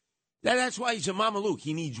 That's why he's a Mamalou.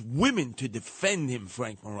 He needs women to defend him,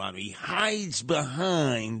 Frank Morano. He hides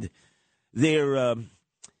behind their, what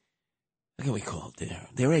can we call it,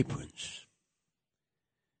 their aprons.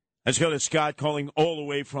 Let's go to Scott calling all the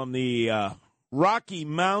way from the Rocky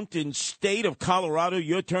Mountain state of Colorado.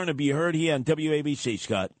 Your turn to be heard here on WABC,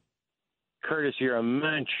 Scott. Curtis, you're a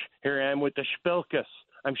mensch. Here I am with the Spilkus.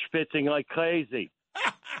 I'm spitzing like crazy.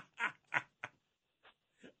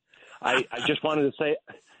 I just wanted to say,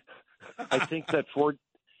 I think that Ford...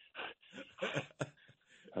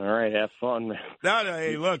 All right, have fun, man. No,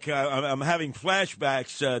 hey, look, I'm having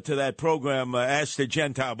flashbacks to that program, Ask the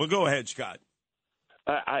Gentile. But go ahead, Scott.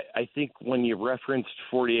 I think when you referenced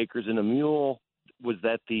 40 Acres and a Mule, was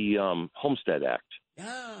that the Homestead Act?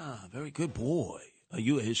 Yeah, very good boy. Are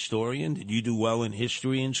you a historian? Did you do well in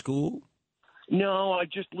history in school? No, I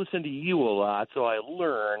just listen to you a lot, so I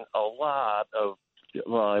learn a lot of.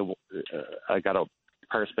 Well, I got to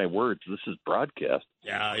parse my words. This is broadcast.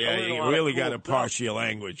 Yeah, you really got to parse your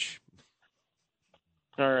language.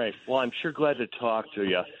 All right. Well, I'm sure glad to talk to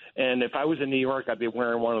you. And if I was in New York, I'd be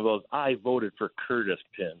wearing one of those "I voted for Curtis"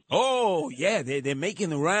 pins. Oh, yeah, they're making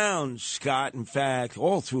the rounds, Scott. In fact,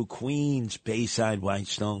 all through Queens, Bayside,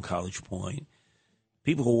 Whitestone, College Point.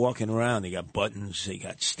 People are walking around. They got buttons. They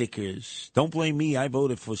got stickers. Don't blame me. I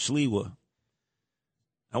voted for Sliwa.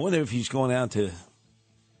 I wonder if he's going out to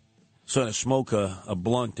sort of smoke a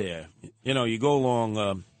blunt there. You go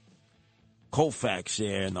along Colfax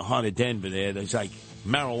there in the heart of Denver there. There's like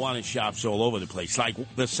marijuana shops all over the place, like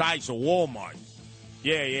the size of Walmart.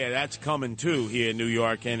 Yeah, that's coming too here in New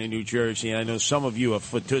York and in New Jersey. And I know some of you are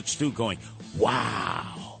for toots too going, wow.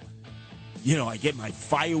 I get my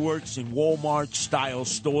fireworks in Walmart-style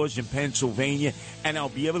stores in Pennsylvania, and I'll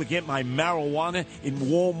be able to get my marijuana in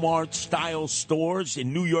Walmart-style stores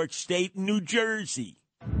in New York State and New Jersey.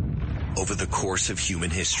 Over the course of human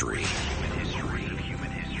history,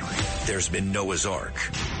 there's been Noah's Ark,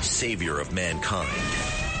 savior of mankind.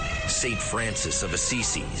 St. Francis of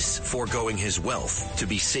Assisi's, foregoing his wealth to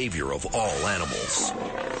be savior of all animals.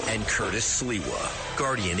 And Curtis Sliwa,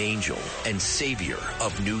 guardian angel and savior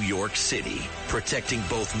of New York City, protecting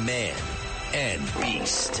both man and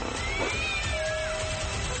beast.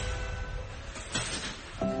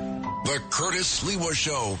 The Curtis Sliwa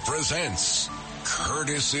Show presents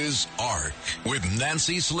Curtis's Ark with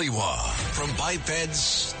Nancy Sliwa. From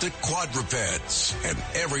bipeds to quadrupeds and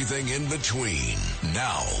everything in between.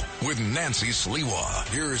 Now, with Nancy Sliwa,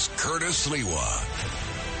 here's Curtis Sliwa.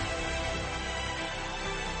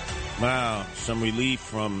 Wow, some relief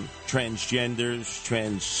from transgenders,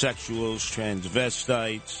 transsexuals,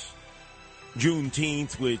 transvestites.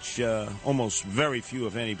 Juneteenth, which almost very few,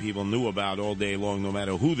 if any, people knew about all day long, no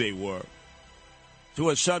matter who they were. To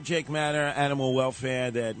a subject matter, animal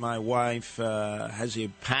welfare, that my wife has a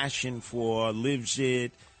passion for, lives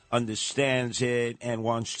it, understands it, and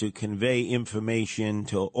wants to convey information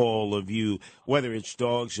to all of you, whether it's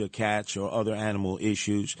dogs or cats or other animal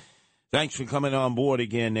issues. Thanks for coming on board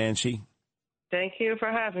again, Nancy. Thank you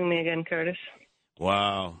for having me again, Curtis.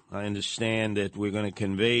 Wow, I understand that we're going to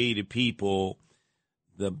convey to people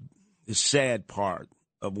the sad part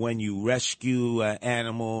of when you rescue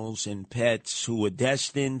animals and pets who were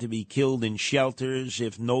destined to be killed in shelters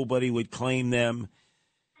if nobody would claim them.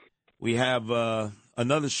 We have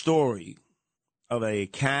another story of a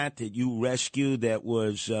cat that you rescued that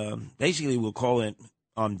was basically, we'll call it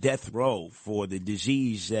on death row for the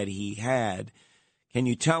disease that he had. Can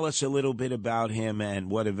you tell us a little bit about him and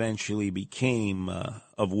what eventually became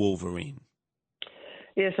of Wolverine?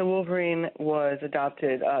 Yeah, so Wolverine was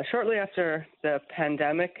adopted shortly after the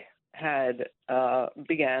pandemic had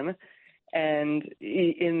began. And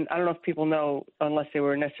I don't know if people know, unless they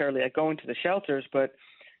were necessarily going to the shelters, but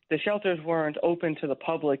the shelters weren't open to the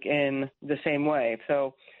public in the same way.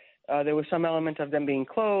 So there was some element of them being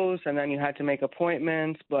closed, and then you had to make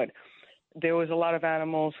appointments. But there was a lot of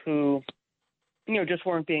animals who just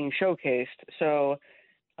weren't being showcased. So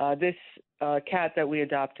this cat that we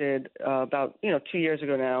adopted about 2 years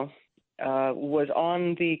ago now was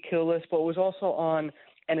on the kill list, but was also on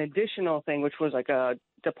an additional thing, which was like a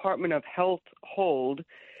Department of Health hold,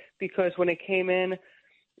 because when it came in,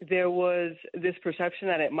 there was this perception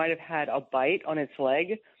that it might have had a bite on its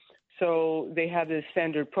leg. So they have this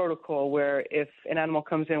standard protocol where if an animal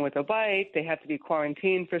comes in with a bite, they have to be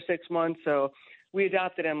quarantined for 6 months. So we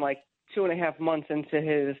adopted him like 2.5 months into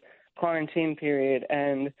his quarantine period,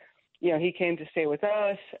 and he came to stay with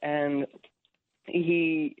us. And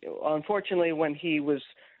he, unfortunately, when he was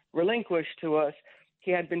relinquished to us,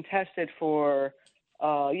 he had been tested for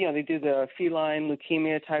they do the feline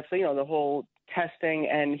leukemia type, so the whole testing,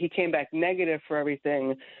 and he came back negative for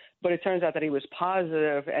everything. But it turns out that he was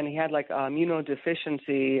positive, and he had like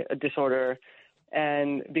immunodeficiency disorder.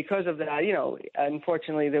 And because of that,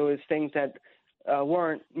 unfortunately, there was things that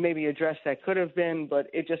weren't maybe addressed that could have been, but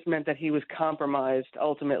it just meant that he was compromised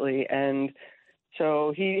ultimately. And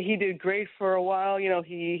so he did great for a while.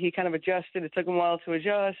 He kind of adjusted. It took him a while to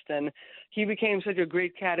adjust, and he became such a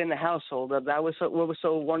great cat in the household. That was what was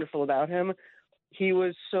so wonderful about him. He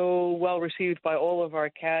was so well received by all of our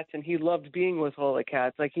cats, and he loved being with all the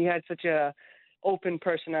cats. Like, he had such a open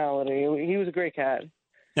personality. He was a great cat.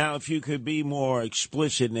 Now, if you could be more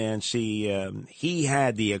explicit, Nancy, he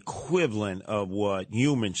had the equivalent of what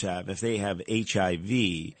humans have if they have HIV.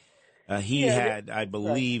 He had, I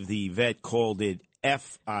believe, the vet called it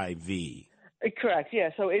FIV. Correct.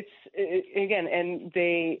 Yeah. So it's again, and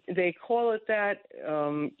they call it that.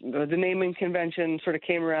 The naming convention sort of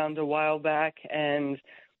came around a while back, and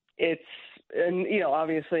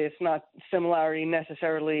obviously it's not similarity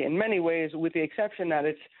necessarily in many ways, with the exception that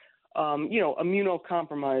it's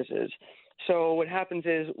immunocompromises. So what happens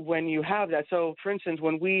is when you have that. So for instance,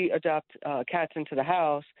 when we adopt cats into the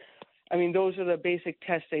house, I mean, those are the basic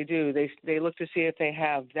tests they do. They look to see if they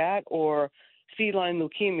have that or feline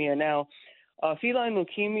leukemia. Now, feline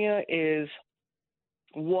leukemia is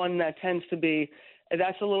one that tends to be,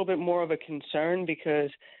 that's a little bit more of a concern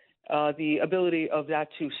because the ability of that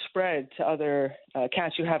to spread to other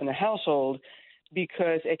cats you have in the household,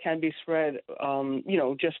 because it can be spread,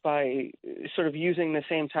 just by sort of using the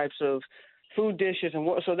same types of food dishes. And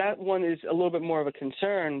so that one is a little bit more of a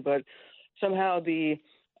concern, but somehow the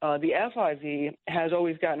FIV has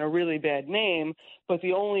always gotten a really bad name, but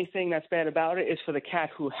the only thing that's bad about it is for the cat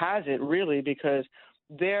who has it, really, because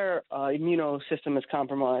their immune system is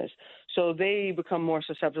compromised. So they become more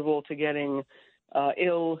susceptible to getting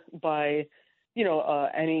ill by,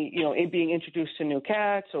 being introduced to new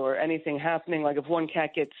cats or anything happening. Like if one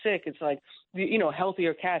cat gets sick, it's like,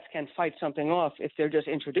 healthier cats can fight something off if they're just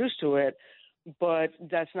introduced to it, but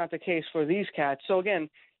that's not the case for these cats. So again,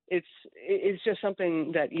 it's just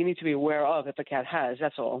something that you need to be aware of if a cat has,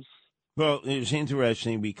 that's all. Well, it's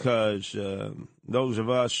interesting because those of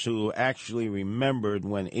us who actually remembered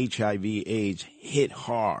when HIV/AIDS hit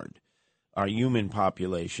hard, our human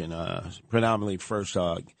population, predominantly first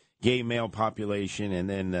gay male population, and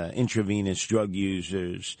then intravenous drug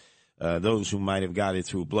users, those who might have got it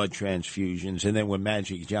through blood transfusions. And then with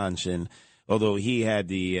Magic Johnson, although he had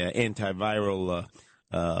the antiviral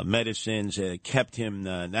medicines, kept him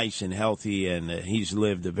nice and healthy, and he's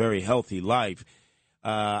lived a very healthy life.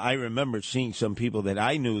 I remember seeing some people that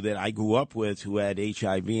I knew that I grew up with who had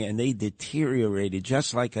HIV, and they deteriorated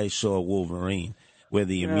just like I saw Wolverine, where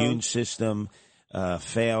the immune system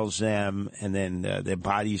fails them, and then their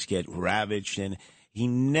bodies get ravaged. And he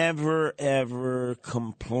never, ever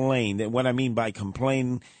complained. And what I mean by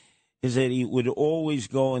complain is that he would always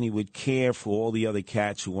go and he would care for all the other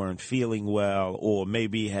cats who weren't feeling well, or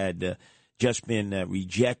maybe had just been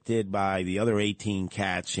rejected by the other 18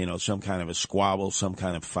 cats, some kind of a squabble, some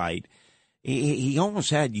kind of fight. He almost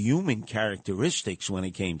had human characteristics when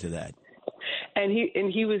it came to that. And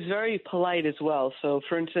he was very polite as well. So,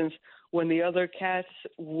 for instance, when the other cats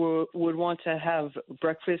would want to have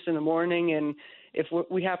breakfast in the morning, and if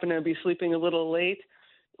we happen to be sleeping a little late,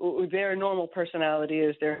 their normal personality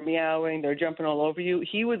is they're meowing, they're jumping all over you.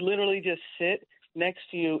 He would literally just sit next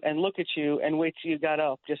to you and look at you and wait till you got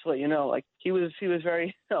up, just to let you know. Like he was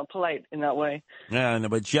very polite in that way. Yeah, no,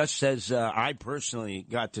 but just as I personally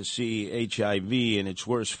got to see HIV in its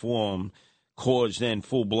worst form cause then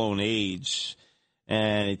full-blown AIDS,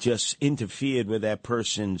 and it just interfered with that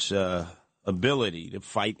person's ability to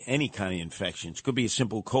fight any kind of infections. Could be a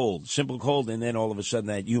simple cold, and then all of a sudden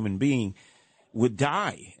that human being would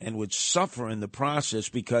die and would suffer in the process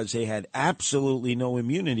because they had absolutely no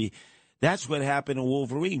immunity. That's what happened to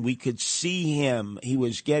Wolverine. We could see him. He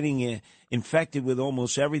was getting infected with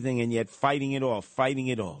almost everything and yet fighting it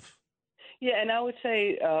off. Yeah, and I would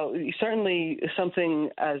say certainly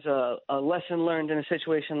something as a lesson learned in a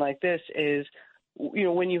situation like this is,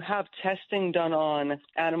 when you have testing done on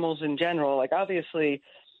animals in general, like obviously,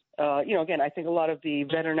 again, I think a lot of the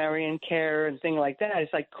veterinarian care and thing like that is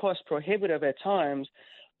like cost prohibitive at times,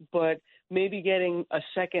 but maybe getting a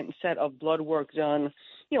second set of blood work done,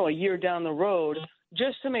 a year down the road,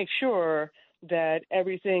 just to make sure that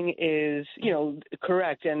everything is,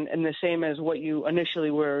 correct and the same as what you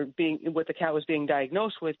initially what the cat was being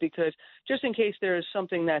diagnosed with, because just in case there's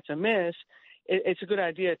something that's amiss, it's a good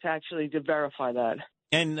idea to actually verify that.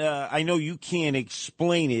 And I know you can't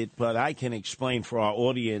explain it, but I can explain for our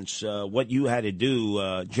audience what you had to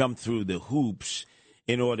do, jump through the hoops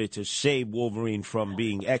in order to save Wolverine from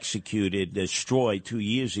being executed, destroyed 2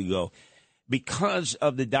 years ago. Because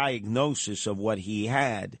of the diagnosis of what he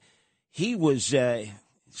had, he was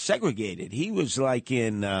segregated. He was like he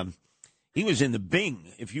was in the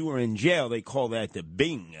Bing. If you were in jail, they call that the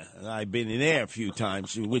Bing. I've been in there a few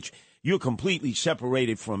times, in which you're completely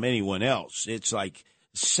separated from anyone else. It's like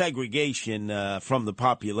segregation from the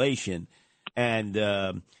population. And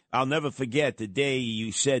I'll never forget the day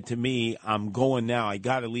you said to me, I'm going now. I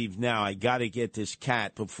got to leave now. I got to get this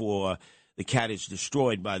cat before the cat is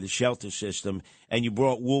destroyed by the shelter system. And you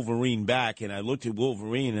brought Wolverine back, and I looked at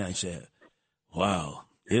Wolverine and I said, wow,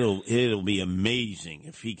 it'll be amazing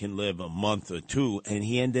if he can live a month or two. And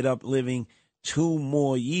he ended up living 2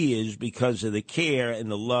 more years because of the care and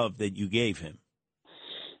the love that you gave him.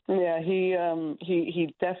 Yeah,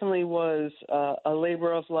 he definitely was a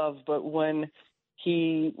labor of love, but when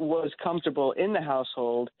he was comfortable in the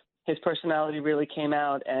household, his personality really came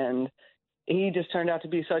out, and he just turned out to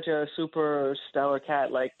be such a super stellar cat.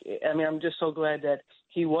 I'm just so glad that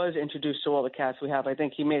he was introduced to all the cats we have. I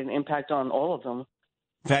think he made an impact on all of them.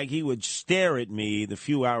 In fact, he would stare at me the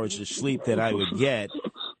few hours of sleep that I would get.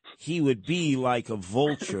 He would be like a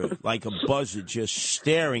vulture, like a buzzard, just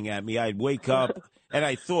staring at me. I'd wake up, and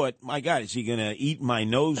I thought, my God, is he going to eat my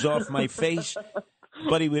nose off my face?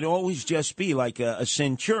 But he would always just be like a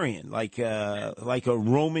centurion, like a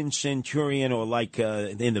Roman centurion, or like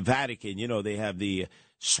in the Vatican, they have the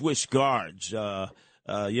Swiss guards,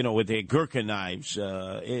 with their Gurkha knives.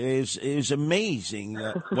 It is amazing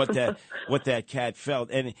what that cat felt.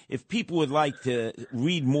 And if people would like to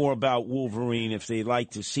read more about Wolverine, if they'd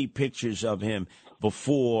like to see pictures of him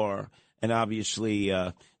before and obviously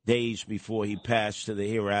days before he passed to the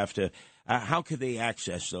hereafter, how could they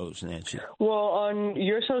access those, Nancy? Well, on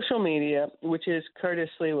your social media, which is Curtis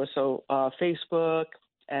Sliwa, so Facebook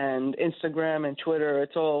and Instagram and Twitter,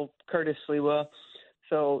 it's all Curtis Sliwa.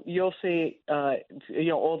 So you'll see,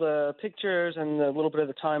 all the pictures and a little bit of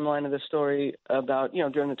the timeline of the story about,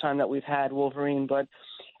 during the time that we've had Wolverine. But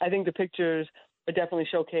I think the pictures definitely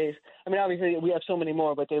showcase. I mean, obviously we have so many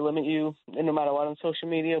more, but they limit you no matter what on social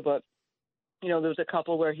media. But there's a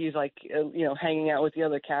couple where he's like, hanging out with the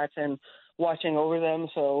other cats and watching over them.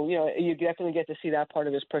 So, you definitely get to see that part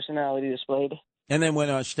of his personality displayed. And then when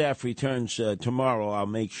our staff returns tomorrow, I'll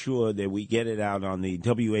make sure that we get it out on the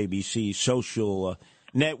WABC social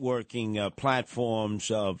networking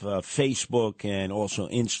platforms of Facebook and also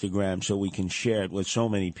Instagram so we can share it with so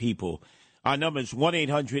many people. Our number is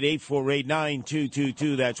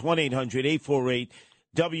 1-800-848-9222. That's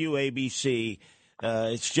 1-800-848-WABC.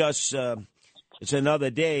 It's just it's another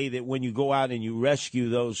day that when you go out and you rescue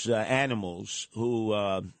those animals who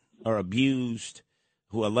are abused,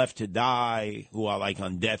 who are left to die, who are like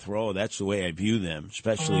on death row. That's the way I view them,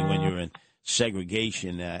 especially when you're in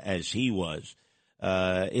segregation as he was.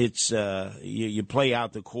 You play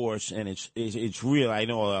out the course, and it's real. I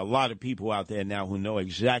know a lot of people out there now who know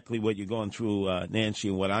exactly what you're going through, Nancy,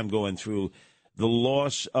 and what I'm going through. The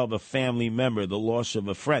loss of a family member, the loss of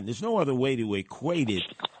a friend. There's no other way to equate it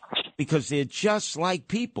because they're just like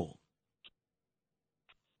people.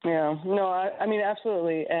 Yeah, no, I mean,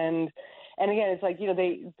 absolutely. And again, it's like,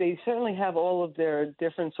 they certainly have all of their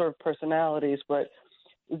different sort of personalities, but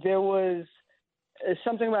there was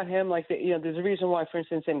something about him, like, there's a reason why, for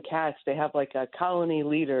instance, in cats, they have like colony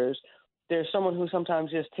leaders. There's someone who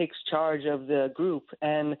sometimes just takes charge of the group,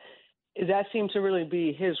 and that seemed to really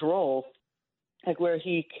be his role, like where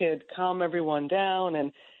he could calm everyone down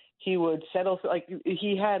and he would settle, like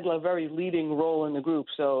he had a very leading role in the group.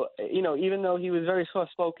 So, even though he was very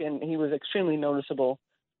soft-spoken, he was extremely noticeable.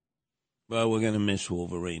 Well, we're going to miss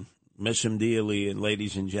Wolverine. Miss him dearly. And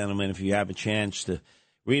ladies and gentlemen, if you have a chance to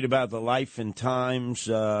read about the life and times,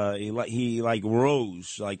 he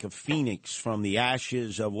rose like a phoenix from the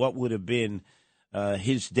ashes of what would have been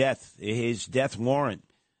his death warrant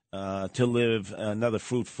to live another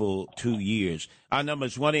fruitful 2 years. Our number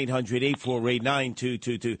is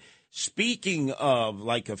 1-800-848-9222. Speaking of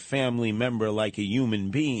like a family member, like a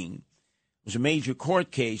human being, it was a major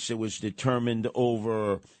court case that was determined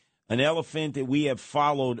over an elephant that we have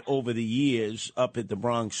followed over the years up at the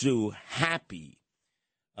Bronx Zoo, Happy.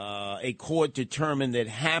 A court determined that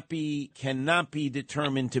Happy cannot be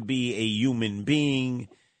determined to be a human being,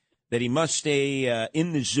 that he must stay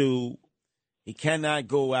in the zoo. He cannot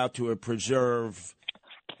go out to a preserve,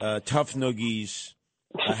 tough noogies.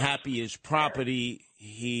 Happy is property.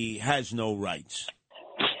 He has no rights.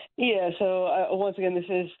 Yeah, so once again, this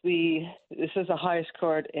is the highest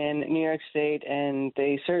court in New York State, and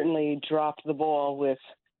they certainly dropped the ball with,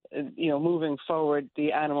 moving forward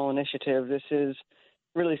the animal initiative. This is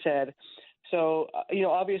really sad. So,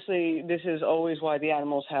 obviously, this is always why the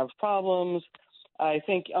animals have problems. I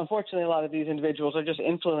think, unfortunately, a lot of these individuals are just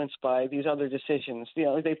influenced by these other decisions.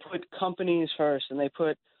 They put companies first, and they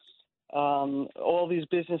put all these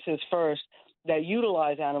businesses first that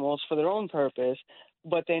utilize animals for their own purpose,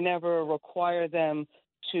 but they never require them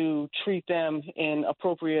to treat them in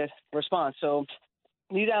appropriate response. So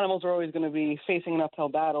these animals are always going to be facing an uphill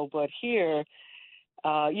battle. But here,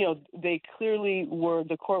 they clearly were.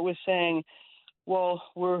 The court was saying, well,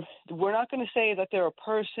 we're not going to say that they're a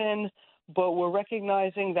person, but we're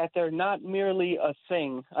recognizing that they're not merely a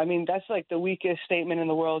thing. I mean, that's like the weakest statement in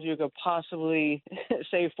the world you could possibly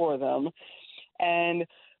say for them. And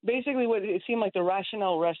basically what it seemed like the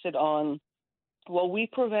rationale rested on, well, we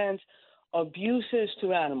prevent abuses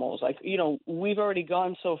to animals. Like, we've already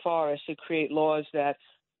gone so far as to create laws that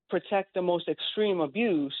protect the most extreme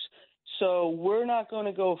abuse. So we're not going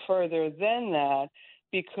to go further than that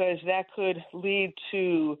because that could lead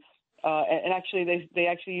to and actually, they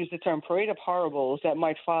actually use the term parade of horribles that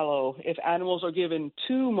might follow if animals are given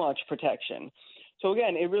too much protection. So,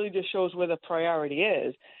 again, it really just shows where the priority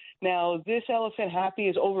is. Now, this elephant, Happy,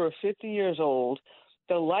 is over 50 years old.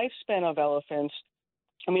 The lifespan of elephants,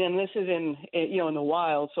 I mean, and this is in the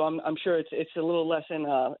wild, so I'm sure it's a little less in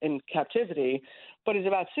captivity, but it's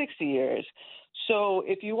about 60 years. So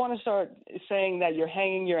if you want to start saying that you're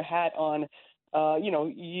hanging your hat on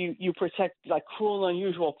you protect like cruel and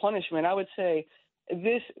unusual punishment, I would say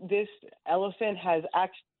this elephant has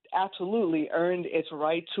absolutely earned its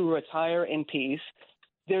right to retire in peace.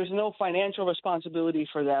 There's no financial responsibility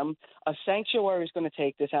for them. A sanctuary is going to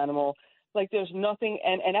take this animal. Like there's nothing.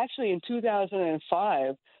 And actually in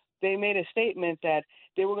 2005, they made a statement that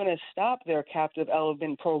they were going to stop their captive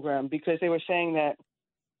elephant program because they were saying that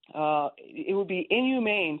it would be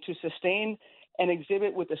inhumane to sustain an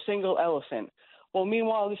exhibit with a single elephant. Well,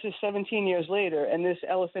 meanwhile, this is 17 years later, and this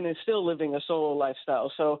elephant is still living a solo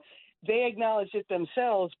lifestyle. So they acknowledge it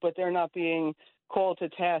themselves, but they're not being called to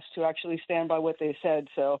task to actually stand by what they said.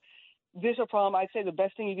 So this is a problem. I'd say the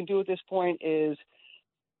best thing you can do at this point is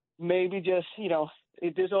maybe just,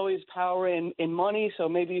 there's always power in money. So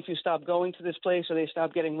maybe if you stop going to this place or they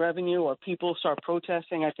stop getting revenue or people start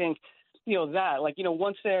protesting, I think,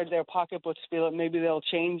 once their pocketbooks feel it, maybe they'll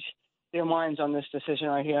change their minds on this decision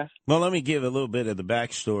right here. Well, let me give a little bit of the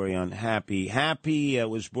backstory on Happy. Happy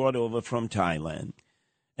was brought over from Thailand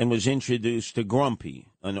and was introduced to Grumpy,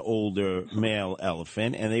 an older male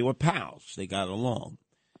elephant, and they were pals. They got along.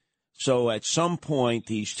 So at some point,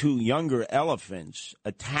 these two younger elephants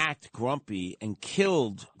attacked Grumpy and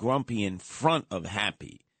killed Grumpy in front of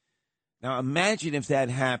Happy. Now, imagine if that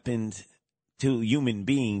happened to human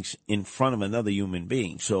beings in front of another human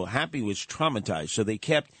being. So Happy was traumatized. So they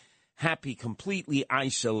kept Happy completely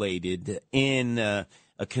isolated in a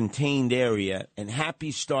contained area, and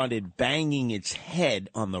Happy started banging its head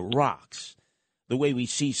on the rocks, the way we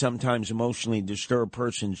see sometimes emotionally disturbed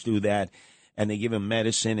persons do that, and they give them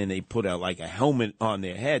medicine and they put a helmet on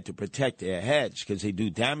their head to protect their heads because they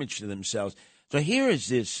do damage to themselves. So here is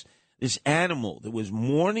this animal that was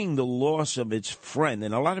mourning the loss of its friend,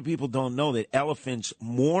 and a lot of people don't know that elephants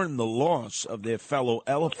mourn the loss of their fellow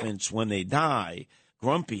elephants when they die.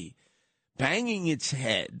 Grumpy, banging its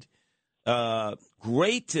head.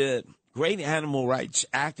 Great animal rights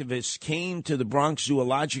activists came to the Bronx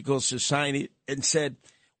Zoological Society and said,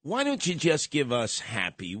 why don't you just give us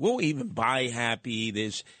Happy? We'll even buy Happy.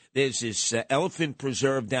 There's this elephant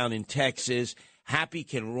preserve down in Texas. Happy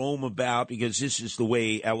can roam about because this is the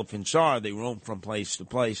way elephants are. They roam from place to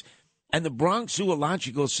place. And the Bronx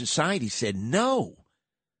Zoological Society said no.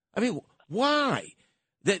 I mean, why?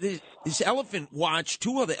 This elephant watched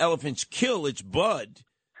two other elephants kill its bud,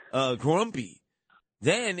 Grumpy.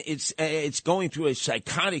 Then it's going through a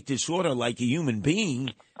psychotic disorder like a human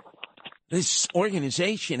being. This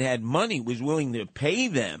organization had money, was willing to pay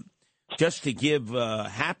them just to give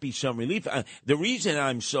Happy some relief. The reason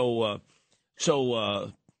I'm so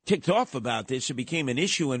ticked off about this, it became an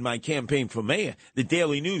issue in my campaign for mayor. The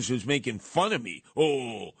Daily News was making fun of me.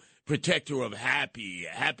 Oh, protector of Happy.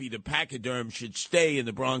 Happy the pachyderm should stay in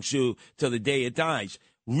the Bronx Zoo till the day it dies.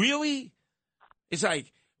 Really? It's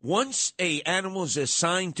like once a animal is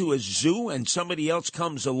assigned to a zoo and somebody else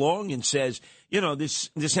comes along and says,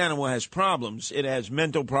 this animal has problems. It has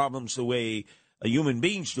mental problems the way human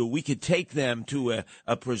beings do. We could take them to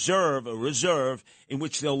a preserve, a reserve, in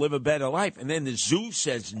which they'll live a better life. And then the zoo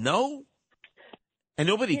says no? And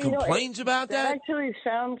nobody complains about that? That actually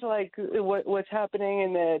sounds like what's happening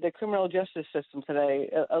in the criminal justice system today.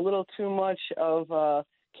 A little too much of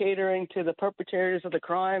catering to the perpetrators of the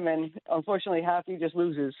crime, and unfortunately Happy just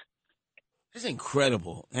loses. It's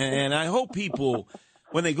incredible. And I hope people,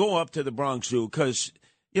 when they go up to the Bronx Zoo, because,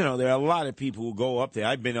 there are a lot of people who go up there.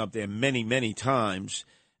 I've been up there many, many times,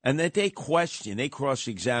 and that they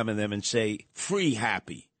cross-examine them and say, free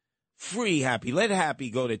Happy. Let Happy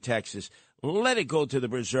go to Texas. Let it go to the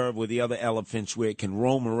preserve with the other elephants where it can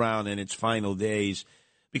roam around in its final days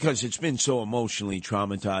because it's been so emotionally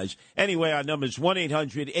traumatized. Anyway, our number is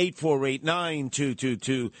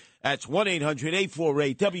 1-800-848-9222. That's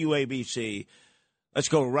 1-800-848-WABC. Let's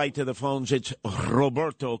go right to the phones. It's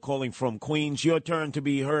Roberto calling from Queens. Your turn to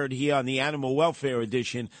be heard here on the Animal Welfare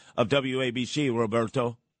Edition of WABC,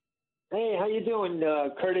 Roberto. Hey, how you doing,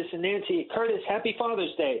 Curtis and Nancy? Curtis, happy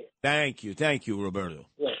Father's Day. Thank you, Roberto.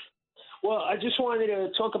 Yes. Well, I just wanted to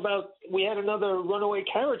talk about, we had another runaway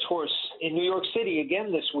carriage horse in New York City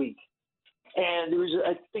again this week. And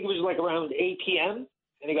I think it was like around 8 p.m.,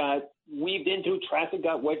 and it got weaved into traffic,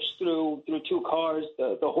 got wedged through two cars.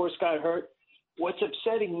 The horse got hurt. What's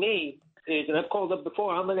upsetting me is, and I've called up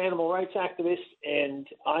before, I'm an animal rights activist, and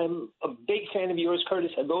I'm a big fan of yours,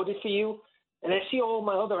 Curtis. I voted for you. And I see all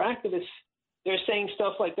my other activists, they're saying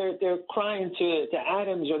stuff like they're crying to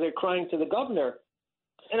Adams or they're crying to the governor.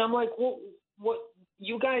 And I'm like, well, what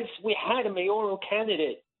you guys, we had a mayoral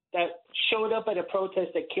candidate that showed up at a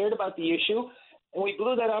protest that cared about the issue, and we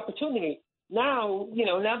blew that opportunity. Now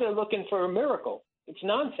they're looking for a miracle. It's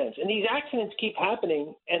nonsense. And these accidents keep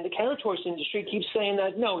happening, and the carriage horse industry keeps saying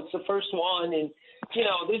that, no, it's the first one. And,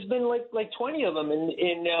 there's been like 20 of them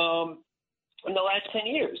in the last 10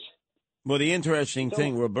 years. Well, the interesting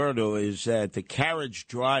thing, Roberto, is that the carriage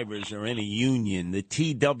drivers are in a union, the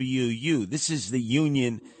TWU. This is the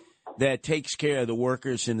union that takes care of the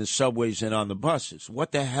workers in the subways and on the buses.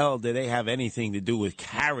 What the hell do they have anything to do with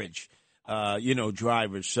carriage,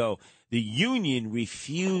 drivers? So the union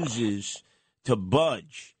refuses to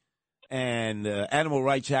budge. And animal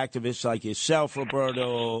rights activists like yourself,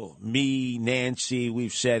 Roberto, me, Nancy,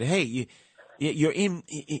 we've said, hey, you're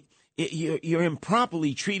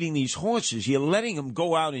improperly treating these horses. You're letting them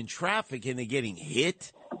go out in traffic and they're getting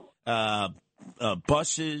hit.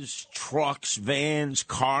 Buses, trucks, vans,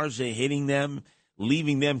 cars are hitting them,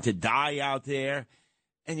 leaving them to die out there.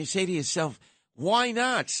 And you say to yourself, Why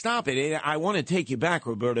not? Stop it. And I want to take you back,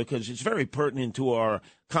 Roberta, because it's very pertinent to our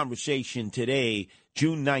conversation today,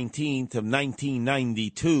 June 19th of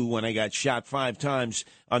 1992, when I got shot 5 times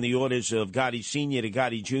on the orders of Gotti Sr. to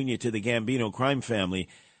Gotti Jr. to the Gambino crime family.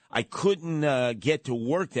 I couldn't get to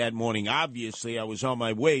work that morning. Obviously, I was on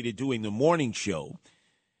my way to doing the morning show.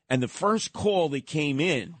 And the first call that came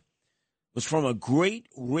in was from a great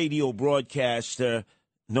radio broadcaster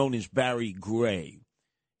known as Barry Gray.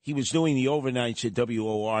 He was doing the overnights at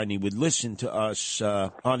WOR, and he would listen to us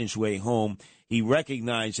on his way home. He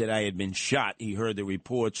recognized that I had been shot. He heard the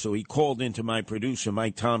report, so he called into my producer,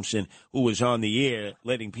 Mike Thompson, who was on the air,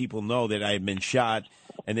 letting people know that I had been shot,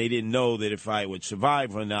 and they didn't know that if I would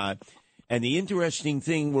survive or not. And the interesting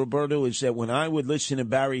thing, Roberto, is that when I would listen to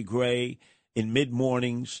Barry Gray in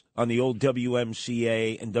mid-mornings on the old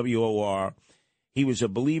WMCA and WOR, he was a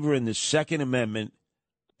believer in the Second Amendment.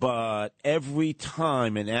 But every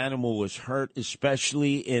time an animal was hurt,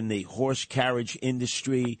 especially in the horse carriage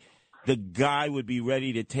industry, the guy would be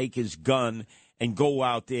ready to take his gun and go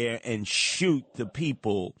out there and shoot the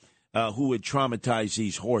people who would traumatize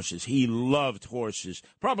these horses. He loved horses,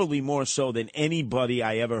 probably more so than anybody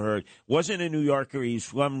I ever heard. Wasn't a New Yorker. He's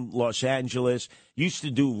from Los Angeles. Used to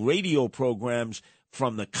do radio programs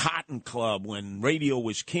from the Cotton Club when radio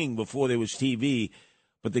was king before there was TV.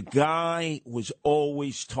 But the guy was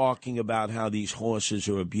always talking about how these horses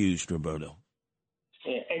are abused, Roberto.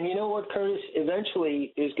 And you know what, Curtis?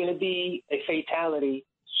 Eventually, there's going to be a fatality.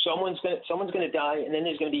 Someone's going to die, and then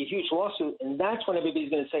there's going to be a huge lawsuit, and that's when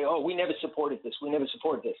everybody's going to say, "Oh, we never supported this. We never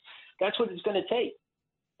supported this." That's what it's going to take.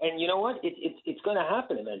 And you know what? It's going to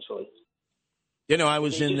happen eventually. You know, I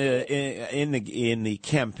was in the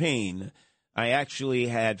campaign. I actually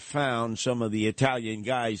had found some of the Italian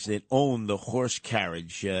guys that own the horse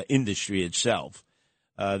carriage industry itself.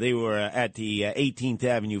 They were at the 18th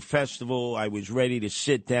Avenue Festival. I was ready to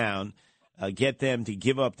sit down, get them to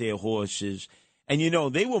give up their horses. And, you know,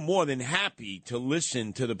 they were more than happy to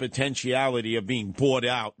listen to the potentiality of being bought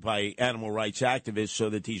out by animal rights activists so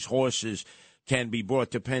that these horses can be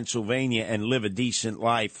brought to Pennsylvania and live a decent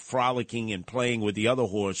life, frolicking and playing with the other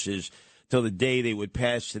horses till the day they would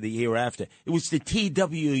pass to the hereafter. It was the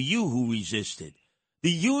TWU who resisted, the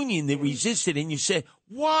union that resisted. And you said,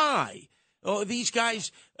 why? Oh, these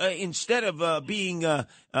guys, instead of being on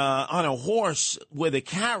a horse with a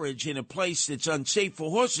carriage in a place that's unsafe for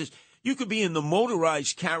horses, you could be in the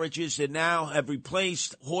motorized carriages that now have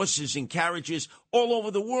replaced horses and carriages all over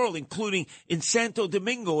the world, including in Santo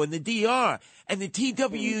Domingo and the DR. And the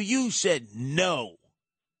TWU said no.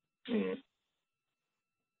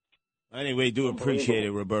 Anyway, do appreciate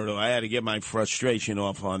it, Roberto. I had to get my frustration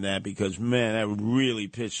off on that because, man, that really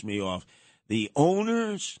pissed me off. The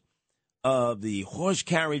owners of the horse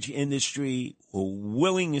carriage industry were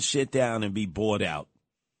willing to sit down and be bought out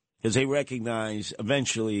because they recognize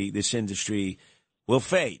eventually this industry will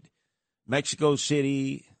fade. Mexico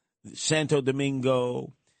City, Santo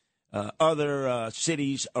Domingo, other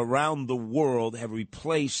cities around the world have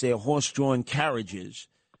replaced their horse-drawn carriages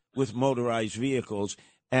with motorized vehicles.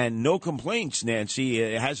 And no complaints, Nancy.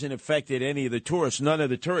 It hasn't affected any of the tourists. None of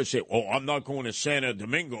the tourists say, "Oh, I'm not going to Santo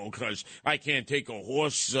Domingo because I can't take a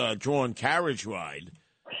horse-drawn carriage ride."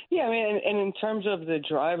 Yeah, I mean, and in terms of the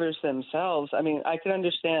drivers themselves, I mean, I can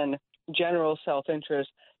understand general self-interest,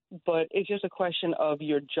 but it's just a question of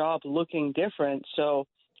your job looking different. So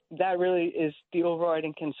that really is the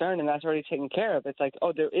overriding concern, and that's already taken care of. It's like,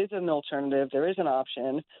 oh, there is an alternative. There is an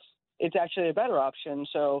option. It's actually a better option.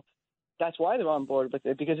 So that's why they're on board with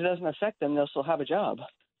it, because it doesn't affect them. They'll still have a job.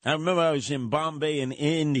 I remember I was in Bombay in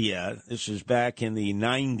India. This was back in the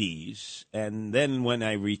 90s. And then when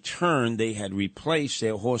I returned, they had replaced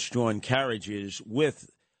their horse-drawn carriages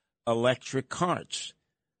with electric carts.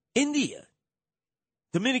 India,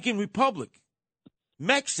 Dominican Republic,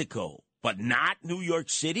 Mexico, but not New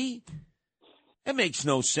York City? That makes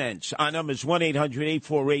no sense. Our number is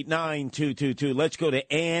 1-800-848-9222. Let's go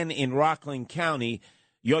to Ann in Rockland County.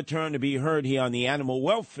 Your turn to be heard here on the Animal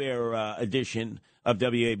Welfare edition of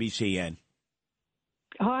WABCN.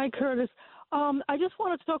 Hi, Curtis. I just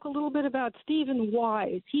wanted to talk a little bit about Stephen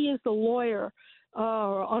Wise. He is the lawyer,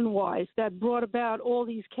 Unwise, that brought about all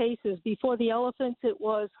these cases. Before the elephants, it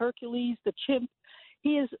was Hercules, the chimp.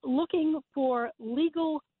 He is looking for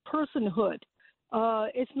legal personhood.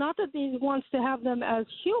 It's not that he wants to have them as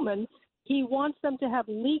human. He wants them to have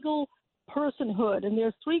legal personhood. And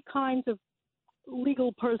there's 3 kinds of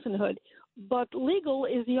legal personhood, but legal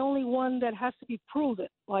is the only one that has to be proven,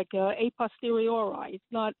 like a posteriori.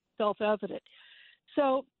 It's not self-evident.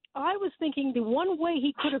 So I was thinking the one way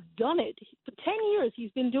he could have done it, for 10 years he's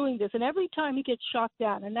been doing this, and every time he gets shot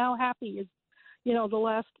down, and now Happy is, the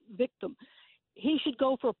last victim. He should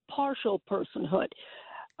go for partial personhood.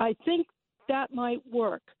 I think that might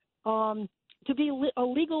work. To be a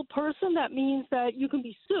legal person, that means that you can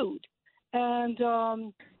be sued.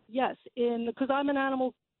 And yes, because I'm an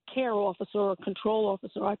animal care officer or control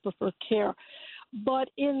officer, I prefer care. But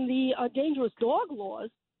in the dangerous dog laws,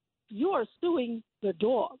 you are suing the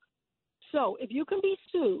dog. So if you can be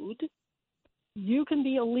sued, you can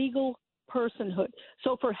be a legal personhood.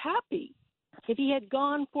 So for Happy, if he had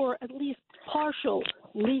gone for at least partial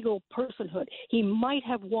legal personhood, he might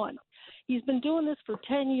have won. He's been doing this for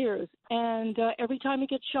 10 years, and every time he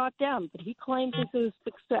gets shot down, but he claims this is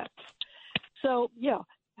success. So, yeah,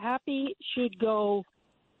 Happy should go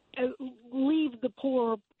leave the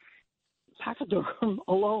poor pachyderm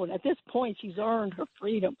alone. At this point, she's earned her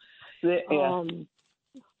freedom. Yeah.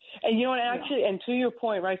 And you know what, actually, and to your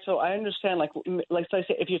point, right, so I understand, like I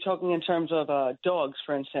say, if you're talking in terms of dogs,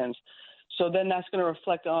 for instance, so then that's going to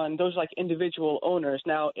reflect on those, like, individual owners.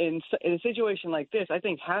 Now, in a situation like this, I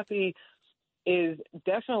think Happy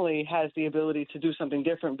definitely has the ability to do something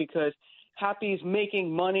different because Happy's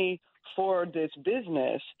making money for this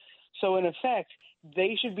business. So, in effect,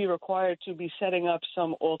 they should be required to be setting up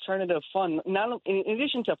some alternative fund, not in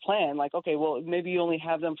addition to plan, like, okay, well, maybe you only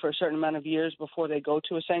have them for a certain amount of years before they go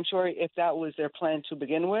to a sanctuary, if that was their plan to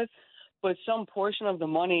begin with. But some portion of the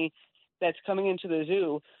money that's coming into the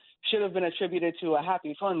zoo should have been attributed to a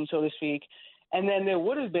Happy fund, so to speak. And then there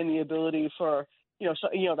would have been the ability for,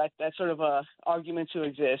 that sort of a argument to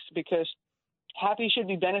exist because Happy should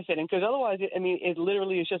be benefiting because otherwise, it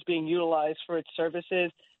literally is just being utilized for its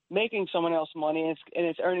services, making someone else money, and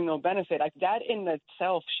it's earning no benefit. Like that in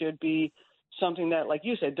itself should be something that, like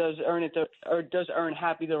you said, does earn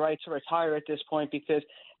Happy the right to retire at this point because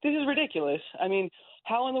this is ridiculous. I mean,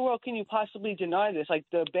 how in the world can you possibly deny this? Like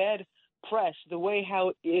the bad press, the way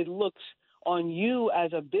how it looks on you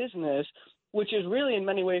as a business, which is really in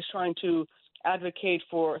many ways trying to advocate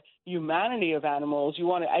for humanity of animals. You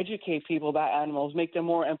want to educate people about animals, make them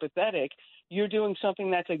more empathetic. You're doing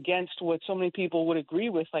something that's against what so many people would agree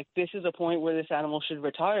with. Like, this is a point where this animal should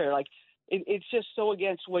retire. Like, it's just so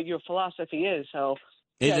against what your philosophy is. So,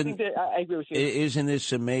 yeah, I think that I agree with you. Isn't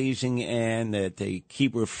this amazing, Anne, that they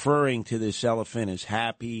keep referring to this elephant as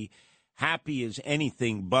Happy? Happy is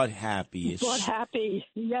anything but happy. But happy,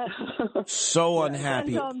 yes. So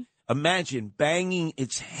unhappy. And, imagine banging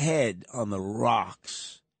its head on the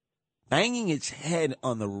rocks. Banging its head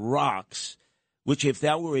on the rocks, which if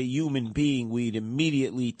that were a human being, we'd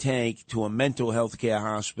immediately take to a mental health care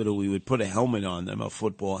hospital. We would put a helmet on them, a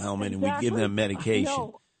football helmet, and we'd give them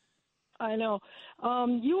medication. I know.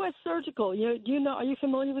 U.S. Surgical, are you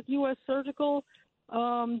familiar with U.S. Surgical?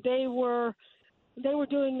 They were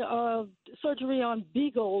doing surgery on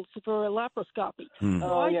beagles for laparoscopy.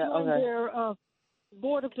 So I joined their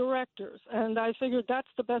board of directors, and I figured that's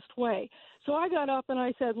the best way. So I got up and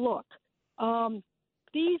I said, look,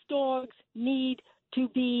 these dogs need to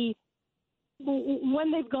be,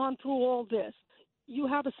 when they've gone through all this, you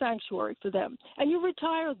have a sanctuary for them, and you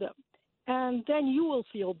retire them, and then you will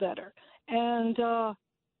feel better. And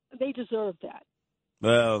they deserve that.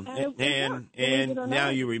 Well, and now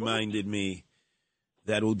you reminded me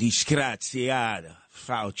that o disgraziato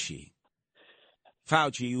Fauci,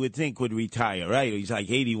 you would think would retire, right? He's like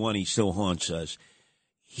 81, he still haunts us.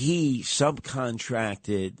 He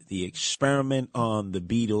subcontracted the experiment on the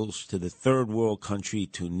beetles to the third world country,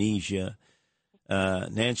 Tunisia.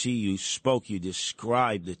 Nancy, you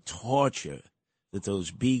described the torture that those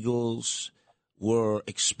beagles were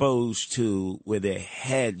exposed to, where their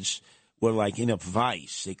heads were like in a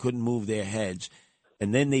vice. They couldn't move their heads.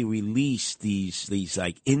 And then they released these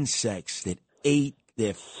like insects that ate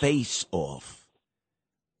their face off.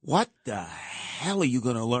 What the hell are you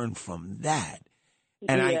going to learn from that?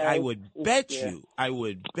 And I would bet you,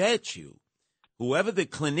 whoever the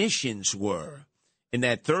clinicians were in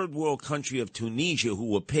that third world country of Tunisia who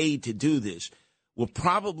were paid to do this were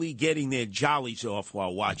probably getting their jollies off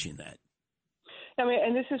while watching that. I mean,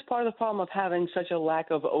 and this is part of the problem of having such a lack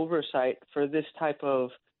of oversight for this type of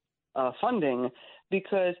funding,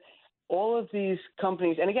 because all of these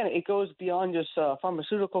companies, and again, it goes beyond just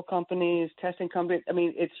pharmaceutical companies, testing companies. I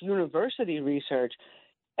mean, it's university research.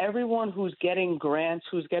 Everyone who's getting grants,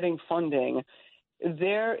 who's getting funding,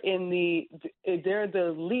 they're the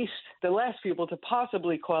last people to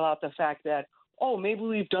possibly call out the fact that, oh, maybe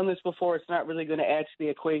we've done this before. It's not really going to add to the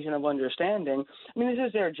equation of understanding. I mean, this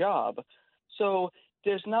is their job. So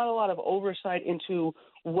there's not a lot of oversight into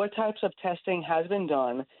what types of testing has been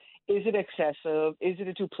done. Is it excessive? Is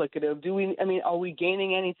it duplicative? Are we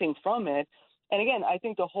gaining anything from it? And again, I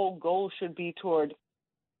think the whole goal should be toward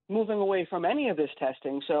moving away from any of this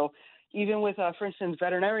testing. So even with, for instance,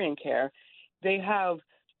 veterinarian care, they have,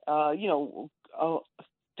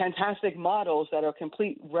 fantastic models that are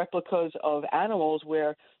complete replicas of animals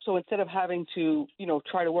where, so instead of having to,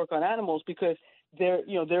 try to work on animals, because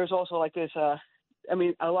there's also like this,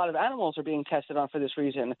 a lot of animals are being tested on for this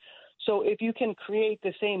reason. So if you can create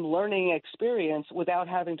the same learning experience without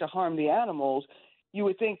having to harm the animals, you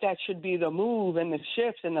would think that should be the move and the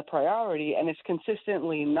shift and the priority, and it's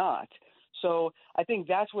consistently not. So I think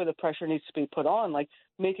that's where the pressure needs to be put on, like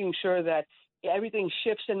making sure that everything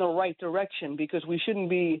shifts in the right direction, because we shouldn't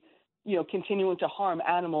be, continuing to harm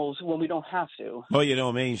animals when we don't have to. Well,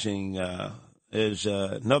 amazing. There's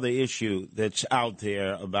another issue that's out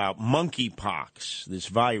there about monkeypox, this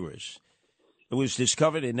virus. It was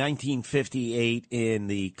discovered in 1958 in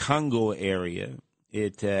the Congo area.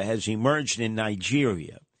 It has emerged in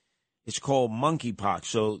Nigeria. It's called monkeypox.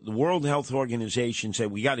 So the World Health Organization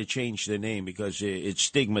said we got to change the name because it's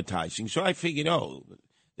stigmatizing. So I figured,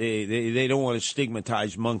 they don't want to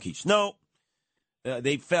stigmatize monkeys. No,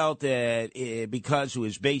 they felt that because it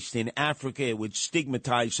was based in Africa, it would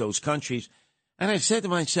stigmatize those countries. And I said to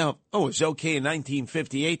myself, it's okay in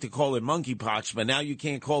 1958 to call it monkeypox, but now you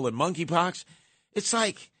can't call it monkeypox? It's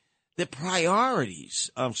like the priorities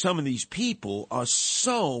of some of these people are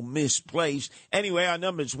so misplaced. Anyway, our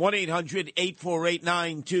number is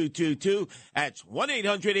 1-800-848-9222. That's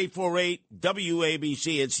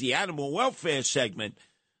 1-800-848-WABC. It's the animal welfare segment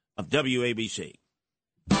of WABC.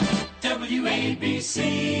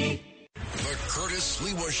 WABC. The Curtis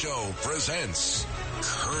Sliwa Show presents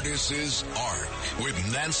Curtis's Ark with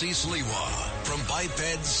Nancy Sliwa. From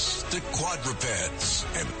bipeds to quadrupeds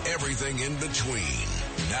and everything in between.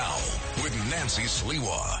 Now, with Nancy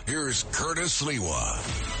Sliwa, here's Curtis Sliwa.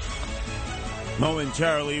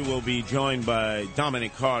 Momentarily, we'll be joined by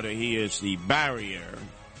Dominic Carter. He is the barrier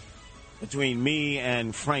between me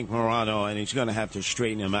and Frank Morano, and he's going to have to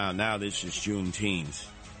straighten him out. Now this is Juneteenth.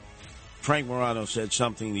 Frank Morano said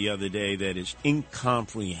something the other day that is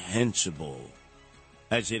incomprehensible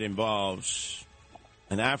as it involves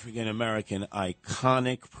an African-American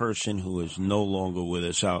iconic person who is no longer with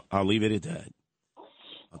us. I'll leave it at that.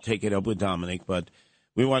 I'll take it up with Dominic, but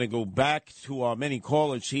we want to go back to our many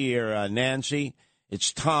callers here, Nancy.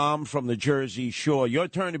 It's Tom from the Jersey Shore. Your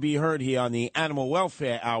turn to be heard here on the Animal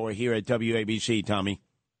Welfare Hour here at WABC, Tommy.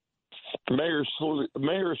 Mayor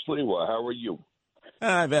Sliwa, how are you?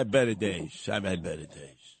 I've had better days.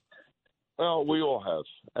 Well, we all have,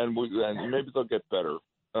 and maybe they'll get better.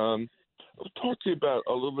 I'll talk to you about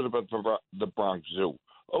a little bit about the Bronx Zoo.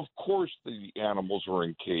 Of course, the animals are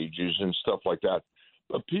in cages and stuff like that,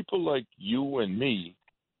 but people like you and me,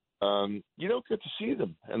 you don't get to see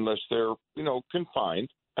them unless they're, confined,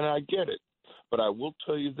 and I get it. But I will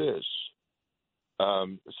tell you this: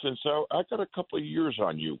 since I got a couple of years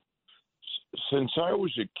on you, since I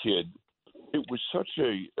was a kid. It was such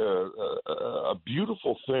a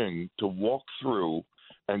beautiful thing to walk through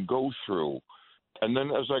and go through. And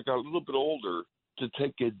then as I got a little bit older, to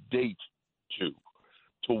take a date to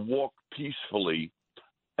walk peacefully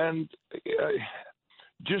and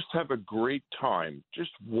just have a great time.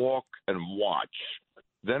 Just walk and watch.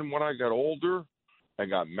 Then when I got older, I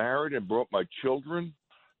got married and brought my children.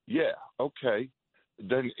 Yeah, okay.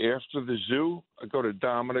 Then after the zoo, I go to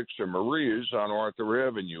Dominic's or Maria's on Arthur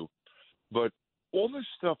Avenue. But all this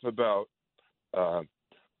stuff about how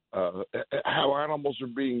animals are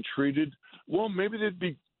being treated, well, maybe they'd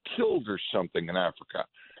be killed or something in Africa.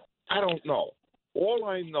 I don't know. All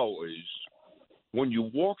I know is when you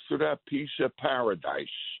walk through that piece of paradise,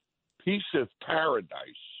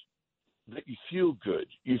 that you feel good.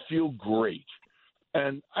 You feel great.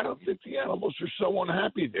 And I don't think the animals are so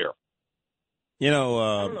unhappy there.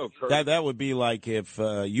 That would be like if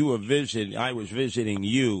I was visiting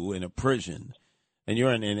you in a prison, and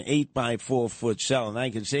you're in an 8x4 foot cell, and I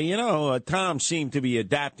could say, Tom seemed to be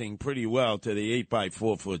adapting pretty well to the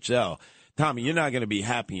 8x4 foot cell. Tommy, you're not going to be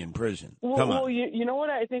happy in prison. Come on. Well, you know what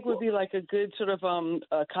I think would be like a good sort of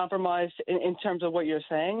compromise in terms of what you're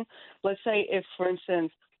saying? Let's say if, for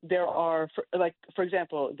instance, there are, for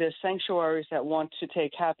example, there's sanctuaries that want to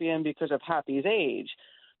take Happy in because of Happy's age.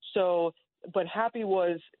 So, but Happy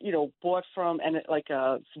was, bought from and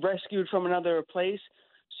rescued from another place.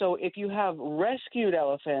 So if you have rescued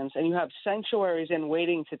elephants and you have sanctuaries in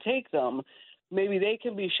waiting to take them, maybe they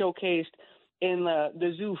can be showcased in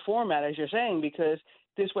the zoo format, as you're saying, because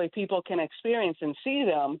this way people can experience and see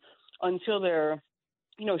them until they're,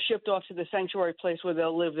 shipped off to the sanctuary place where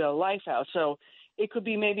they'll live their life out. So it could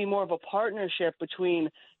be maybe more of a partnership between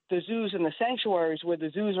the zoos and the sanctuaries, where the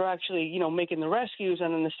zoos are actually, making the rescues,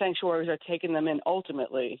 and then the sanctuaries are taking them in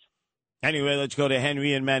ultimately. Anyway, let's go to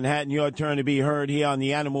Henry in Manhattan. Your turn to be heard here on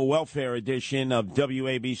the Animal Welfare Edition of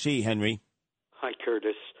WABC. Henry. Hi,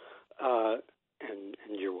 Curtis, and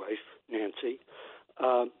your wife, Nancy.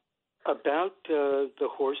 About the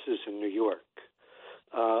horses in New York.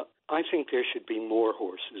 I think there should be more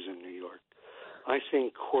horses in New York. I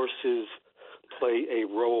think horses play a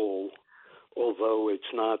role, although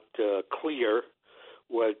it's not clear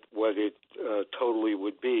what it totally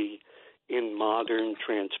would be, in modern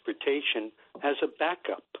transportation as a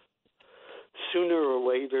backup. Sooner or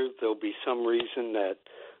later, there'll be some reason that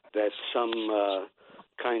some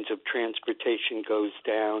kinds of transportation goes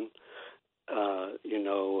down,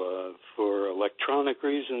 for electronic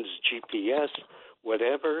reasons, GPS,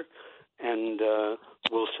 whatever, and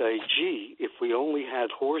we'll say, gee, if we only had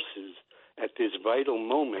horses at this vital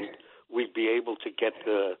moment, we'd be able to get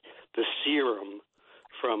the serum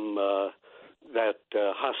from that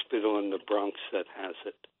hospital in the Bronx that has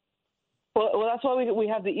it. Well, that's why we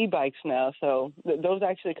have the e-bikes now, so those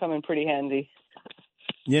actually come in pretty handy.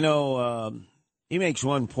 He makes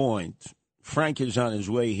one point. Frank is on his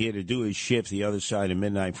way here to do his shift the other side of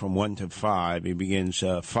midnight from 1 to 5. He begins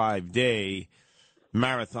a 5-day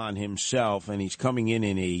marathon himself, and he's coming in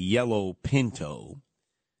a yellow Pinto,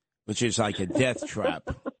 which is like a death trap.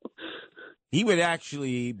 He would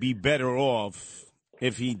actually be better off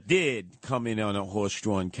if he did come in on a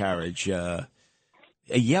horse-drawn carriage. A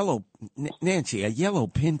yellow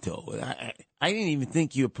Pinto. I didn't even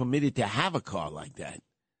think you were permitted to have a car like that.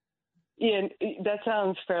 Yeah, that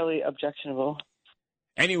sounds fairly objectionable.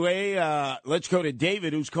 Anyway, let's go to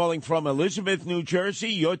David, who's calling from Elizabeth, New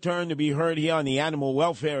Jersey. Your turn to be heard here on the Animal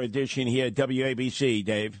Welfare Edition here at WABC,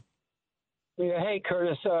 Dave. Yeah, hey,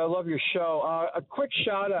 Curtis, I love your show. A quick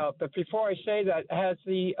shout-out, but before I say that, has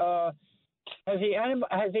the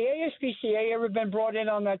ASPCA ever been brought in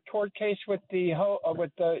on that court case with the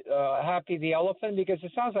Happy the elephant? Because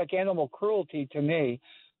it sounds like animal cruelty to me.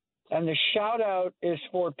 And the shout-out is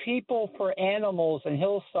for People for Animals in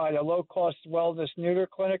Hillside, a low-cost wellness neuter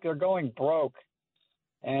clinic. They're going broke,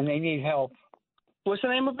 and they need help. What's the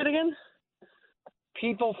name of it again?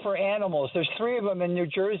 People for Animals. There's 3 of them in New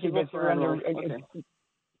Jersey, but they're under. Okay.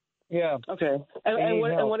 Yeah. Okay. And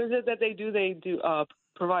what is it that they do? They do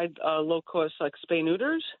provide low-cost, like,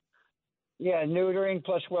 spay-neuters? Yeah, neutering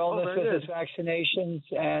plus wellness visits, vaccinations,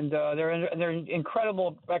 and they're in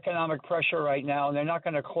incredible economic pressure right now, and they're not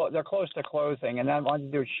going to they're close to closing. And I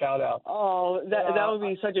wanted to do a shout out. Oh, that would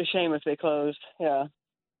be such a shame if they closed. Yeah.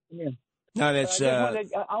 Yeah. No, that's.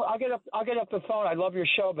 I'll get up the phone. I love your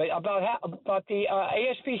show, but about the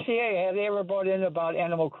ASPCA, have they ever brought in about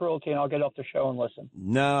animal cruelty? And I'll get off the show and listen.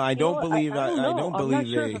 No, I don't believe. I don't believe I'm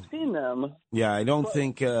not sure they. if I've seen them. Yeah, I don't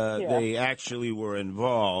think they actually were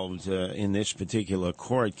involved in this particular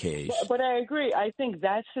court case. But I agree. I think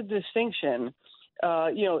that's the distinction.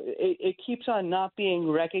 It keeps on not being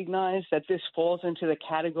recognized that this falls into the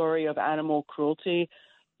category of animal cruelty.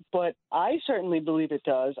 But I certainly believe it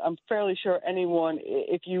does. I'm fairly sure anyone,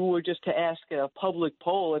 if you were just to ask a public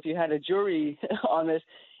poll, if you had a jury on this,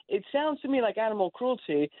 it sounds to me like animal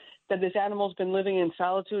cruelty, that this animal's been living in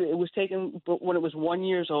solitude. It was taken when it was 1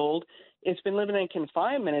 year old. It's been living in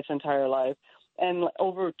confinement its entire life. And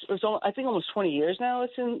I think almost 20 years now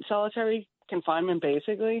it's in solitary confinement,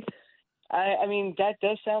 basically. I mean, that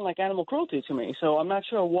does sound like animal cruelty to me. So I'm not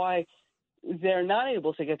sure why they're not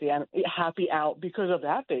able to get the Happy out because of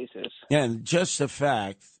that basis. Yeah, and just the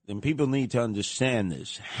fact, and people need to understand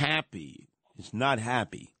this, Happy is not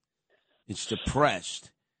happy. It's depressed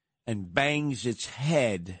and bangs its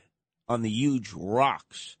head on the huge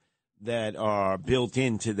rocks that are built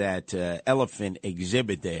into that elephant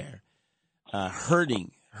exhibit there,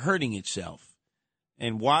 hurting itself.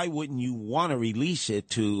 And why wouldn't you want to release it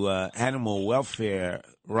to animal welfare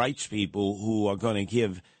rights people who are going to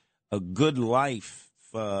give a good life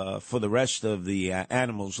for the rest of the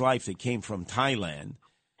animal's life that came from Thailand?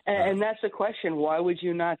 And that's the question. Why would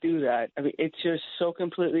you not do that? I mean, it's just so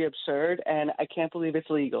completely absurd, and I can't believe it's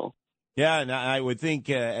legal. Yeah, and I would think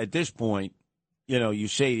at this point, you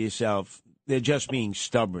say to yourself, they're just being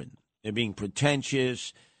stubborn. They're being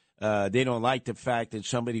pretentious. They don't like the fact that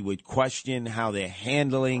somebody would question how they're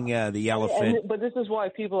handling the elephant. But this is why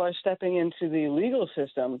people are stepping into the legal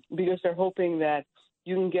system, because they're hoping that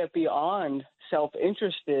you can get beyond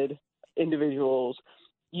self-interested individuals.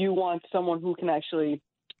 You want someone who can actually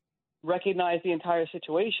recognize the entire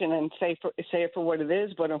situation and say it for what it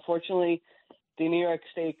is. But unfortunately, the New York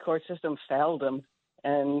State court system failed him,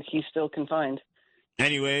 and he's still confined.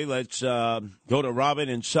 Anyway, let's go to Robert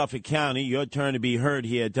in Suffolk County. Your turn to be heard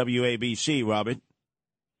here at WABC, Robert.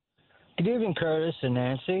 Good evening, Curtis and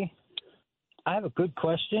Nancy. I have a good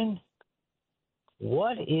question.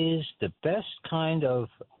 What is the best kind of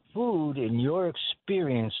food in your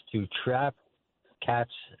experience to trap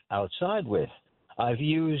cats outside with? I've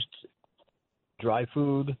used dry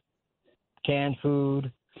food, canned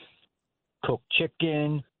food, cooked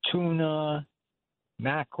chicken, tuna,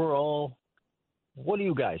 mackerel. What do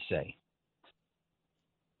you guys say?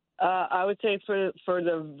 I would say for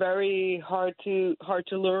the very hard to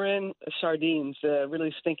lure in, sardines,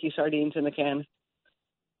 really stinky sardines in the can.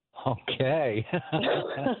 Okay.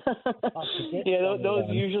 Yeah, those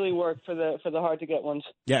usually work for the hard to get ones.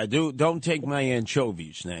 Yeah, don't take my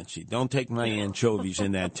anchovies, Nancy. Don't take my anchovies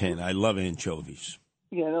in that tin. I love anchovies.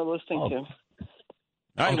 Yeah, no, those things too.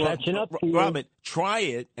 All right, I'm catching up to you. Robert, try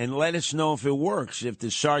it and let us know if it works. If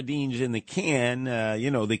the sardines in the can,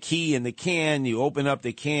 the key in the can, you open up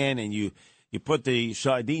the can and you put the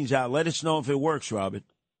sardines out. Let us know if it works, Robert.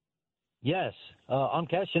 Yes. I'm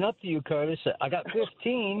catching up to you, Curtis. I got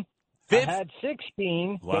 15. I had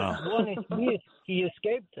 16. Wow. But he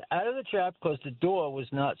escaped out of the trap because the door was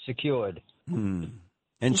not secured. And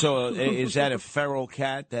so is that a feral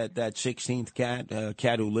cat, that 16th cat, a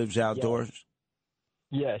cat who lives outdoors?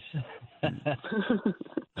 Yes. All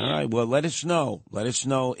right. Well, let us know. Let us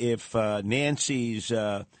know if Nancy's,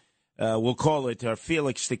 we'll call it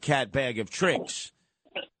Felix the Cat bag of tricks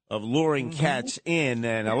of luring cats in.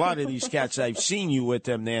 And a lot of these cats, I've seen you with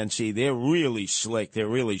them, Nancy. They're really slick. They're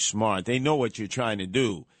really smart. They know what you're trying to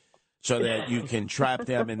do so that you can trap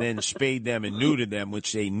them and then spade them and neuter them,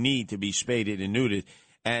 which they need to be spaded and neutered.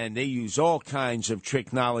 And they use all kinds of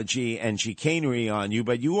technology and chicanery on you,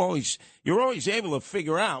 but you're always able to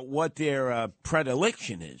figure out what their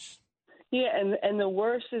predilection is. Yeah, and the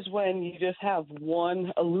worst is when you just have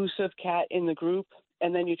one elusive cat in the group,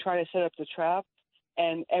 and then you try to set up the trap,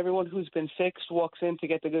 and everyone who's been fixed walks in to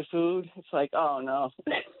get the good food. It's like, oh, no.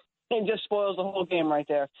 It just spoils the whole game right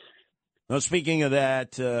there. Well, speaking of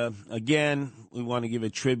that, again, we want to give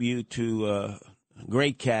a tribute to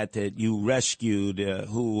great cat that you rescued,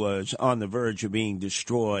 who was on the verge of being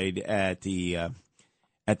destroyed at the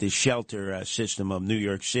shelter system of New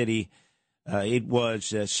York City. It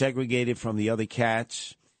was segregated from the other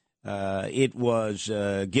cats. It was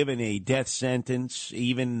given a death sentence.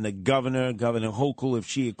 Even the Governor Hochul, if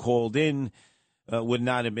she had called in, would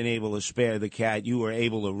not have been able to spare the cat. You were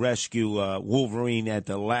able to rescue Wolverine at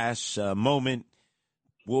the last moment.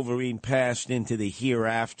 Wolverine passed into the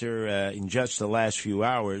hereafter in just the last few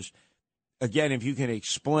hours. Again, if you can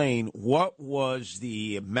explain, what was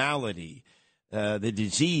the malady, the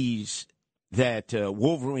disease that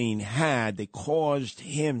Wolverine had that caused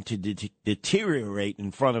him to deteriorate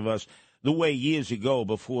in front of us the way years ago,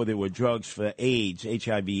 before there were drugs for AIDS,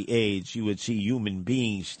 HIV/AIDS, you would see human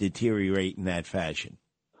beings deteriorate in that fashion?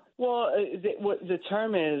 Well, what the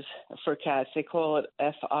term is for cats, they call it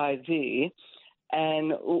FIV.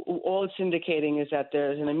 And all it's indicating is that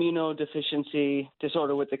there's an immunodeficiency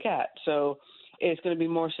disorder with the cat. So it's going to be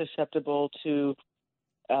more susceptible to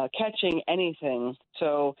catching anything.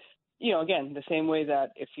 So, again, the same way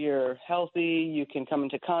that if you're healthy, you can come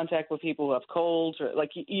into contact with people who have colds, or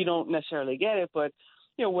like you don't necessarily get it. But,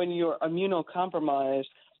 when you're immunocompromised,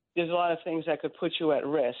 there's a lot of things that could put you at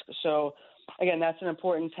risk. So, again, that's an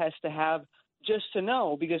important test to have just to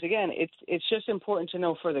know, because, again, it's just important to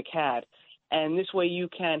know for the cat. And this way you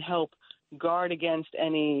can help guard against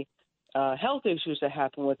any health issues that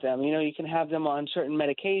happen with them. You can have them on certain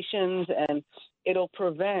medications, and it'll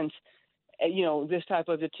prevent, this type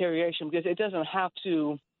of deterioration, because it doesn't have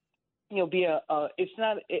to, be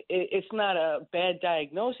it's not a bad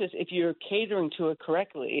diagnosis if you're catering to it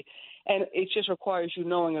correctly. And it just requires you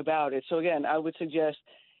knowing about it. So, again, I would suggest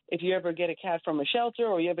if you ever get a cat from a shelter,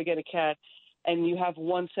 or you ever get a cat and you have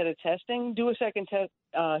one set of testing, do a second set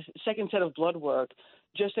of blood work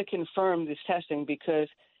just to confirm this testing, because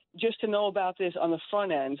just to know about this on the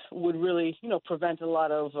front end would really, prevent a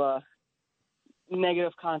lot of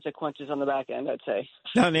negative consequences on the back end, I'd say.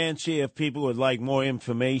 Now, Nancy, if people would like more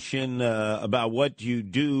information about what you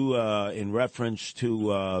do in reference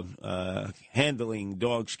to handling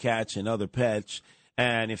dogs, cats, and other pets,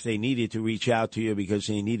 and if they needed to reach out to you because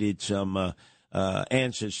they needed some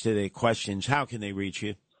answers to their questions, how can they reach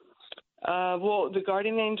you? Well, the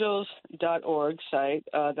guardianangels.org site,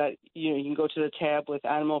 that you can go to the tab with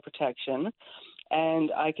animal protection,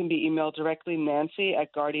 and I can be emailed directly,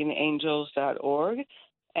 Nancy@guardianangels.org.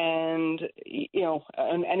 And,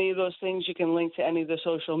 on any of those things, you can link to any of the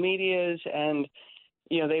social medias, and,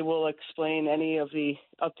 they will explain any of the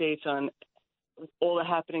updates on all the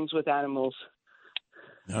happenings with animals.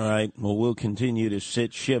 All right. Well, we'll continue to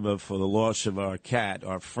sit shiver for the loss of our cat,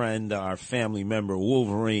 our friend, our family member,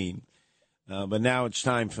 Wolverine. But now it's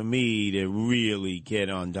time for me to really get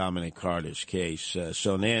on Dominic Carter's case.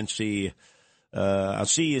 So, Nancy, I'll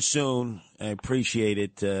see you soon. I appreciate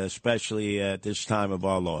it, especially at this time of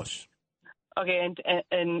our loss. Okay,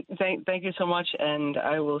 and thank you so much, and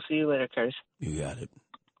I will see you later, Curtis. You got it.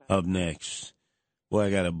 Up next, well,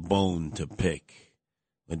 I got a bone to pick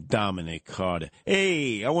with Dominic Carter.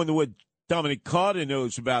 Hey, I wonder what Dominic Carter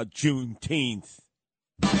knows about Juneteenth.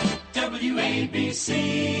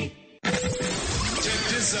 WABC.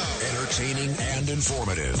 Entertaining and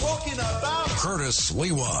informative. Talking about Curtis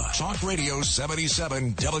Lewa. Talk Radio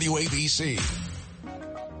 77 WABC.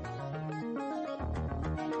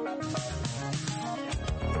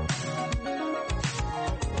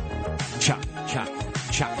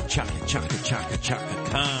 Chaka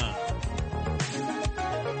Khan.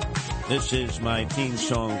 This is my theme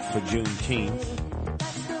song for Juneteenth.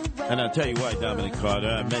 And I'll tell you why, Dominic Carter.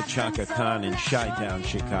 I met Chaka Khan in Chi-Town,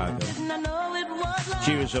 Chicago.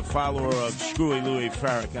 She was a follower of Screwy Louis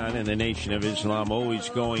Farrakhan and the Nation of Islam, always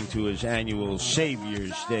going to his annual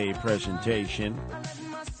Savior's Day presentation.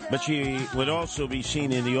 But she would also be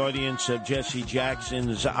seen in the audience of Jesse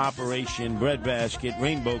Jackson's Operation Breadbasket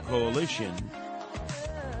Rainbow Coalition.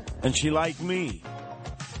 And she liked me.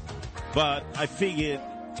 But I figured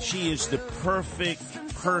she is the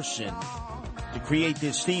perfect person to create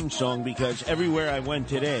this theme song because everywhere I went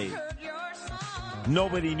today,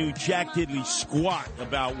 nobody knew jack diddly squat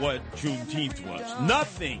about what Juneteenth was.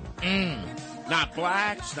 Nothing. Not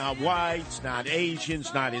blacks, not whites, not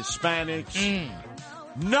Asians, not Hispanics.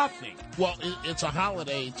 Nothing. Well, it's a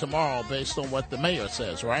holiday tomorrow based on what the mayor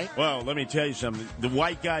says, right? Well, let me tell you something. The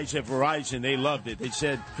white guys at Verizon, they loved it. They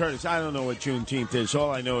said, Curtis, I don't know what Juneteenth is.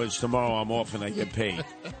 All I know is tomorrow I'm off and I get paid.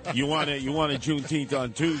 You want a Juneteenth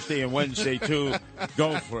on Tuesday and Wednesday, too?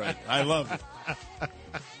 Go for it. I love it.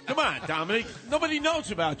 Come on, Dominic. Nobody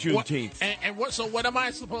knows about Juneteenth. So what am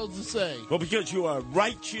I supposed to say? Well, because you are a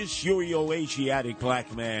righteous Euro-Asiatic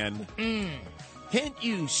black man. Can't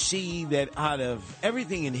you see that out of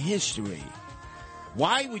everything in history,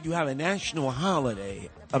 why would you have a national holiday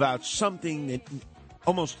about something that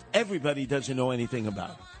almost everybody doesn't know anything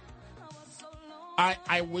about?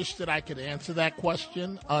 I wish that I could answer that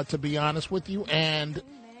question, to be honest with you. And,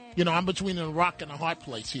 I'm between a rock and a hard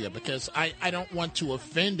place here because I don't want to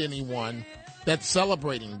offend anyone that's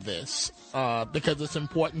celebrating this because it's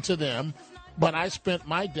important to them. But I spent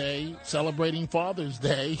my day celebrating Father's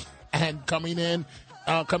Day and coming in,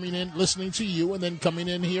 listening to you, and then coming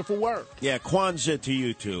in here for work. Yeah, Kwanzaa to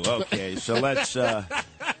you too. Okay, so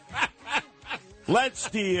let's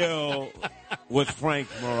deal with Frank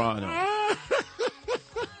Morano.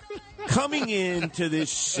 Coming into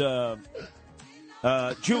this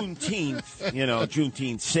Juneteenth,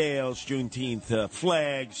 Juneteenth sales, Juneteenth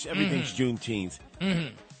flags, everything's Juneteenth.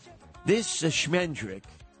 This Schmendrick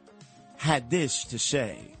had this to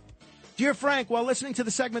say. Dear Frank, while listening to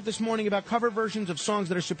the segment this morning about cover versions of songs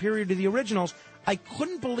that are superior to the originals, I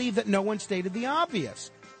couldn't believe that no one stated the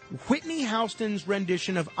obvious. Whitney Houston's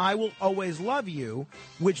rendition of I Will Always Love You,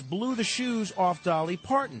 which blew the shoes off Dolly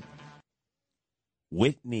Parton.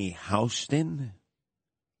 Whitney Houston?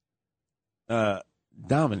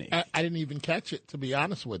 Dominic. I didn't even catch it, to be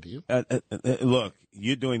honest with you. Look,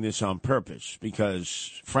 you're doing this on purpose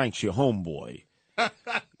because Frank's your homeboy.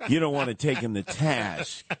 You don't want to take him to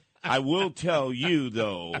task. I will tell you,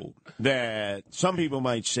 though, that some people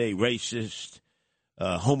might say racist,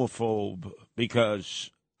 homophobe,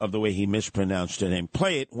 because of the way he mispronounced her name.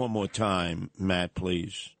 Play it one more time, Matt,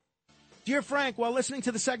 please. Dear Frank, while listening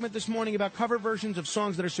to the segment this morning about cover versions of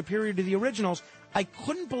songs that are superior to the originals, I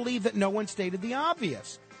couldn't believe that no one stated the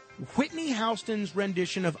obvious. Whitney Houston's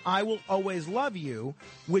rendition of I Will Always Love You,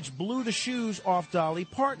 which blew the shoes off Dolly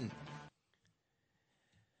Parton.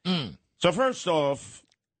 So first off,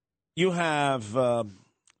 you have a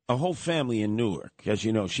whole family in Newark. As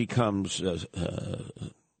you know, she comes, a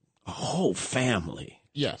whole family.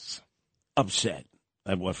 Yes. Upset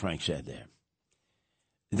at what Frank said there.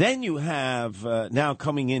 Then you have now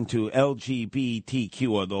coming into LGBTQ,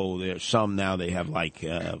 although there's some now they have like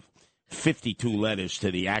 52 letters to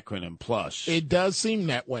the acronym plus. It does seem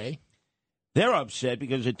that way. They're upset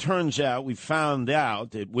because it turns out we found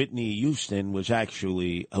out that Whitney Houston was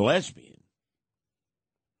actually a lesbian.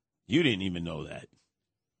 You didn't even know that.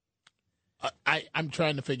 I'm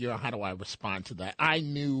trying to figure out how do I respond to that. I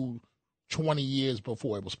knew 20 years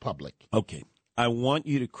before it was public. Okay. I want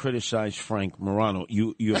you to criticize Frank Morano.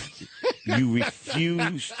 You You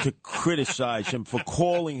refuse to criticize him for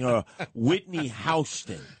calling her Whitney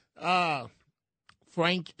Houston.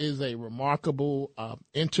 Frank is a remarkable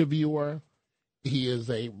interviewer. He is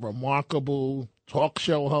a remarkable talk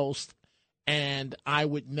show host, and I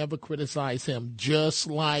would never criticize him, just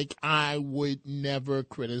like I would never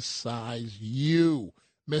criticize you,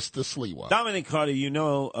 Mr. Sliwa. Dominic Carter,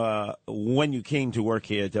 when you came to work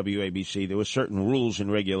here at WABC, there were certain rules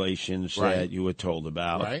and regulations that you were told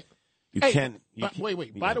about. Right.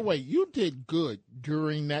 Wait. By the way, you did good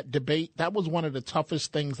during that debate. That was one of the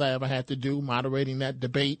toughest things I ever had to do, moderating that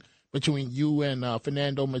debate between you and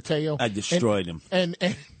Fernando Mateo. I destroyed him. And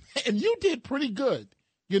you did pretty good.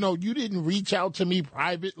 You didn't reach out to me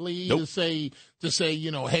privately to say,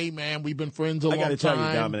 hey man, we've been friends a long time. I got to tell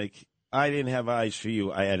you, Dominic, I didn't have eyes for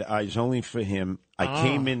you. I had eyes only for him. I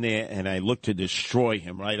came in there and I looked to destroy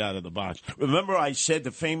him right out of the box. Remember, I said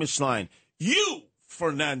the famous line, "You,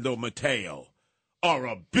 Fernando Mateo, are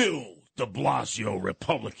a Bill de Blasio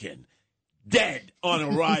Republican. Dead on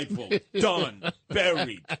arrival. Done.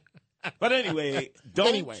 Buried." But anyway,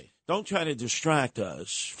 don't try to distract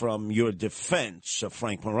us from your defense of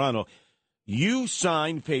Frank Morano. You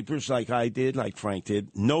signed papers like I did, like Frank did.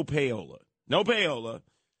 No payola. No payola.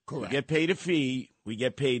 Correct. We get paid a fee. We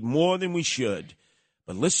get paid more than we should.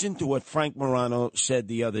 But listen to what Frank Morano said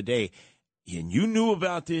the other day. And you knew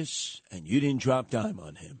about this, and you didn't drop dime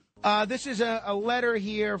on him. This is a letter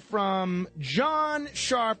here from John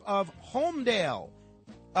Sharp of Homedale.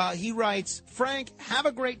 He writes, Frank, have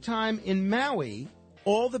a great time in Maui.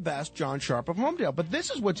 All the best, John Sharp of Homedale. But this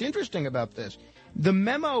is what's interesting about this. The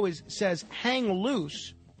memo says hang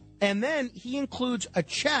loose, and then he includes a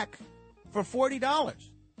check for $40.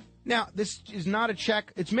 Now, this is not a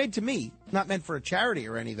check. It's made to me, not meant for a charity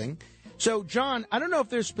or anything. So, John, I don't know if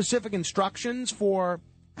there's specific instructions for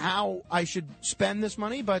how I should spend this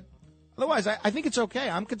money, but otherwise, I think it's okay.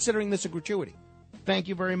 I'm considering this a gratuity. Thank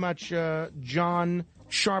you very much, John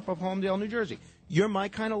Sharp of Homedale, New Jersey. You're my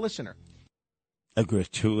kind of listener. A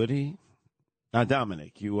gratuity? Now,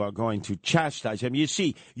 Dominic, you are going to chastise him. You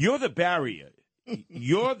see, you're the barrier.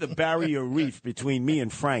 You're the barrier reef between me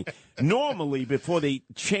and Frank. Normally, before they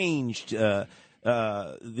changed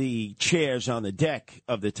the chairs on the deck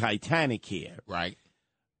of the Titanic here, right,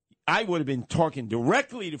 I would have been talking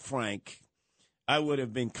directly to Frank. I would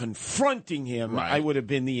have been confronting him. Right. I would have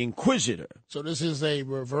been the inquisitor. So this is a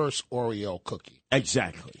reverse Oreo cookie.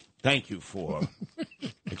 Exactly. Thank you for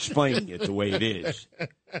explaining it the way it is.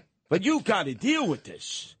 But you got to deal with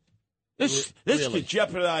this. This could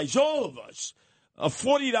jeopardize all of us. A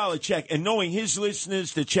 $40 check, and knowing his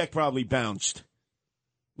listeners, the check probably bounced.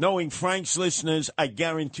 Knowing Frank's listeners, I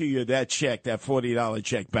guarantee you that $40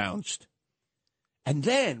 check bounced. And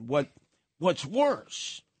then what's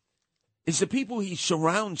worse is the people he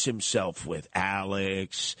surrounds himself with.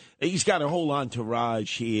 Alex, he's got a whole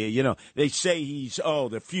entourage here. They say he's,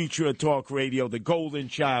 the future of talk radio, the golden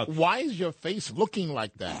child. Why is your face looking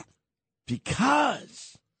like that?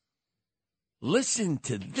 Because, listen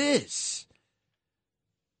to this.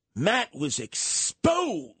 Matt was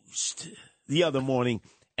exposed the other morning,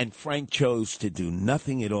 and Frank chose to do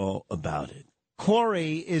nothing at all about it.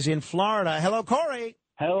 Corey is in Florida. Hello, Corey.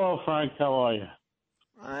 Hello, Frank. How are you?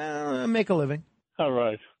 I make a living. All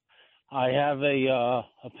right. I have a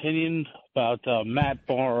opinion about Matt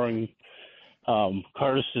borrowing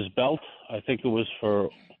Curtis's belt. I think it was for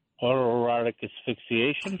autoerotic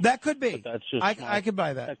asphyxiation. That could be. But that's just I could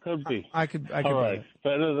buy that. That could be. I could All buy right. that.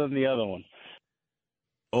 Better than the other one.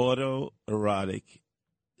 Autoerotic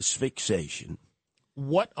asphyxiation.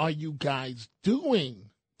 What are you guys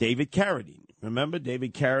doing? David Carradine. Remember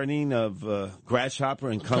David Carradine of Grasshopper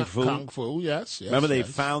and Kung Fu? Kung Fu, yes. Remember they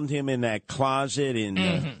found him in that closet in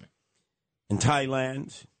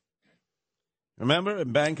Thailand? Remember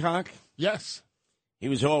in Bangkok? Yes. He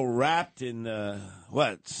was all wrapped in,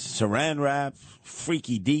 saran wrap,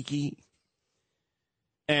 freaky deaky.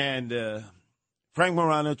 And Frank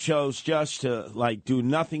Morano chose just to, do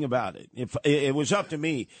nothing about it. If it was up to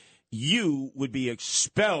me, you would be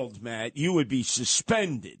expelled, Matt. You would be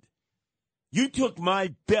suspended. You took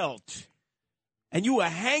my belt, and you were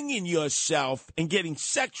hanging yourself and getting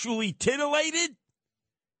sexually titillated?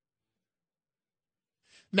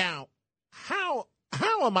 Now, how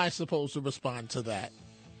am I supposed to respond to that?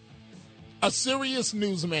 A serious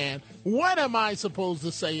newsman, what am I supposed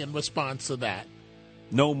to say in response to that?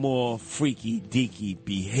 No more freaky deaky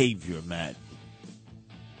behavior, Matt.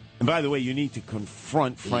 And by the way, you need to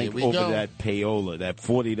confront Frank over that payola, that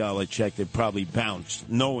 $40 check that probably bounced,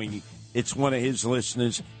 knowing it's one of his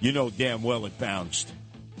listeners. You know damn well it bounced.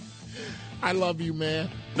 I love you, man.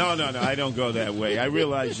 No, I don't go that way. I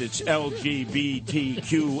realize it's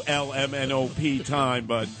LGBTQLMNOP time,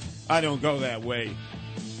 but I don't go that way.